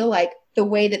they feel like the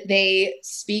way that they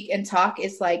speak and talk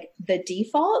is like the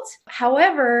default.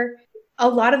 However, a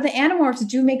lot of the Animorphs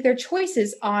do make their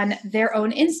choices on their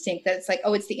own instinct. That it's like,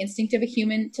 oh, it's the instinct of a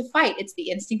human to fight. It's the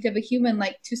instinct of a human,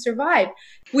 like, to survive.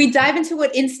 We dive into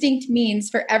what instinct means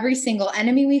for every single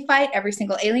enemy we fight, every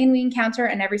single alien we encounter,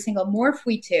 and every single morph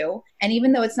we do. And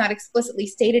even though it's not explicitly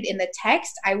stated in the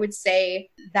text, I would say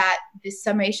that the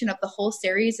summation of the whole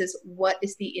series is what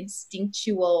is the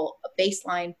instinctual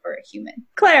baseline for a human.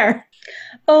 Claire.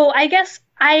 Oh, I guess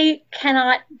I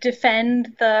cannot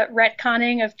defend the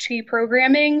retconning of Chi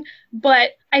programming,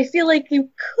 but I feel like you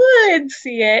could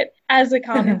see it as a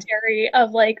commentary of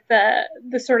like the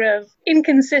sort of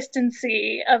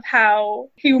inconsistency of how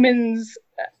humans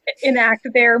enact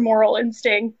their moral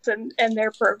instincts and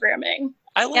their programming.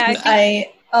 I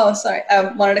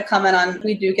wanted to comment on,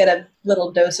 we do get a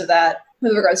little dose of that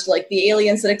with regards to like the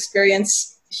aliens that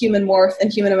experience human morph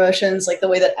and human emotions, like the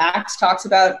way that Axe talks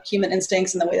about human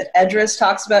instincts and the way that Edris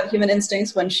talks about human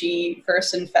instincts when she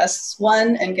first infests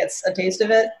one and gets a taste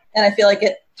of it. And I feel like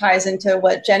it ties into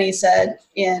what Jenny said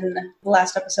in the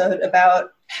last episode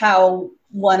about how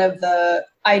one of the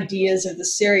ideas of the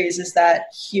series is that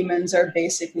humans are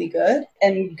basically good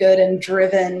and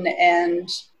driven and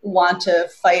want to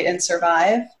fight and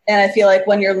survive. And I feel like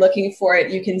when you're looking for it,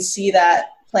 you can see that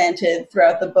planted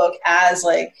throughout the book as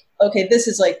like, okay, this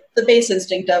is like the base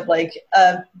instinct of like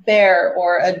a bear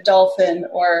or a dolphin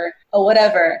or a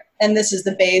whatever. And this is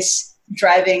the base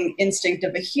driving instinct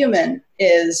of a human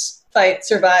is fight,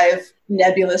 survive,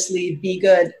 nebulously be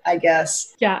good, I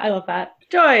guess. Yeah, I love that.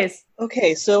 Joyce.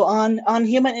 Okay, so on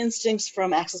human instincts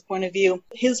from Axe's point of view,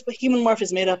 his human morph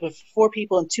is made up of 4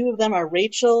 people, and 2 of them are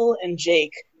Rachel and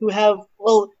Jake, who have,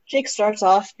 well, Jake starts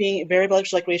off being very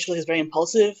much like Rachel. He's very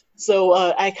impulsive. So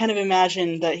I kind of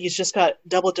imagine that he's just got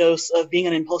double dose of being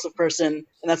an impulsive person,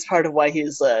 and that's part of why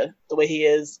he's the way he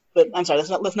is. But I'm sorry,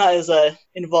 that's not as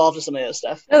involved as some of the other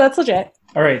stuff. No, that's legit.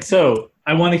 All right, so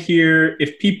I want to hear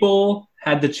if people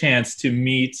had the chance to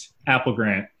meet Apple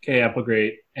Grant, Kay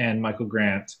Applegate, and Michael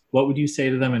Grant, what would you say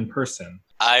to them in person?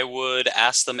 I would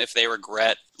ask them if they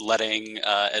regret letting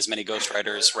as many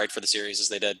ghostwriters write for the series as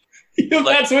they did.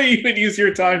 That's what you would use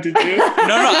your time to do?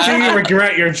 No. Do you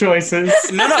regret your choices?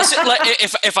 No. So, like,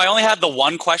 if I only had the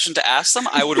one question to ask them,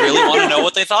 I would really want to know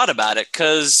what they thought about it.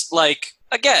 Because, like,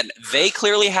 again, they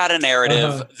clearly had a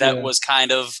narrative that was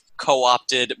kind of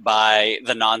co-opted by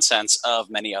the nonsense of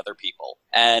many other people.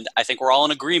 And I think we're all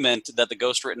in agreement that the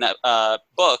ghost-written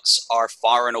books are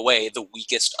far and away the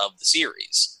weakest of the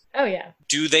series. Oh, yeah.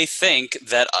 Do they think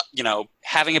that,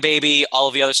 having a baby, all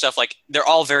of the other stuff, like, they're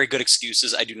all very good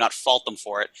excuses. I do not fault them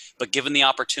for it. But given the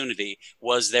opportunity,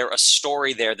 was there a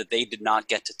story there that they did not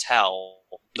get to tell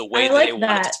the way that they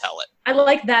wanted to tell it? I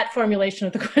like that formulation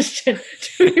of the question.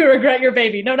 Do you regret your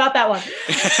baby? No, not that one.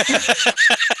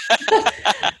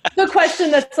 The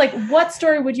question that's like, what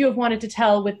story would you have wanted to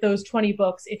tell with those 20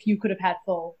 books if you could have had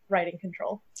full writing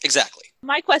control? Exactly.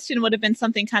 My question would have been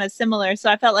something kind of similar. So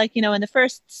I felt like, in the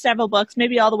first several books,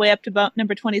 maybe all the way up to about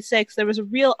number 26, there was a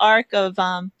real arc of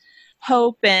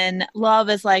hope and love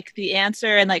as like the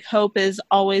answer, and like hope is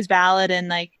always valid, and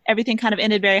like everything kind of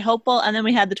ended very hopeful. And then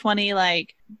we had the 20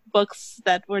 like books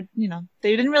that were,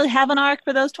 they didn't really have an arc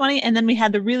for those 20. And then we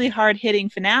had the really hard hitting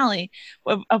finale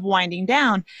of Winding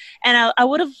Down. And I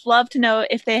would have loved to know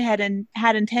if they had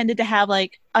intended to have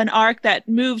like an arc that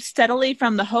moved steadily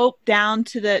from the hope down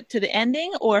to the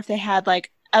ending, or if they had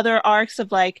like other arcs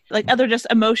of like other just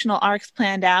emotional arcs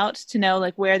planned out to know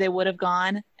like where they would have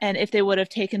gone, and if they would have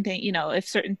taken things, if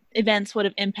certain events would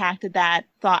have impacted that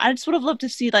thought. I just would have loved to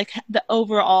see like the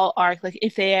overall arc, like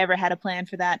if they ever had a plan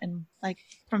for that and like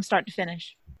from start to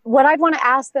finish. What I'd want to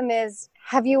ask them is,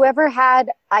 have you ever had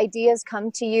ideas come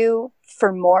to you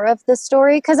for more of the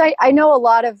story? Because I know a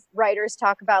lot of writers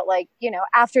talk about like,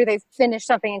 after they've finished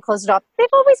something and closed it off, they've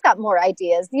always got more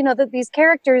ideas, that these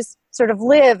characters sort of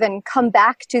live and come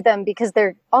back to them because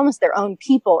they're almost their own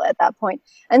people at that point.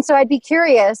 And so I'd be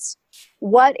curious,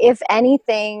 what, if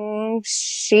anything,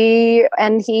 she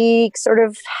and he sort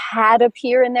of had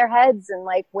appear in their heads, and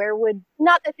like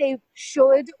not that they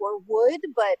should or would,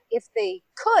 but if they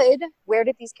could, where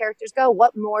did these characters go?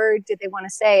 What more did they want to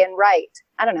say and write?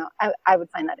 I don't know. I would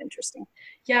find that interesting.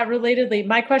 Yeah, relatedly,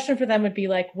 my question for them would be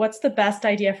like, what's the best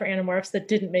idea for Animorphs that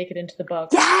didn't make it into the book?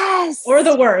 Yes! Or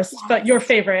the worst, but your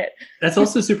favorite. That's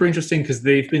also super interesting because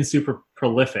they've been super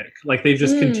prolific. Like they've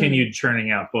just continued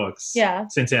churning out books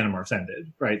since Animorphs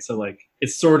ended, right? So like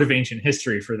it's sort of ancient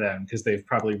history for them because they've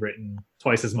probably written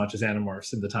twice as much as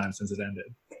Animorphs in the time since it ended.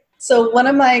 So one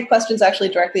of my questions actually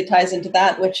directly ties into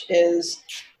that, which is,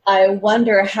 I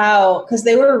wonder how, because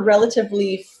they were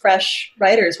relatively fresh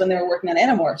writers when they were working on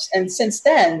Animorphs, and since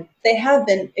then they have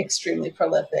been extremely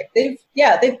prolific. They've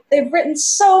written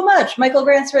so much. Michael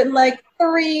Grant's written like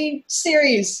 3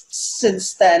 series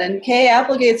since then, and Kay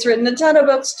Applegate's written a ton of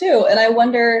books too. And I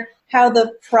wonder how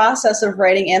the process of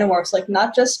writing Animorphs, like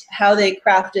not just how they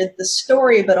crafted the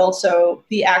story, but also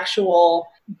the actual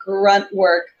grunt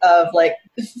work of like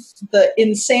the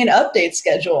insane update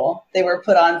schedule they were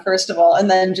put on, first of all, and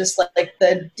then just like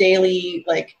the daily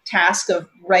like task of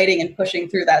writing and pushing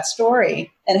through that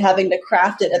story and having to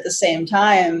craft it at the same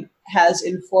time has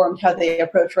informed how they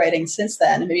approach writing since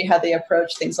then, and maybe how they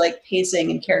approach things like pacing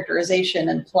and characterization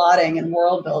and plotting and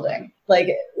world building. Like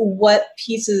what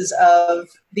pieces of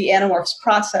the Animorphs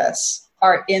process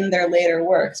are in their later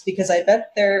works, because I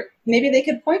bet maybe they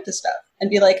could point to stuff and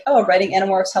be like, oh, writing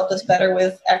Animorphs helped us better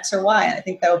with X or Y. And I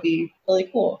think that would be really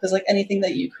cool, because like anything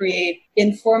that you create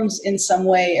informs in some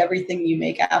way everything you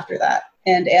make after that.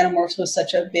 And Animorphs was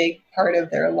such a big part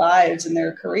of their lives and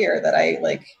their career that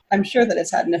I'm sure that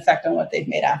it's had an effect on what they've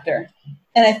made after.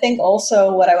 And I think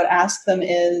also what I would ask them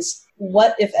is,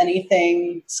 what, if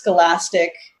anything,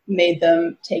 Scholastic made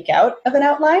them take out of an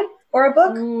outline or a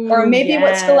book, or maybe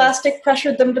what Scholastic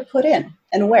pressured them to put in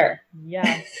and where.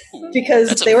 Yeah.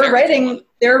 Because they were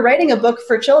writing a book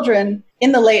for children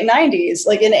in the late 90s,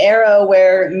 like an era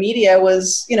where media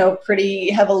was,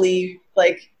 pretty heavily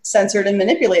like censored and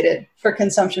manipulated for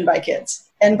consumption by kids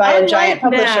and by a giant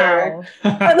publisher.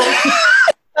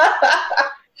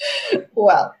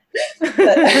 Well.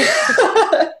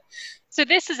 So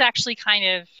this is actually kind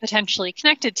of potentially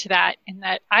connected to that, in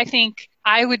that I think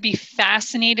I would be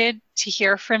fascinated to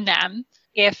hear from them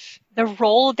if the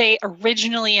role they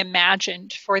originally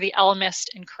imagined for the Ellimist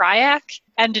and Cryak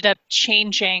ended up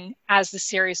changing as the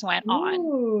series went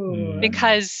on.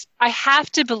 Because I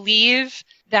have to believe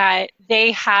that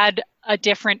they had a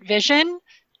different vision,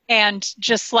 and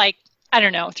just like, I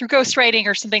don't know, through ghostwriting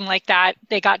or something like that,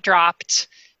 they got dropped.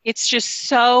 It's just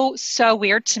so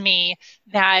weird to me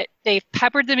that they've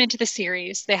peppered them into the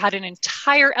series. They had an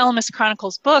entire Ellimist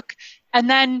Chronicles book, and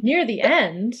then near the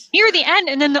end,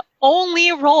 and then the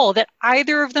only role that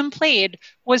either of them played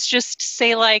was just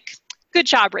say like, good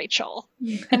job, Rachel.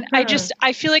 And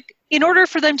I feel like in order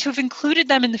for them to have included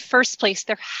them in the first place,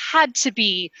 there had to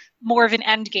be more of an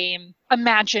end game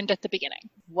imagined at the beginning.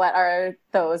 What are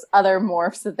those other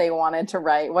morphs that they wanted to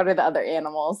write? What are the other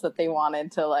animals that they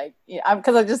wanted to like?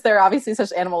 Because they're obviously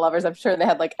such animal lovers. I'm sure they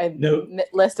had like a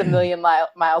list a million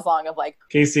miles long of like,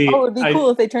 Casey, oh, it would be cool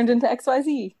if they turned into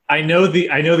XYZ. I know the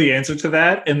answer to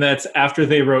that, and that's after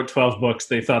they wrote 12 books,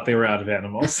 they thought they were out of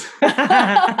animals.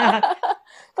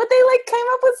 But they like came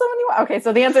up with so many. Okay,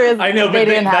 so the answer is I know, they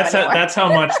but didn't have that's how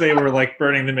much they were like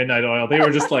burning the midnight oil. They were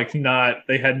just like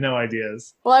they had no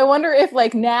ideas. Well, I wonder if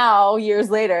like now, years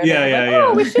later,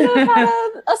 yeah. We should have had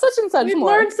a such and such. We've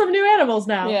learned some new animals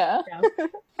now. Yeah.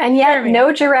 And yet,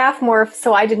 no giraffe morph,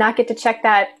 so I did not get to check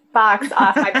that box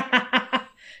off.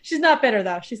 She's not bitter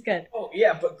though. She's good. Oh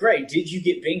yeah, but Greg, did you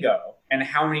get bingo? And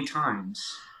how many times?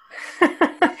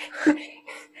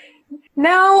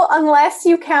 No, unless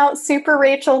you count Super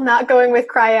Rachel not going with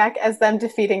Cryak as them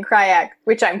defeating Cryak,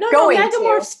 which I'm going to.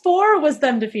 Megamorphs 4 was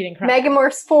them defeating Cryak.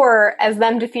 Megamorphs 4 as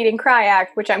them defeating Cryak,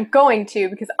 which I'm going to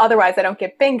because otherwise I don't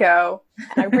get bingo.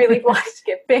 And I really want to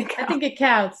get bingo. I think it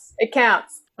counts. It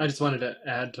counts. I just wanted to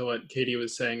add to what Katie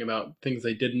was saying about things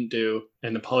they didn't do,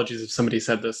 and apologies if somebody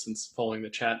said this since following the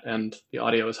chat and the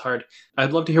audio is hard.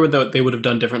 I'd love to hear what they would have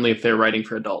done differently if they're writing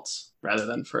for adults rather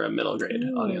than for a middle grade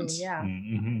audience. Yeah.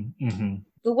 Mm-hmm, mm-hmm.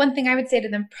 The one thing I would say to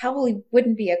them probably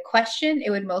wouldn't be a question.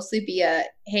 It would mostly be a,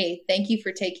 hey, thank you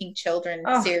for taking children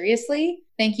seriously.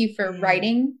 Thank you for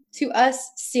writing to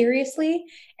us seriously.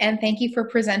 And thank you for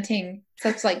presenting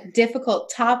such like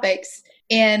difficult topics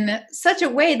in such a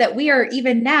way that we are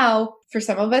even now, for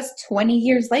some of us 20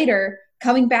 years later,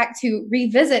 coming back to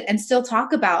revisit and still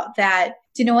talk about that.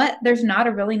 Do you know what? There's not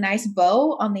a really nice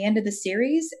bow on the end of the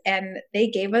series. And they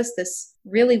gave us this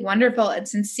really wonderful and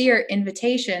sincere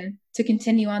invitation to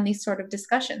continue on these sort of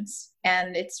discussions.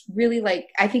 And it's really like,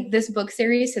 I think this book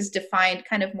series has defined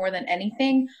kind of more than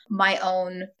anything, my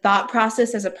own thought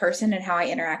process as a person and how I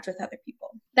interact with other people.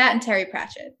 That and Terry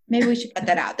Pratchett. Maybe we should cut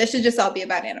that out. This should just all be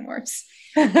about Animorphs.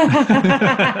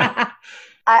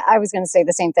 I was going to say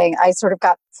the same thing. I sort of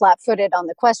got flat-footed on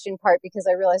the question part because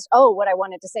I realized, what I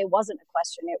wanted to say wasn't a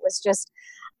question. It was just,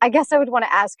 I guess I would want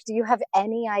to ask, do you have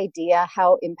any idea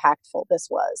how impactful this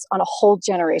was on a whole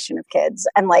generation of kids?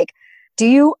 And like, do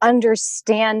you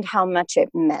understand how much it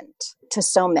meant to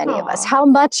so many of us? How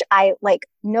much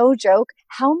no joke,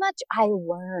 how much I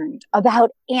learned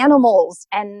about animals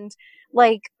and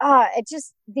it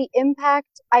just, the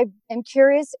impact. I am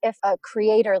curious if a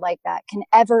creator like that can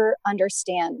ever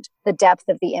understand the depth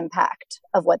of the impact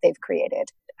of what they've created.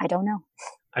 I don't know.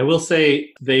 I will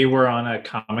say they were on a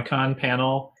Comic-Con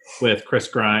panel with Chris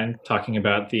Grind talking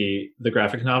about the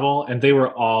graphic novel, and they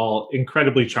were all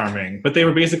incredibly charming. But they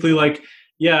were basically like,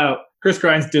 yeah, Chris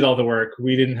Grimes did all the work.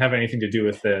 We didn't have anything to do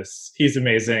with this. He's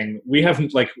amazing. We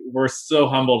haven't, we're so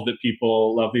humbled that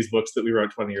people love these books that we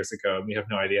wrote 20 years ago, and we have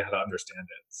no idea how to understand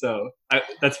it. So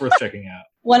that's worth checking out.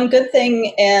 One good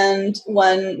thing and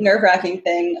one nerve-wracking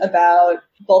thing about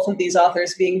both of these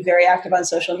authors being very active on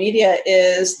social media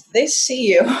is they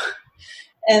see you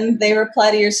and they reply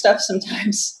to your stuff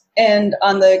sometimes. And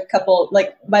on the couple,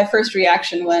 my first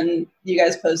reaction when you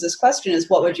guys posed this question is,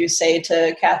 what would you say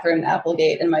to Catherine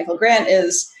Applegate and Michael Grant?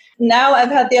 Is now I've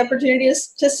had the opportunity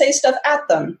to say stuff at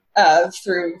them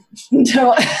through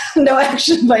no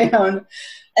action of my own.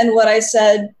 And what I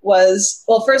said was,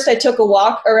 well, first I took a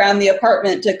walk around the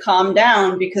apartment to calm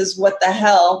down because what the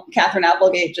hell, Catherine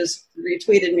Applegate just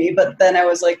retweeted me. But then I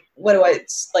was like, what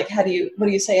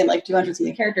do you say in 200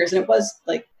 something characters? And it was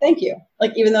thank you.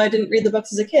 Even though I didn't read the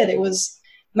books as a kid, it was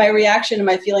my reaction and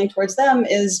my feeling towards them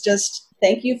is just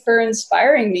thank you for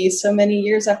inspiring me so many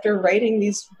years after writing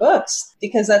these books,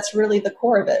 because that's really the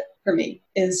core of it for me,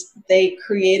 is they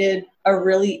created a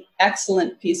really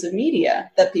excellent piece of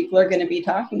media that people are going to be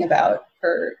talking about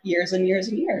for years and years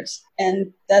and years.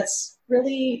 And that's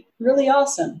really, really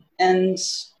awesome. And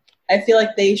I feel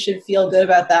like they should feel good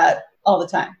about that all the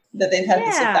time, that they've had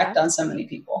this effect on so many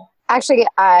people. Actually,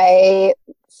 I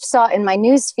saw in my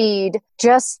news feed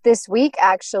just this week,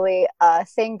 a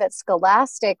thing that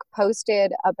Scholastic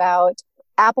posted about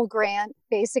Apple Grant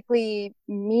basically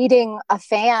meeting a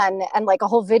fan and a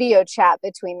whole video chat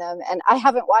between them. And I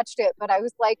haven't watched it, but I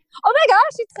was like, oh my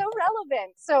gosh, it's so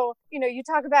relevant. So, you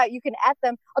talk about you can at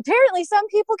them. Apparently some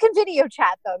people can video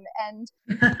chat them and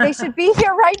they should be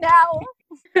here right now.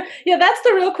 Yeah, that's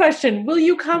the real question. Will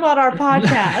you come on our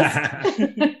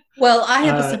podcast? Well, I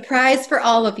have a surprise for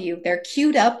all of you. They're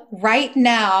queued up right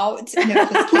now. You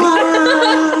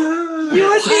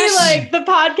would be like the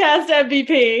podcast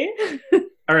MVP.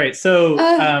 All right, so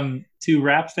to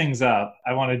wrap things up,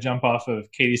 I want to jump off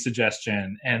of Katie's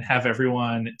suggestion and have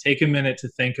everyone take a minute to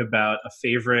think about a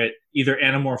favorite, either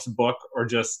Animorphs book or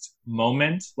just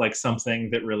moment,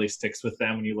 something that really sticks with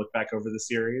them when you look back over the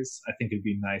series. I think it'd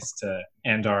be nice to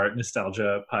end our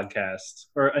nostalgia podcast,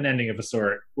 or an ending of a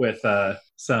sort, with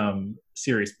some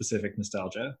series-specific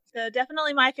nostalgia. So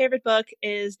definitely my favorite book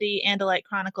is the Andalite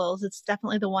Chronicles. It's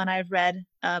definitely the one I've read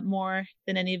more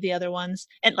than any of the other ones.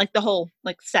 And the whole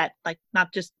set,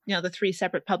 not just, the 3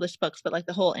 separate published books, but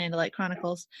the whole Andalite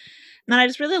Chronicles. And I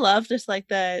just really love just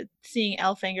the seeing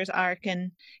Elfangor's arc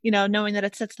and, knowing that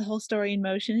it sets the whole story in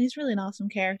motion. He's really an awesome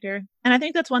character. And I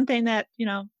think that's one thing that,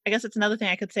 I guess it's another thing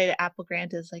I could say to Apple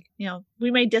Grant is like,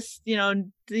 we may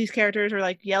these characters or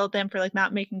like yell at them for like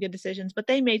not making good decisions, but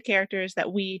they made characters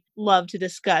that we love to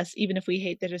discuss, even if we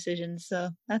hate their decisions. So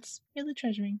that's really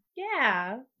treasuring.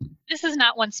 Yeah. This is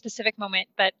not one specific moment,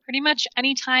 but pretty much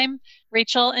anytime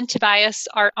Rachel and Tobias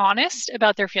are honest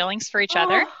about their feelings for each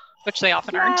other, which they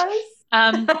often aren't.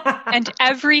 And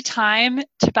every time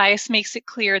Tobias makes it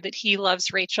clear that he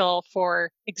loves Rachel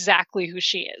for exactly who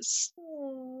she is.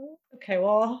 Okay,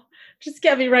 well, just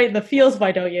get me right in the feels,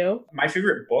 why don't you? My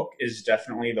favorite book is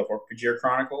definitely the Hork-Bajir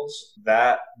Chronicles.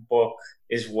 That book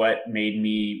is what made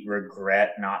me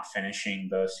regret not finishing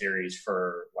the series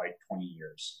for like 20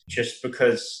 years. Just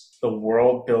because the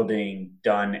world building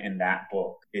done in that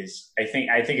book is, I think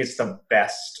it's the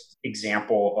best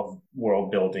example of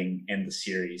world building in the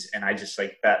series. And I just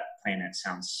like that planet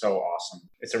sounds so awesome.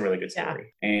 It's a really good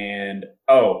story. Yeah. And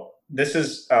this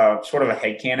is sort of a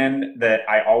headcanon that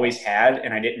I always had,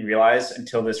 and I didn't realize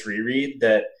until this reread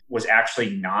that was actually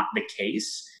not the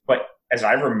case. But as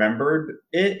I remembered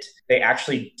it, they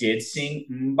actually did sing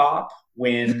Mbop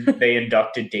when they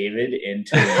inducted David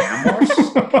into the Animorphs.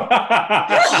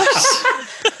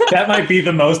 That might be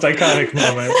the most iconic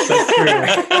moment. That's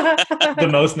true.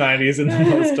 The most 90s and the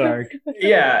most dark.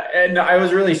 Yeah, and I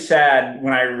was really sad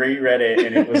when I reread it,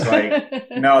 and it was like,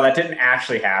 no, that didn't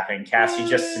actually happen. Cassie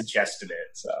just suggested it.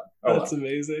 So that's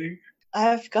amazing.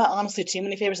 I've got honestly too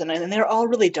many favorites, and they're all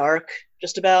really dark.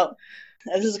 Just about.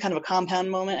 This is kind of a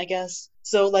compound moment, I guess.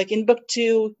 So, like in book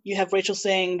 2, you have Rachel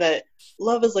saying that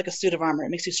love is like a suit of armor; it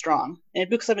makes you strong. And in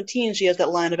book 17, she has that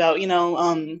line about,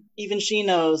 even she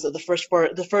knows that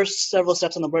the first several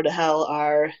steps on the road to hell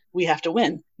are we have to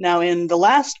win. Now, in the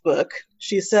last book,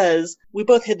 she says we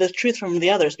both hid the truth from the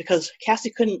others because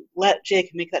Cassie couldn't let Jake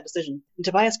make that decision, and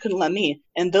Tobias couldn't let me.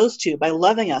 And those two, by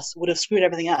loving us, would have screwed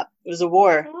everything up. It was a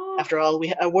war, after all,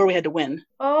 a war we had to win.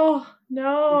 Oh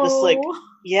no!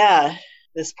 Just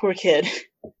this poor kid.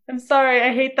 I'm sorry,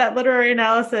 I hate that literary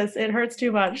analysis. It hurts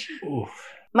too much. Oof.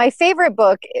 My favorite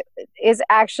book is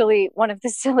actually one of the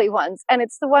silly ones, and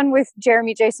it's the one with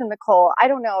Jeremy Jason Nicole. I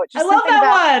don't know. I love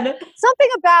that one. Something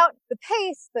about the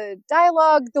pace, the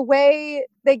dialogue, the way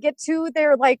they get to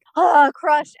their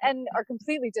crush and are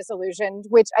completely disillusioned,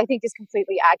 which I think is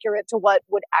completely accurate to what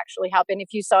would actually happen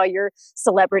if you saw your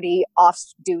celebrity off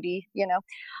duty,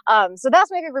 So that's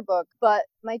my favorite book. But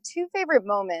my two favorite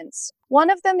moments, one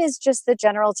of them is just the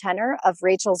general tenor of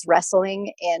Rachel's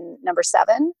wrestling in number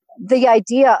 7. The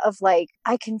idea of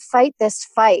I can fight this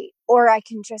fight or I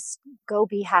can just go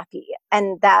be happy.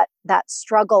 And that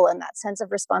struggle and that sense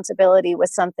of responsibility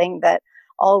was something that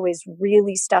always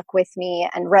really stuck with me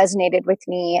and resonated with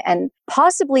me and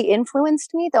possibly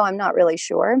influenced me, though I'm not really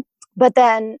sure. But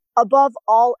then above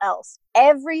all else,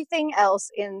 everything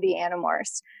else in the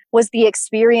Animorphs was the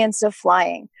experience of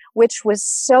flying, which was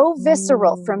so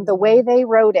visceral from the way they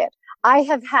wrote it. I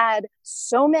have had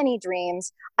so many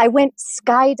dreams. I went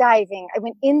skydiving. I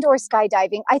went indoor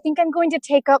skydiving. I think I'm going to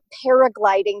take up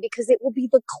paragliding because it will be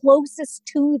the closest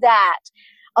to that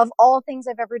of all things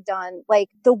I've ever done.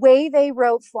 The way they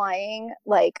wrote flying,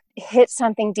 hit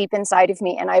something deep inside of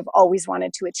me. And I've always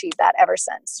wanted to achieve that ever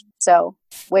since. So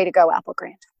way to go, Apple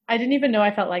Grant. I didn't even know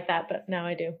I felt like that, but now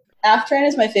I do. Aftran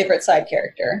is my favorite side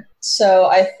character. So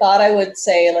I thought I would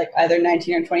say either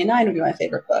 19 or 29 would be my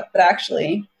favorite book. But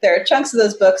actually, there are chunks of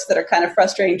those books that are kind of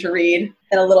frustrating to read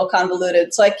and a little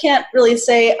convoluted. So I can't really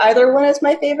say either one is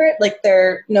my favorite.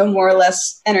 They're no more or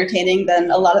less entertaining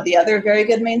than a lot of the other very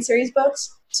good main series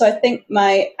books. So I think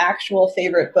my actual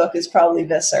favorite book is probably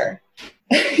Visser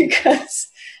because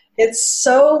it's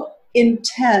so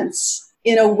intense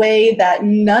in a way that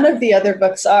none of the other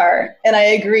books are. And I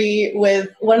agree with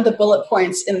one of the bullet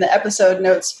points in the episode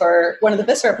notes for one of the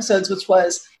Visser episodes, which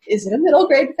was, is it a middle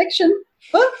grade fiction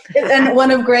book? And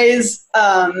one of Gray's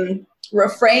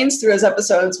refrains through his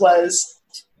episodes was,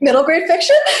 middle grade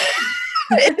fiction?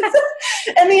 And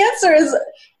the answer is,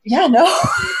 yeah, no,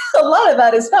 a lot of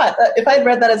that is not. If I'd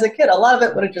read that as a kid, a lot of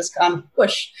it would have just gone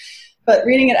whoosh. But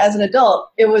reading it as an adult,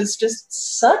 it was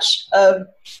just such a,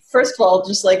 first of all,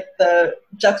 just the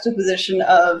juxtaposition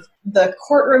of the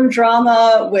courtroom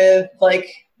drama with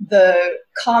the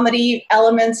comedy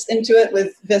elements into it,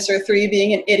 with Visser 3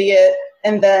 being an idiot,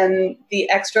 and then the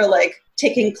extra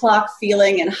ticking clock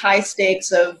feeling and high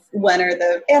stakes of when are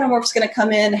the Animorphs going to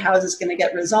come in, how is this going to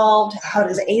get resolved, how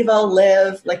does Ava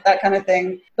live, that kind of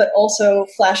thing. But also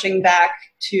flashing back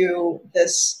to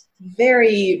this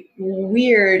very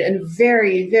weird and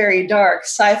very, very dark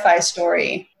sci-fi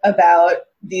story about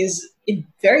these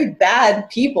very bad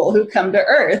people who come to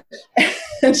Earth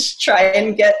and try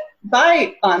and get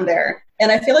by on there.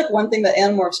 And I feel like one thing that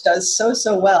Animorphs does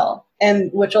so well, and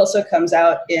which also comes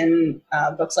out in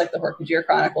books like the Hork-Bajir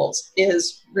Chronicles,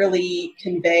 is really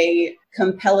convey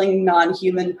compelling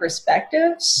non-human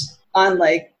perspectives on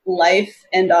like life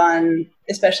and on,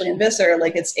 especially in Visser,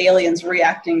 like it's aliens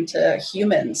reacting to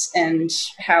humans and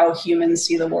how humans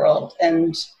see the world.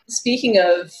 And speaking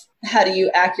of how do you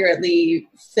accurately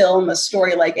film a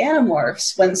story like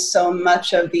Animorphs when so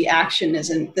much of the action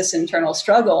is in this internal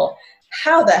struggle,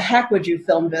 how the heck would you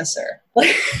film Visser?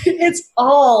 Like, it's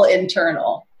all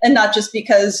internal, and not just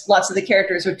because lots of the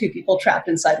characters are two people trapped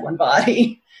inside one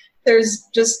body. There's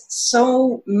just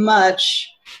so much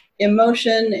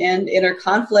emotion and inner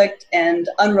conflict and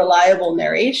unreliable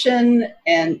narration,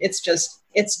 and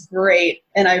it's great.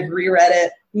 And I've reread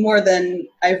it more than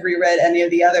I've reread any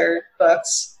of the other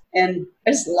books, and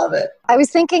I just love it. I was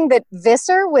thinking that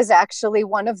Visser was actually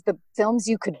one of the films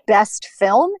you could best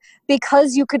film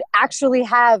because you could actually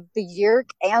have the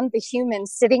Yeerk and the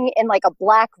humans sitting in like a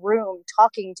black room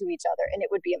talking to each other, and it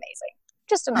would be amazing.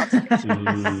 Just an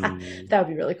observation. That would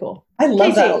be really cool. I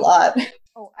love that a lot.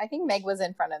 Oh, I think Meg was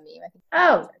in front of me.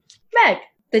 Meg.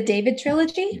 The David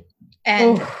trilogy.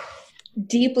 And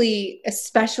deeply,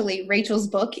 especially Rachel's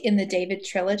book in the David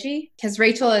trilogy. Because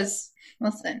Rachel is,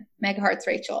 listen, Meg hearts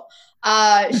Rachel.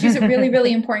 She's a really,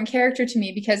 really important character to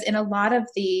me because in a lot of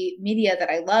the media that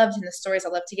I loved and the stories I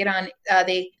love to get on,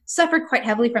 they suffered quite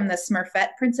heavily from the Smurfette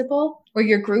principle, where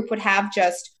your group would have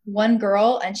just one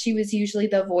girl and she was usually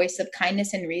the voice of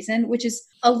kindness and reason, which is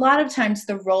a lot of times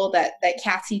the role that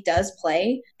Cassie does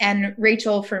play. And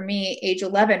Rachel, for me, age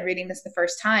 11, reading this the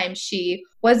first time, she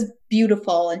was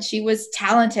beautiful and she was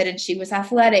talented and she was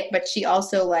athletic, but she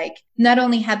also like not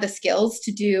only had the skills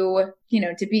to do,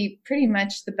 to be pretty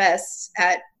much the best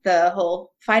at the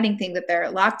whole fighting thing that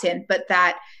they're locked in, but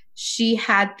that she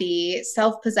had the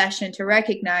self-possession to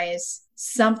recognize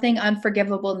something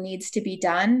unforgivable needs to be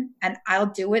done and I'll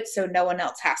do it so no one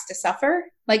else has to suffer.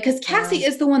 Like, because Cassie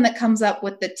is the one that comes up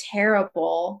with the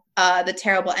terrible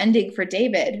ending for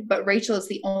David, but Rachel is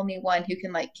the only one who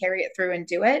can like carry it through and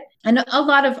do it. And a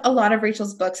lot of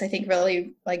Rachel's books, I think,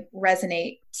 really like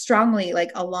resonate strongly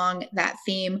like along that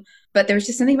theme. But there's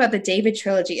just something about the David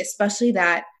trilogy, especially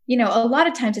that, a lot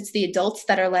of times it's the adults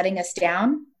that are letting us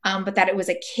down. But that it was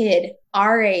a kid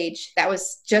our age that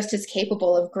was just as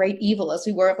capable of great evil as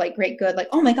we were of like great good. Like,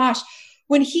 oh my gosh,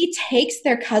 when he takes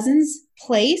their cousin's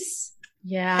place,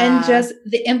 and just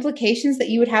the implications that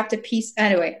you would have to piece.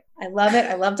 Anyway, I love it.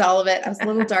 I loved all of it. I was a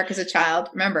little dark as a child.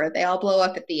 Remember, they all blow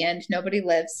up at the end. Nobody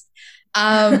lives.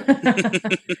 But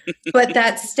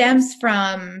that stems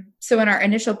from, so in our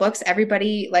initial books,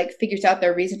 everybody like figures out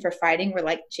their reason for fighting. We're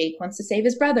like, Jake wants to save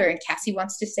his brother and Cassie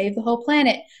wants to save the whole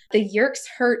planet. The Yeerks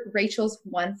hurt Rachel's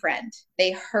one friend.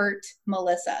 They hurt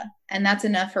Melissa. And that's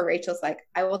enough for Rachel's like,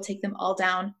 I will take them all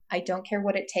down. I don't care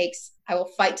what it takes. I will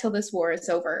fight till this war is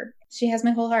over. She has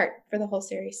my whole heart for the whole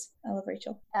series. I love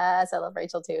Rachel. Yes, I love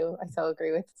Rachel too. I so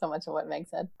agree with so much of what Meg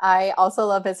said. I also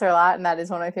love Visser a lot, and that is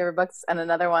one of my favorite books. And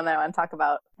another one that I want to talk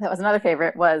about that was another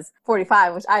favorite was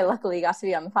 45, which I luckily got to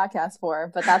be on the podcast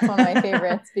for. But that's one of my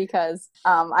favorites because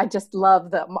I just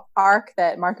love the arc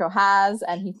that Marco has,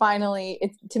 and he finally,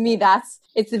 to me,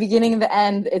 it's the beginning of the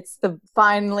end. It's the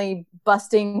finally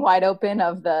busting wide open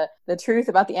of the truth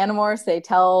about the Animorphs. They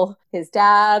tell his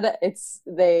dad.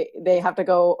 They have to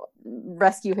go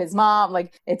rescue his mom.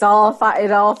 Like it all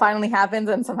finally happens,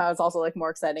 and somehow it's also like more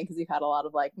exciting because you've had a lot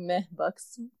of like meh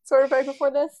books sort of right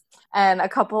before this, and a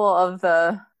couple of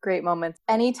the great moments.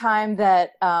 Anytime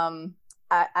that I'm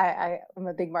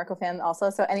a big Marco fan also,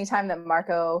 so anytime that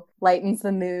Marco lightens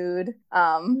the mood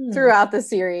throughout the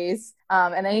series,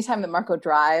 and anytime that Marco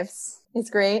drives, it's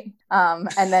great. And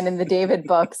then in the David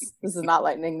books, this is not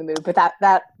lightening the mood, but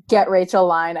that Get Rachel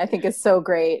line I think is so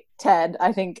great. Ted,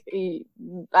 I think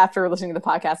after listening to the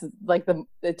podcast,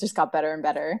 it just got better and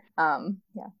better.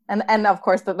 And of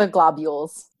course the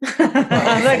globules.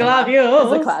 The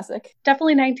globules. It's a classic.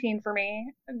 Definitely 19 for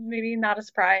me. Maybe not a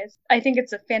surprise. I think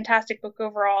it's a fantastic book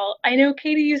overall. I know,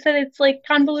 Katie, you said it's like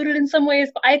convoluted in some ways,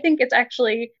 but I think it's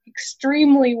actually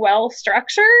extremely well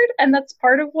structured, and that's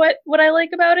part of what I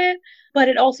like about it. But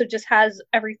it also just has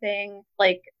everything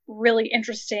like really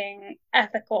interesting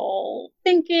ethical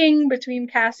thinking between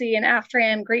Cassie and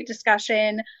Aftran, great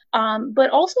discussion. But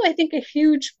also I think a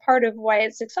huge part of why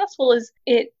it's successful is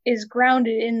it is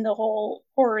grounded in the whole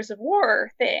horrors of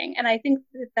war thing. And I think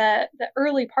that the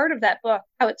early part of that book,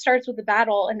 how it starts with the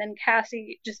battle and then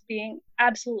Cassie just being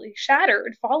absolutely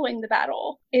shattered following the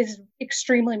battle, is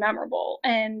extremely memorable.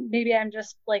 And maybe I'm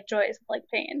just like Joyce, like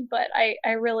pain, but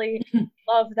I really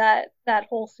love that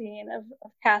whole scene of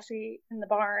Cassie in the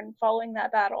barn following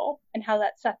that battle and how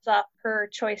that sets up her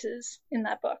choices in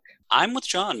that book. I'm with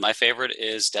John. My favorite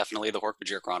is definitely the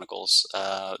Hork-Bajir Chronicles.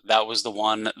 That was the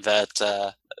one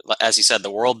that, as he said,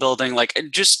 the world building, like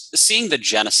just seeing the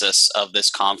genesis of this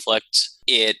conflict,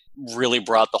 it really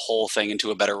brought the whole thing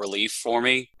into a better relief for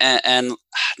me. And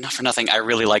not for nothing, I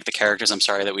really like the characters. I'm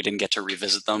sorry that we didn't get to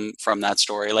revisit them from that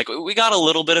story. Like, we got a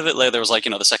little bit of it. Like, there was like,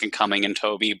 the Second Coming in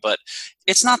Toby, but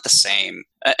it's not the same.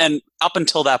 And up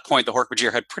until that point, the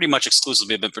Hork-Bajir had pretty much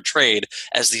exclusively been portrayed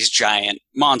as these giant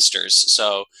monsters.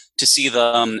 So to see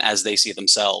them as they see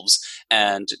themselves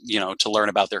and, to learn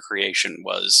about their creation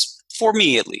was, for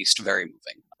me at least, very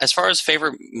moving. As far as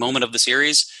favorite moment of the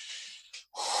series,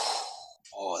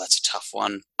 oh, that's a tough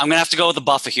one. I'm gonna have to go with the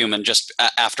Buffahuman just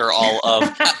after all of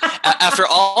after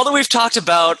all that we've talked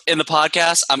about in the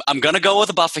podcast. I'm gonna go with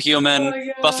the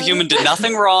Buffahuman. Oh, Buffahuman did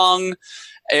nothing wrong.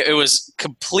 It was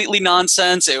completely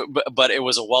nonsense, but it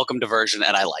was a welcome diversion,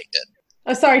 and I liked it.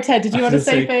 Oh, sorry, Ted. Did you want to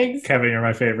say things? Kevin, you're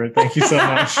my favorite. Thank you so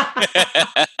much.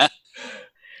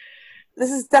 This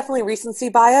is definitely recency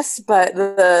bias, but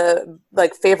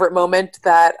the favorite moment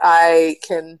that I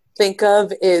can think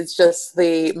of is just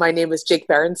the "My name is Jake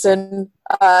Berenson"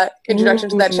 introduction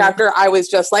to that chapter. I was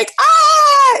just like,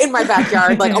 ah, in my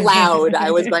backyard, like aloud. I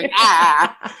was going,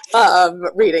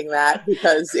 reading that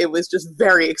because it was just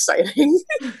very exciting.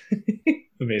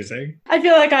 Amazing. I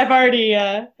feel like I've already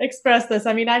expressed this.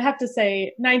 I mean, I'd have to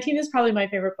say 19 is probably my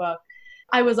favorite book.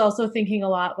 I was also thinking a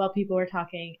lot while people were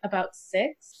talking about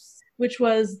 6, which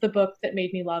was the book that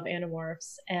made me love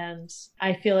Animorphs. And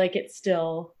I feel like it's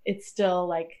still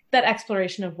like that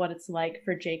exploration of what it's like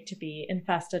for Jake to be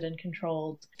infested and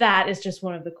controlled. That is just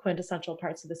one of the quintessential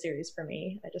parts of the series for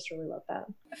me. I just really love that.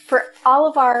 For all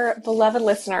of our beloved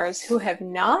listeners who have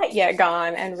not yet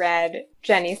gone and read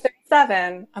Jenny's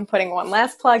 37, I'm putting one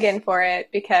last plug in for it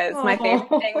because my favorite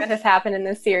thing that has happened in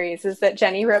this series is that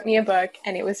Jenny wrote me a book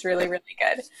and it was really, really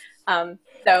good.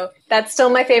 So that's still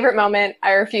my favorite moment.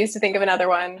 I refuse to think of another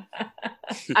one.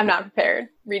 I'm not prepared.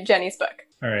 Read Jenny's book.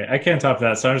 All right. I can't top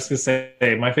that. So I'm just going to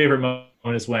say my favorite moment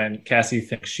is when Cassie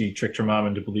thinks she tricked her mom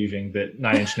into believing that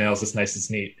 9 Inch Nails is nice and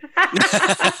neat.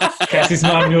 Cassie's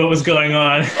mom knew what was going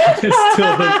on.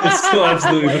 It's still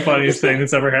absolutely the funniest thing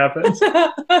that's ever happened.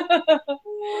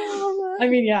 I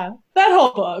mean, yeah. That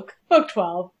whole book. Book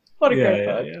 12. What a great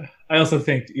book. Yeah. I also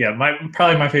think,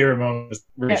 probably my favorite moment was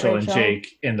Rachel and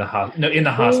Jake in the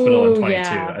hospital in 22.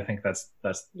 Yeah. I think that's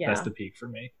the peak for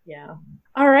me. Yeah.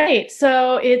 All right.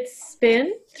 So it's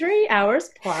been 3 hours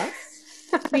plus.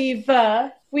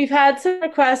 We've had some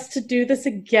requests to do this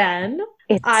again.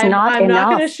 I'm not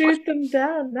going to shoot them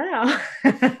down now.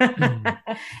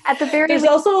 At the very There's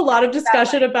also a lot of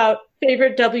discussion about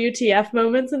favorite WTF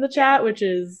moments in the chat, which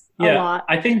is a lot.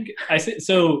 I think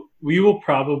so. We will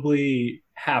probably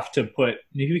have to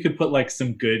maybe we could put like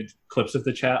some good clips of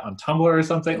the chat on Tumblr or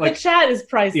something. The chat is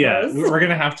priceless. Yeah, we're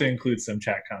gonna have to include some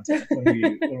chat content when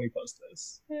we post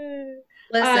this.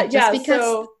 Listen,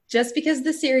 just because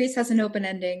the series has an open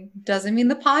ending doesn't mean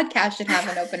the podcast should have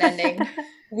an open ending.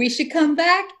 We should come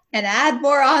back and add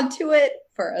more onto it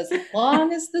for as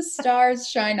long as the stars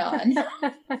shine on.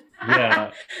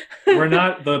 Yeah,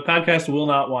 the podcast will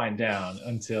not wind down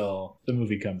until the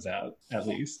movie comes out, at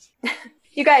least.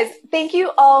 You guys, thank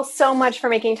you all so much for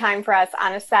making time for us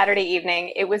on a Saturday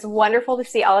evening. It was wonderful to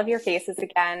see all of your faces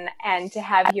again and to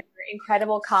have your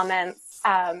incredible comments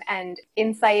and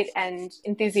insight and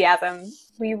enthusiasm.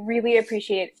 We really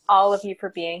appreciate all of you for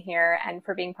being here and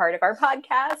for being part of our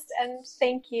podcast. And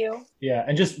thank you. Yeah,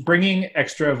 and just bringing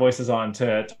extra voices on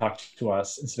to talk to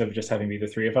us instead of just having be the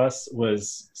 3 of us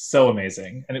was so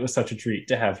amazing. And it was such a treat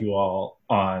to have you all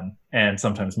on, and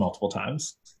sometimes multiple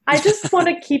times. I just want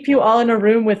to keep you all in a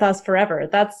room with us forever.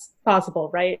 That's possible,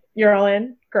 right? You're all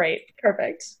in? Great.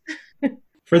 Perfect.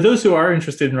 For those who are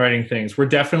interested in writing things, we're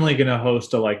definitely going to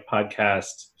host a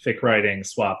podcast fic writing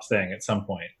swap thing at some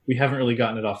point. We haven't really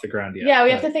gotten it off the ground yet. Yeah,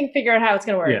 we have to figure out how it's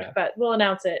going to work, but we'll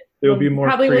announce it. There will be more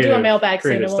Probably we'll do a mailbag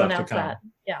soon and we'll announce that.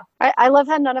 Yeah. I love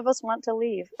how none of us want to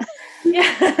leave.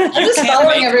 Yeah. I'm just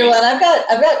following everyone. I've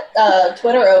got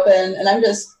Twitter open and I'm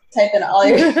just typing all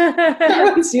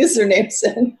everyone's usernames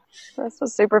in. This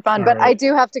was super fun, but I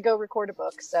do have to go record a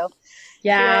book, so.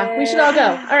 Yeah, we should all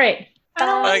go. All right.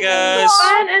 Bye, guys.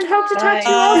 Fun and hope to talk to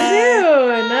you all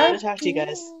soon. Good to talk to you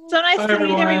guys. So nice to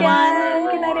meet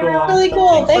everyone. Good night, everyone. Really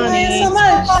cool. Thank you so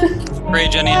much.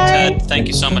 Great, Jenny and Ted. Thank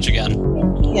you so much again.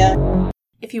 Yeah.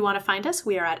 If you want to find us,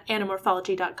 we are at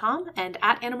Animorphology.com and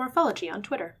at Animorphology on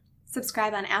Twitter.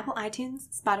 Subscribe on Apple iTunes,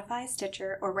 Spotify,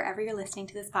 Stitcher, or wherever you're listening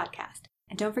to this podcast.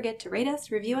 And don't forget to rate us,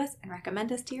 review us, and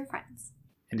recommend us to your friends.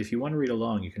 And if you want to read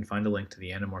along, you can find a link to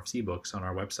the Animorphs ebooks on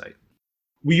our website.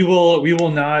 We will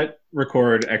not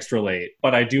record extra late,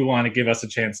 but I do want to give us a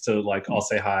chance to all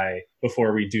say hi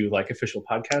before we do official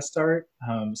podcast start,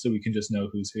 so we can just know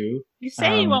who's who. You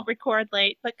say you won't record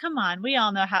late, but come on, we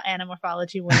all know how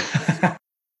anamorphology works.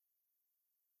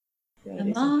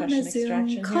 I'm on a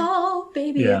Zoom call,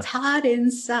 baby, it's hot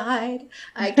inside.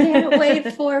 I can't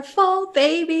wait for fall,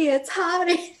 baby, it's hot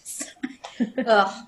inside. Ugh.